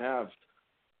would let him have.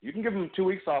 You can give him 2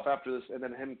 weeks off after this, and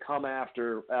then him come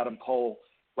after Adam Cole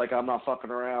like, I'm not fucking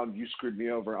around, you screwed me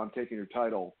over, I'm taking your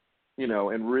title,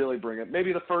 and really bring it.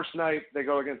 Maybe the first night they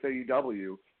go against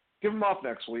AEW, give him off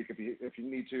next week if you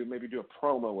need to, maybe do a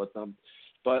promo with them.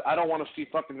 But I don't want to see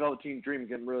fucking Velveteen Dream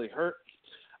getting really hurt.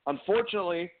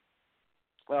 Unfortunately,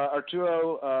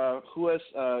 Arturo Ruas,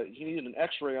 he needed an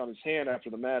X-ray on his hand after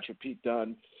the match with Pete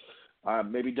Dunne.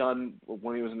 Maybe Dunne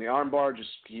when he was in the armbar.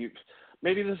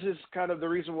 Maybe this is kind of the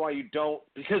reason why you don't,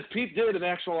 because Pete did an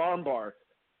actual armbar.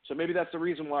 So maybe that's the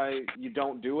reason why you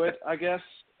don't do it, I guess,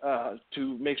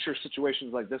 to make sure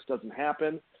situations like this doesn't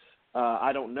happen.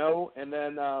 I don't know. And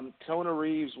then Kona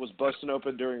Reeves was busting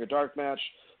open during a dark match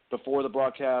before the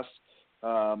broadcast.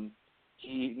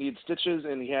 He needs stitches,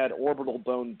 and he had orbital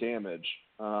bone damage.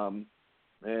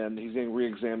 And he's getting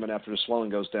re-examined after the swelling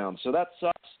goes down. So that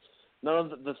sucks.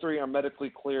 None of the three are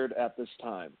medically cleared at this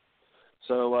time.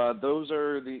 So those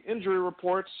are the injury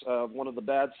reports. One of the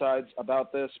bad sides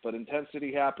about this, but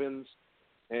intensity happens,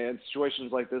 and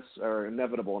situations like this are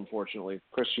inevitable, unfortunately.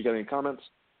 Chris, you got any comments?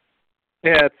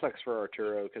 Yeah, it sucks for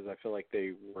Arturo because I feel like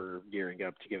they were gearing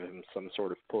up to give him some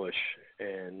sort of push,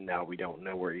 and now we don't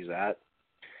know where he's at.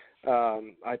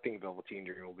 I think Velveteen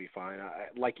Dream will be fine.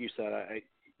 Like you said,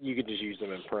 you could just use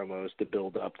them in promos to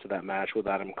build up to that match with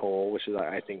Adam Cole, which is,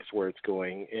 I think, is where it's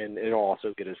going. And it'll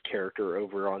also get his character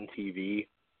over on TV.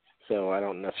 So I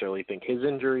don't necessarily think his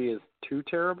injury is too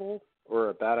terrible or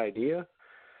a bad idea.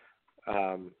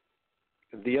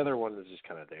 The other one is just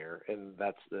kind of there, and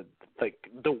that's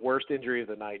the worst injury of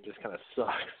the night. Just kind of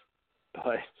sucks.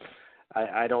 But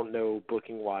I don't know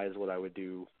booking-wise what I would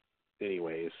do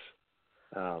anyways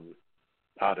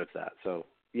out of that. So,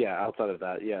 yeah, outside of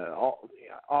that,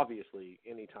 obviously,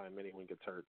 anytime anyone gets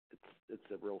hurt,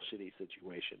 it's a real shitty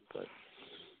situation. But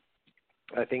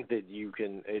I think that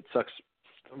it sucks.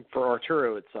 For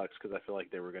Arturo, it sucks because I feel like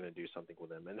they were going to do something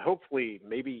with him. And hopefully,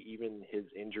 maybe even his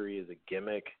injury is a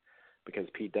gimmick because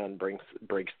Pete Dunne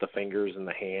breaks the fingers in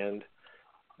the hand.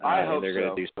 I hope and they're going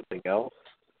so. to do something else.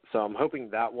 So I'm hoping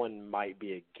that one might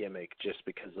be a gimmick just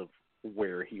because of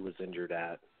where he was injured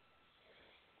at.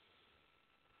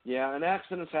 Yeah, and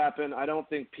accidents happen. I don't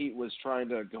think Pete was trying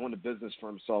to go into business for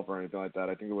himself or anything like that.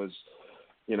 I think it was,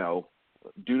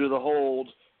 due to the hold,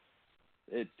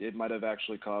 it might have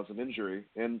actually caused an injury.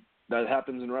 And that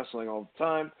happens in wrestling all the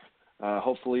time.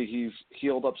 Hopefully he's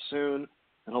healed up soon,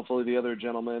 and hopefully the other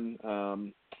gentleman,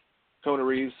 Kona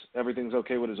Reeves, everything's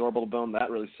okay with his orbital bone.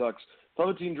 That really sucks.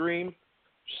 Velveteen Dream,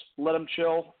 just let him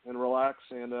chill and relax,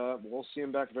 and we'll see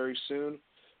him back very soon.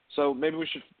 So maybe we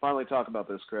should finally talk about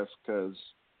this, Chris, because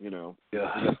we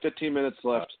got 15 minutes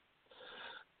left.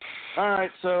 All right,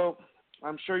 so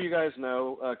I'm sure you guys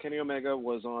know Kenny Omega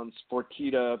was on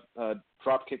Sportita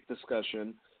Dropkick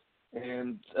Discussion,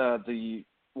 and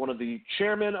one of the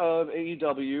chairmen of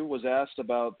AEW was asked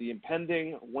about the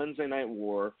impending Wednesday Night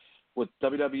War with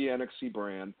WWE NXT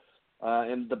brand,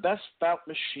 and the Best Bout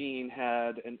Machine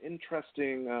had an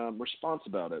interesting response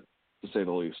about it, to say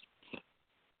the least.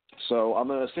 So I'm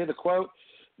going to say the quote.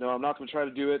 No, I'm not going to try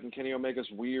to do it in Kenny Omega's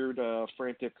weird,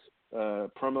 frantic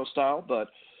promo style, but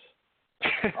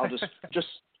I'll just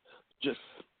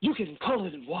you can call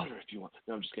it in water if you want.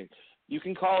 No, I'm just kidding. You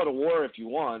can call it a war if you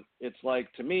want. It's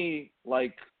like, to me,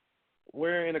 like,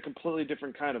 we're in a completely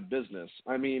different kind of business.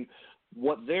 I mean,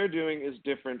 what they're doing is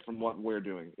different from what we're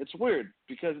doing. It's weird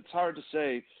because it's hard to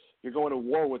say you're going to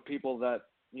war with people that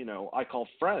I call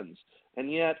friends.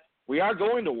 And yet we are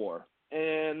going to war.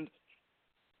 And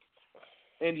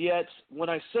yet when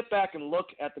I sit back and look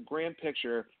at the grand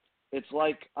picture, it's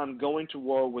like I'm going to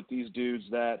war with these dudes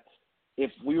that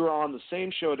if we were on the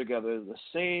same show together, the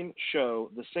same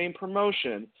show, the same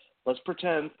promotion, let's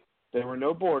pretend there were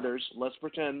no borders. Let's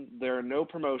pretend there are no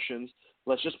promotions.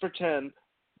 Let's just pretend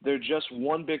they're just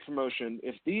one big promotion.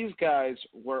 If these guys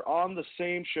were on the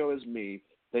same show as me,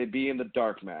 they'd be in the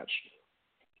dark match.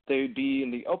 They'd be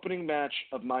in the opening match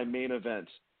of my main event.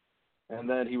 And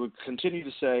then he would continue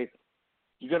to say,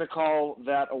 you're going to call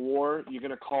that a war? You're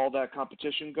going to call that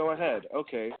competition? Go ahead.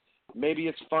 Okay. Maybe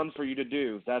it's fun for you to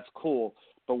do. That's cool.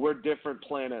 But we're different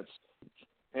planets.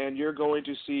 And you're going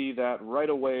to see that right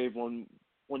away when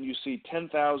you see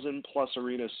 10,000 plus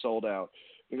arenas sold out.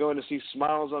 You're going to see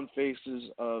smiles on faces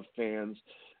of fans,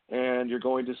 and you're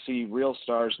going to see real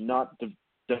stars, not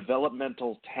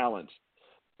developmental talent,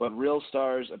 but real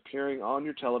stars appearing on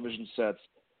your television sets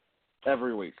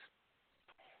every week.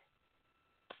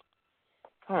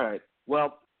 All right.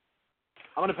 Well,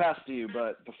 I'm going to pass to you,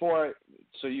 but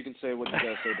so you can say what you got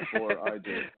to say before I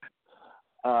do.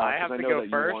 I have to go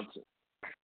first.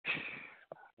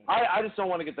 I just don't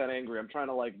want to get that angry. I'm trying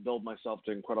to build myself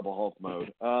to Incredible Hulk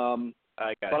mode.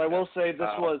 But I will say this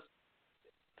was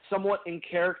somewhat in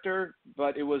character,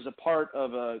 but it was a part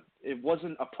of it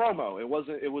wasn't a promo. It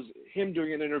was him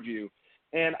doing an interview.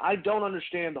 And I don't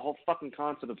understand the whole fucking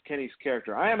concept of Kenny's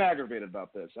character. I am aggravated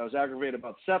about this. I was aggravated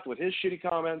about Seth with his shitty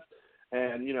comments.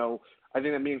 And, I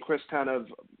think that me and Chris kind of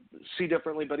see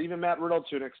differently, but even Matt Riddle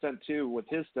to an extent too with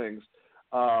his things.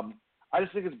 I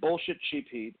just think it's bullshit cheap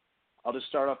heat. I'll just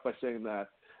start off by saying that.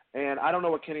 And I don't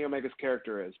know what Kenny Omega's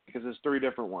character is because there's three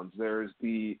different ones. There's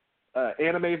the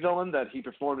anime villain that he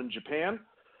performed in Japan.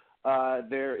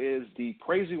 There is the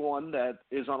crazy one that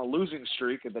is on a losing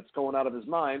streak and that's going out of his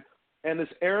mind. And this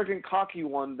arrogant, cocky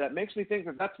one that makes me think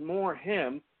that that's more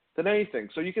him than anything.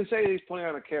 So you can say he's putting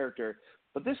on a character,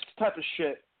 but this type of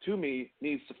shit, to me,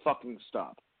 needs to fucking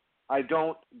stop. I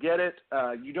don't get it.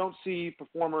 You don't see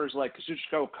performers like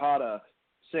Kazuchika Okada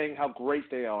saying how great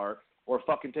they are or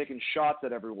fucking taking shots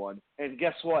at everyone. And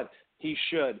guess what? He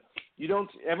should.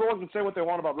 Everyone can say what they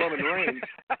want about Roman Reigns.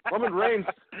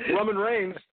 Roman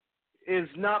Reigns is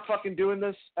not fucking doing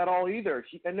this at all either.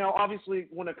 And now, obviously,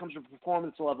 when it comes to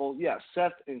performance level, yes,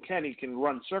 Seth and Kenny can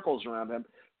run circles around him.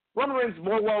 Roman Reigns is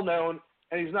more well-known,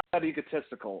 and he's not that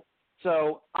egotistical.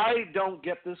 So I don't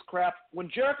get this crap. When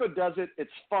Jericho does it,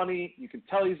 it's funny. You can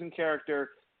tell he's in character.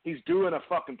 He's doing a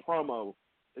fucking promo.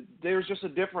 There's just a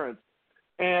difference.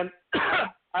 And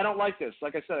I don't like this.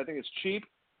 Like I said, I think it's cheap.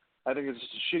 I think it's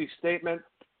just a shitty statement.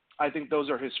 I think those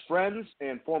are his friends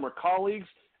and former colleagues,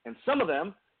 and some of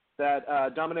them that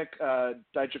Dominik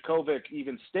Dijakovic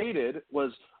even stated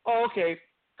was, oh, okay,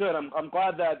 good. I'm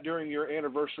glad that during your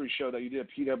anniversary show that you did at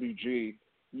PWG,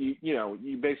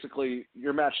 you basically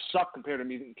your match sucked compared to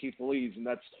me and Keith Lee's, and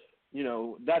that's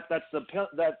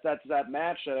that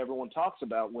match that everyone talks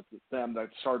about with them that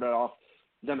started off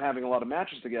them having a lot of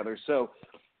matches together. So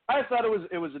I thought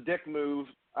it was a dick move.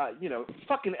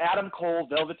 Fucking Adam Cole,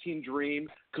 Velveteen Dream,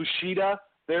 Kushida,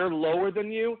 they're lower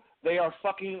than you. They are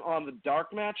fucking on the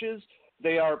dark matches.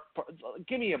 They are –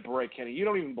 give me a break, Kenny. You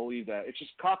don't even believe that. It's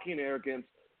just cocky and arrogance,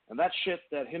 and that shit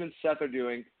that him and Seth are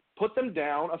doing, put them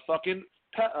down a fucking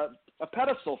a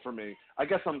pedestal for me. I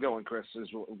guess I'm going, Chris, is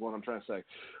what I'm trying to say.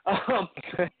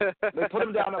 They put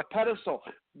them down a pedestal.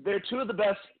 They're two of the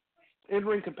best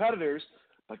in-ring competitors,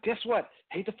 but guess what?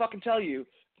 Hate to fucking tell you,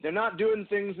 they're not doing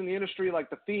things in the industry like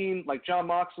The Fiend, like Jon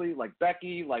Moxley, like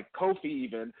Becky, like Kofi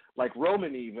even, like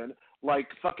Roman even, like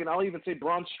fucking, I'll even say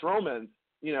Braun Strowman,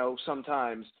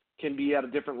 sometimes can be at a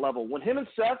different level. When him and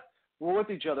Seth were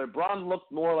with each other, Braun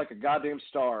looked more like a goddamn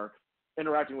star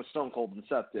interacting with Stone Cold than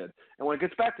Seth did. And when it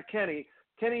gets back to Kenny,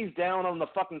 Kenny's down on the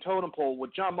fucking totem pole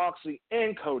with Jon Moxley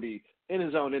and Cody in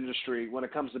his own industry when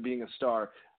it comes to being a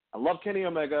star. I love Kenny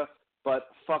Omega, but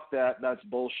fuck that. That's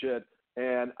bullshit.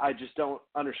 And I just don't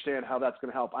understand how that's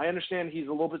going to help. I understand he's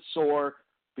a little bit sore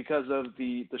because of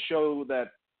the show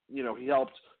that, he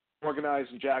helped organize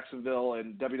in Jacksonville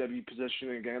and WWE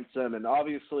positioning against him. And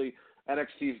obviously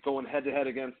NXT is going head-to-head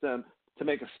against them to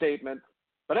make a statement.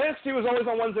 But NXT was always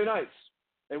on Wednesday nights.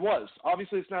 It was.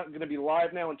 Obviously it's not going to be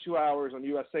live now in 2 hours on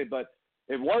USA, but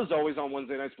it was always on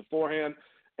Wednesday nights beforehand.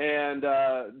 And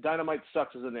Dynamite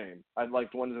sucks as a name. I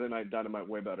liked Wednesday Night Dynamite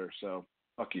way better, so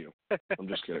fuck you. I'm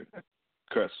just kidding.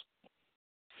 Chris.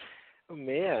 Oh,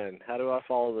 man, how do I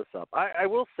follow this up? I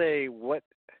will say what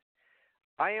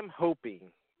I am hoping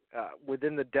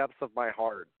within the depths of my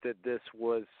heart that this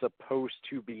was supposed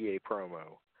to be a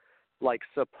promo. Like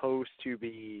supposed to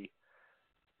be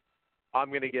I'm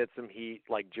going to get some heat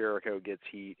like Jericho gets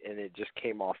heat, and it just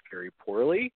came off very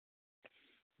poorly.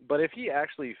 But if he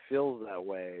actually feels that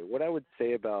way, what I would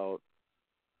say about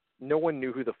no one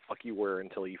knew who the fuck you were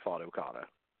until you fought Okada.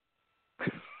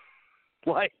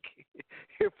 Like,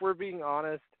 if we're being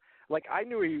honest, like, I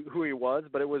knew who he was,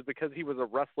 but it was because he was a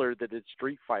wrestler that did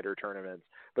Street Fighter tournaments.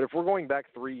 But if we're going back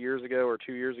 3 years ago or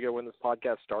 2 years ago when this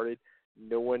podcast started,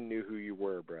 no one knew who you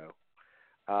were, bro.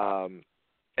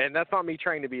 And that's not me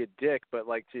trying to be a dick, but,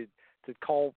 like, to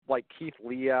call, like, Keith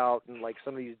Lee out and, like,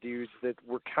 some of these dudes that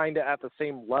were kind of at the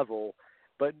same level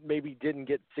but maybe didn't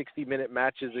get 60-minute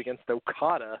matches against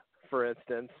Okada, for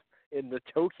instance, in the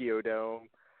Tokyo Dome,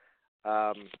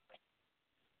 I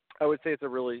would say it's a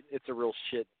real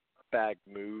shit bag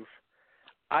move.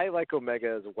 I like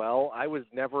Omega as well. I was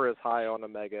never as high on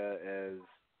Omega as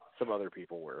some other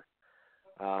people were.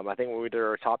 I think when we did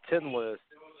our top 10 list,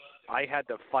 I had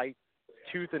to fight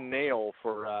tooth and nail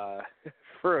for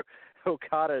for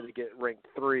Okada to get ranked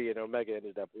 3, and Omega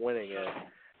ended up winning it.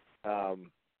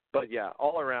 But yeah,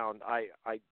 all around, I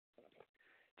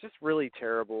just really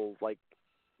terrible, like,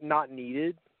 not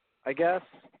needed, I guess.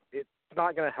 It's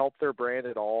not going to help their brand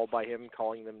at all by him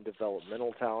calling them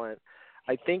developmental talent.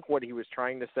 I think what he was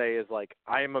trying to say is, like,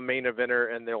 I am a main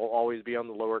eventer and they'll always be on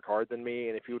the lower card than me,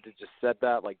 and if he would have just said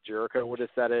that like Jericho would have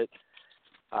said it,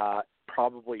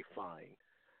 probably fine.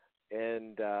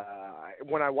 And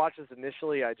when I watched this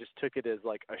initially, I just took it as,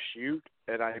 like, a shoot,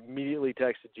 and I immediately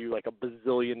texted you, like, a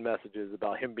bazillion messages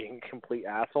about him being a complete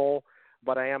asshole.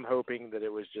 But I am hoping that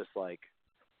it was just, like,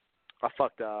 I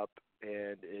fucked up,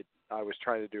 and I was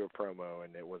trying to do a promo,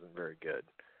 and it wasn't very good.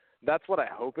 That's what I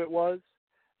hope it was,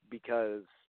 because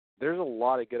there's a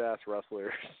lot of good-ass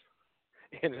wrestlers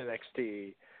in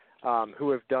NXT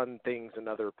who have done things in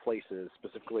other places,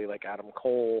 specifically like Adam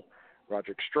Cole,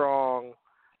 Roderick Strong.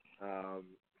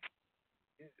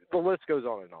 The list goes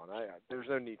on and on. There's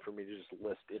no need for me to just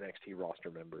list NXT roster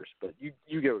members, but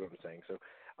you get what I'm saying. So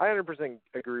I 100%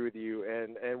 agree with you.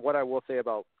 And what I will say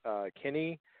about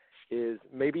Kenny is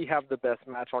maybe have the best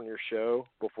match on your show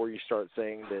before you start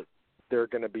saying that they're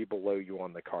going to be below you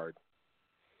on the card.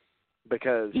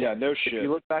 Because no shit. If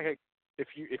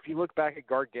you look back at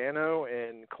Gargano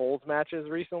and Cole's matches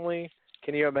recently,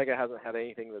 Kenny Omega hasn't had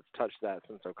anything that's touched that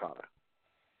since Okada.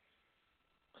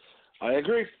 I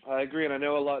agree, and I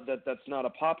know a lot that's not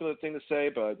a popular thing to say,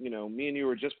 but, you know, me and you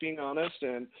were just being honest,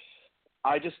 and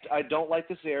I don't like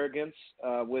this arrogance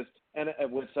with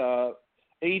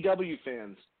AEW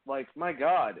fans. Like, my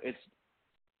God,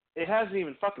 it hasn't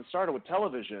even fucking started with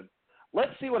television.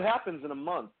 Let's see what happens in a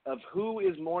month of who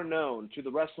is more known to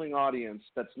the wrestling audience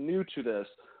that's new to this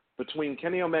between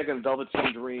Kenny Omega and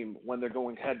Velveteen Dream when they're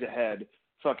going head-to-head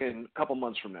fucking a couple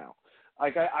months from now.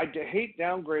 Like, I hate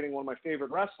downgrading one of my favorite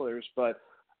wrestlers, but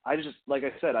I just, like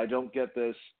I said, I don't get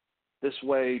this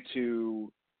way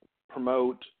to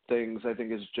promote things. I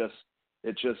think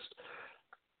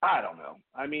I don't know.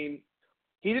 I mean,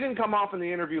 he didn't come off in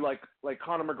the interview like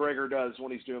Conor McGregor does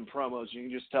when he's doing promos. You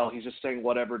can just tell he's just saying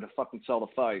whatever to fucking sell the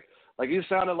fight. Like, he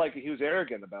sounded like he was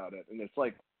arrogant about it. And it's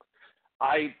like,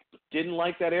 I didn't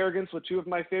like that arrogance with two of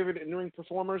my favorite in-ring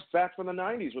performers back from the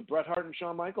 90s with Bret Hart and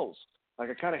Shawn Michaels. Like,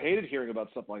 I kind of hated hearing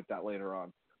about stuff like that later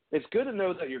on. It's good to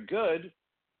know that you're good,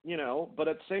 you know, but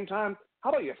at the same time, how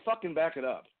about you fucking back it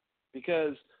up?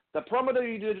 Because the promo that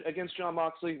you did against Jon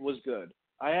Moxley was good.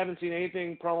 I haven't seen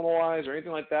anything promo-wise or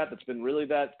anything like that that's been really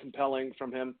that compelling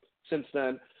from him since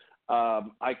then. I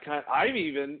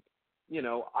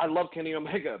love Kenny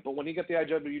Omega, but when he got the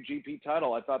IWGP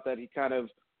title, I thought that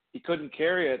he couldn't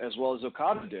carry it as well as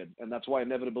Okada did, and that's why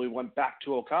inevitably went back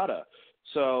to Okada.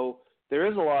 So there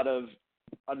is a lot of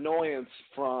annoyance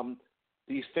from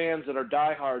these fans that are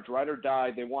diehards, ride or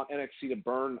die. They want NXT to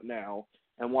burn now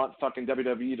and want fucking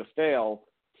WWE to fail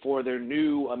for their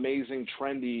new, amazing,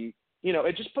 trendy. You know,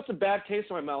 it just puts a bad taste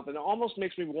in my mouth, and it almost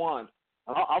makes me want.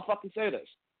 I'll fucking say this.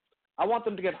 I want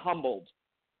them to get humbled.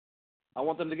 I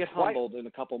want them to get humbled in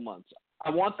a couple months. I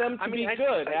want them to be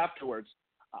good afterwards,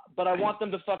 but I want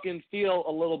them to fucking feel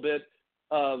a little bit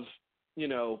of, you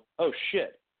know, oh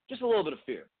shit, just a little bit of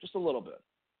fear, just a little bit.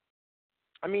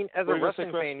 I mean, as a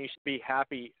wrestling fan, you should be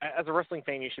happy. As a wrestling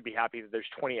fan, you should be happy that there's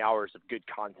 20 hours of good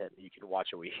content that you can watch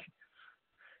a week.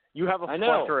 You have a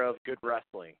plethora of good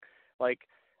wrestling. Like,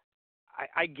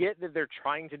 I get that they're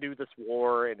trying to do this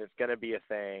war and it's going to be a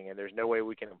thing and there's no way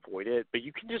we can avoid it, but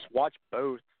you can just watch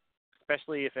both,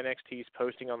 especially if NXT is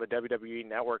posting on the WWE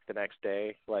Network the next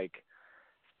day. Like,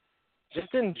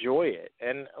 just enjoy it.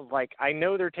 And, like, I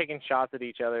know they're taking shots at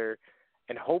each other,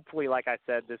 and hopefully, like I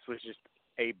said, this was just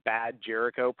a bad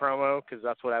Jericho promo, because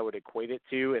that's what I would equate it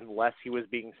to, unless he was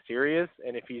being serious.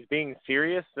 And if he's being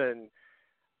serious, then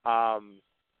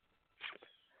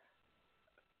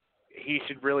he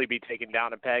should really be taken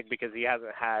down a peg because he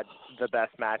hasn't had the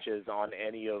best matches on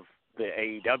any of the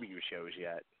AEW shows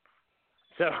yet.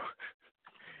 So,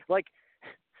 like,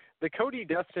 the Cody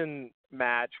Dustin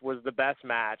match was the best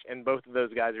match, and both of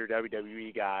those guys are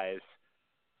WWE guys.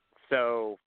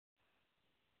 So,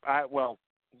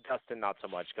 Dustin not so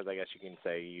much because I guess you can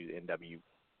say he's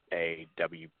NWA,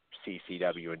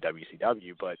 WCCW, and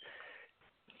WCW, but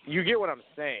you get what I'm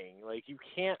saying. Like, you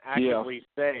can't actively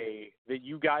say that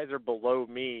you guys are below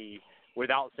me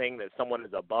without saying that someone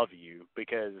is above you,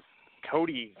 because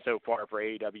Cody so far for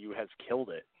AEW has killed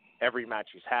it every match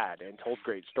he's had and told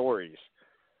great stories.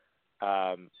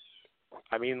 I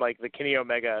mean, like the Kenny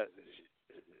Omega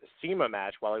SEMA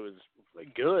match, while it was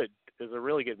good, it was a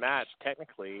really good match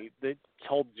technically. They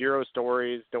told zero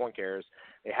stories. No one cares.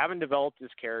 They haven't developed his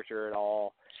character at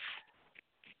all.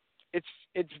 It's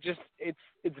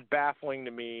baffling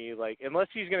to me. Like, unless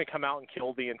he's going to come out and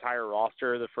kill the entire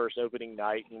roster the first opening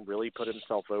night and really put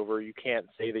himself over, you can't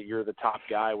say that you're the top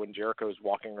guy when Jericho's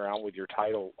walking around with your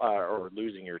title or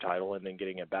losing your title and then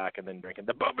getting it back and then drinking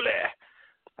the bubbly.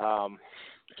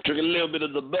 Drinking a little bit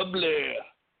of the bubbly.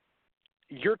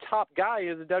 Your top guy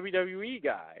is a WWE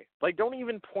guy. Like, don't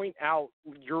even point out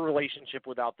your relationship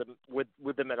with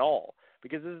them at all,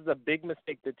 because this is a big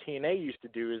mistake that TNA used to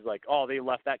do. Is like, oh, they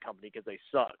left that company because they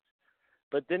sucked,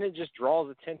 but then it just draws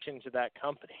attention to that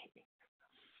company.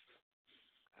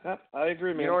 I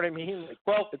agree, man. You know what I mean? Like,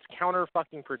 well, it's counter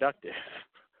fucking productive.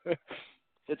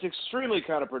 It's extremely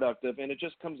counterproductive, and it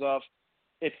just comes off.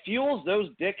 It fuels those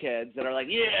dickheads that are like,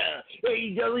 yeah,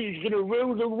 AEW is gonna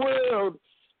rule the world.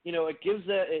 You know, it gives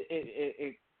that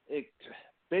it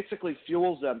basically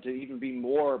fuels them to even be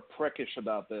more prickish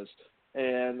about this,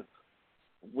 and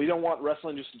we don't want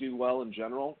wrestling just to do well in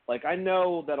general. Like, I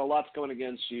know that a lot's going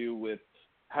against you with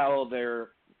how they're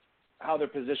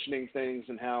positioning things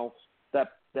and how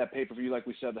that pay-per-view, like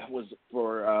we said, that was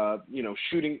for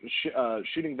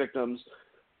shooting victims.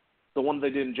 The one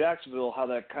they did in Jacksonville, how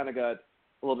that kind of got a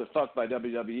little bit fucked by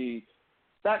WWE.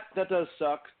 That does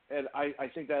suck, and I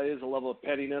think that is a level of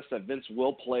pettiness that Vince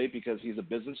will play because he's a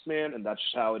businessman, and that's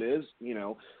just how it is. You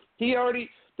know, he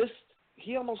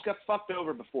almost got fucked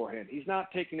over beforehand. He's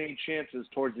not taking any chances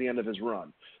towards the end of his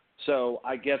run. So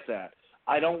I get that.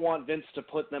 I don't want Vince to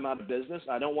put them out of business.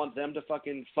 I don't want them to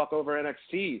fucking fuck over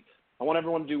NXT. I want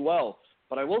everyone to do well.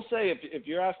 But I will say, if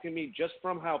you're asking me just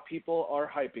from how people are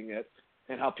hyping it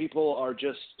and how people are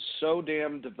just so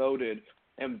damn devoted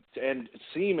and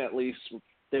seem, at least,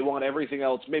 they want everything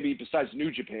else, maybe besides New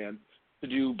Japan, to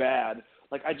do bad.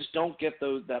 Like, I just don't get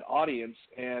that audience,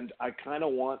 and I kind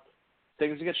of want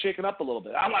things to get shaken up a little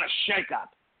bit. I want a shake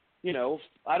up. You know,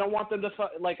 I don't want them to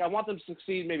I want them to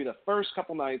succeed maybe the first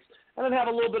couple nights and then have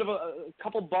a little bit of a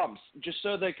couple bumps just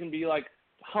so they can be, like,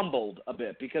 humbled a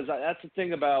bit, because that's the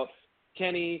thing about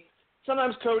Kenny.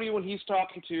 Sometimes Cody when he's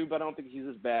talking to, but I don't think he's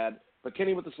as bad. But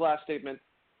Kenny with this last statement,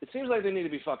 it seems like they need to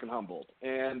be fucking humbled.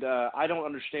 And I don't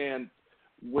understand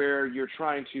where you're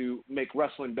trying to make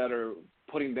wrestling better,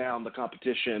 putting down the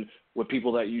competition with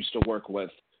people that you used to work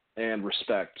with and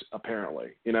respect, apparently,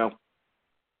 you know?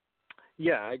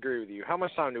 Yeah, I agree with you. How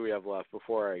much time do we have left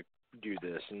before I do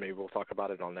this? And maybe we'll talk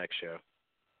about it on next show.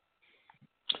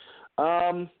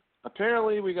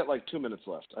 Apparently we got like 2 minutes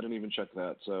left. I didn't even check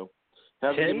that. So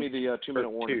have to give me the 2-minute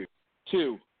warning.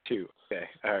 Two. Okay.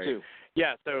 All right. 2.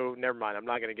 Yeah, so never mind. I'm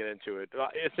not going to get into it.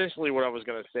 Essentially what I was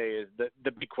going to say is that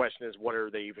the big question is, what are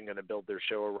they even going to build their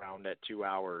show around at 2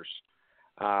 hours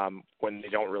when they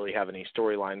don't really have any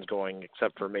storylines going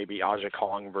except for maybe Aja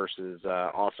Kong versus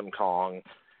Awesome Kong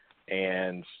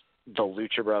and the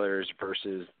Lucha Brothers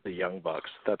versus the Young Bucks.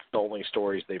 That's the only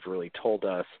stories they've really told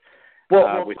us.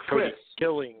 Well, with Chris, Cody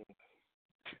killing.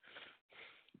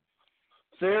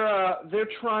 They're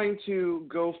trying to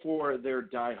go for their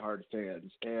diehard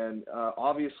fans, and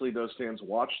obviously those fans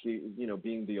watch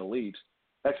being the elite.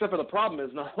 Except for the problem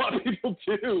is not a lot of people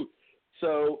do.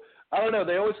 So I don't know.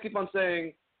 They always keep on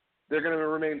saying they're going to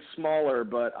remain smaller,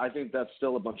 but I think that's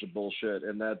still a bunch of bullshit.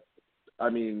 And that,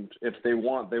 I mean, if they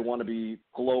want to be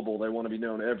global. They want to be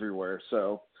known everywhere.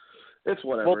 So it's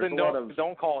whatever. Well, then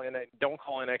don't call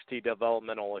NXT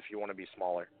developmental if you want to be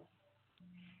smaller.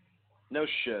 No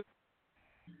shit.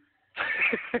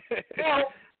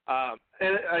 Well,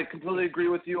 and I completely agree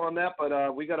with you on that,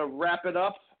 but we got to wrap it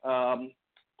up.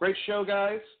 Great show,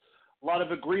 guys. A lot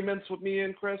of agreements with me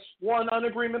and Chris. One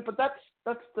unagreement, but that's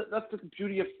the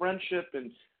beauty of friendship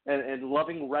and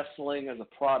loving wrestling as a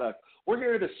product. We're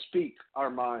here to speak our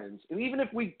minds, and even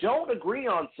if we don't agree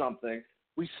on something,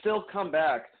 we still come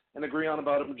back and agree on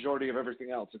about a majority of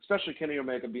everything else, especially Kenny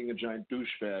Omega being a giant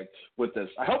douchebag with this.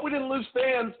 I hope we didn't lose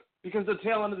fans because of the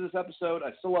tail end of this episode.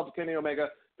 I still love Kenny Omega.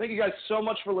 Thank you guys so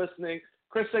much for listening.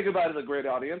 Chris, say goodbye to the great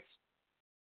audience.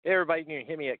 Hey, everybody, you can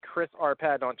hit me at Chris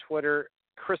Arpad on Twitter,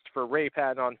 Christopher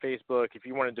Raypad on Facebook. If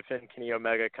you want to defend Kenny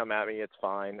Omega, come at me. It's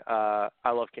fine. I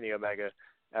love Kenny Omega,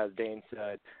 as Dane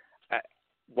said.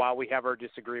 While we have our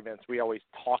disagreements, we always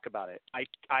talk about it.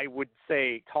 I would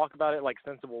say talk about it like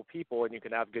sensible people, and you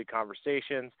can have good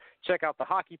conversations. Check out the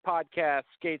Hockey Podcast,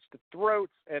 Skates to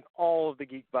Throats, and all of the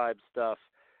Geek Vibe stuff.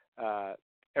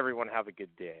 Everyone have a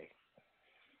good day.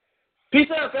 Peace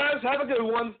out, guys. Have a good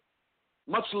one.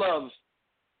 Much love.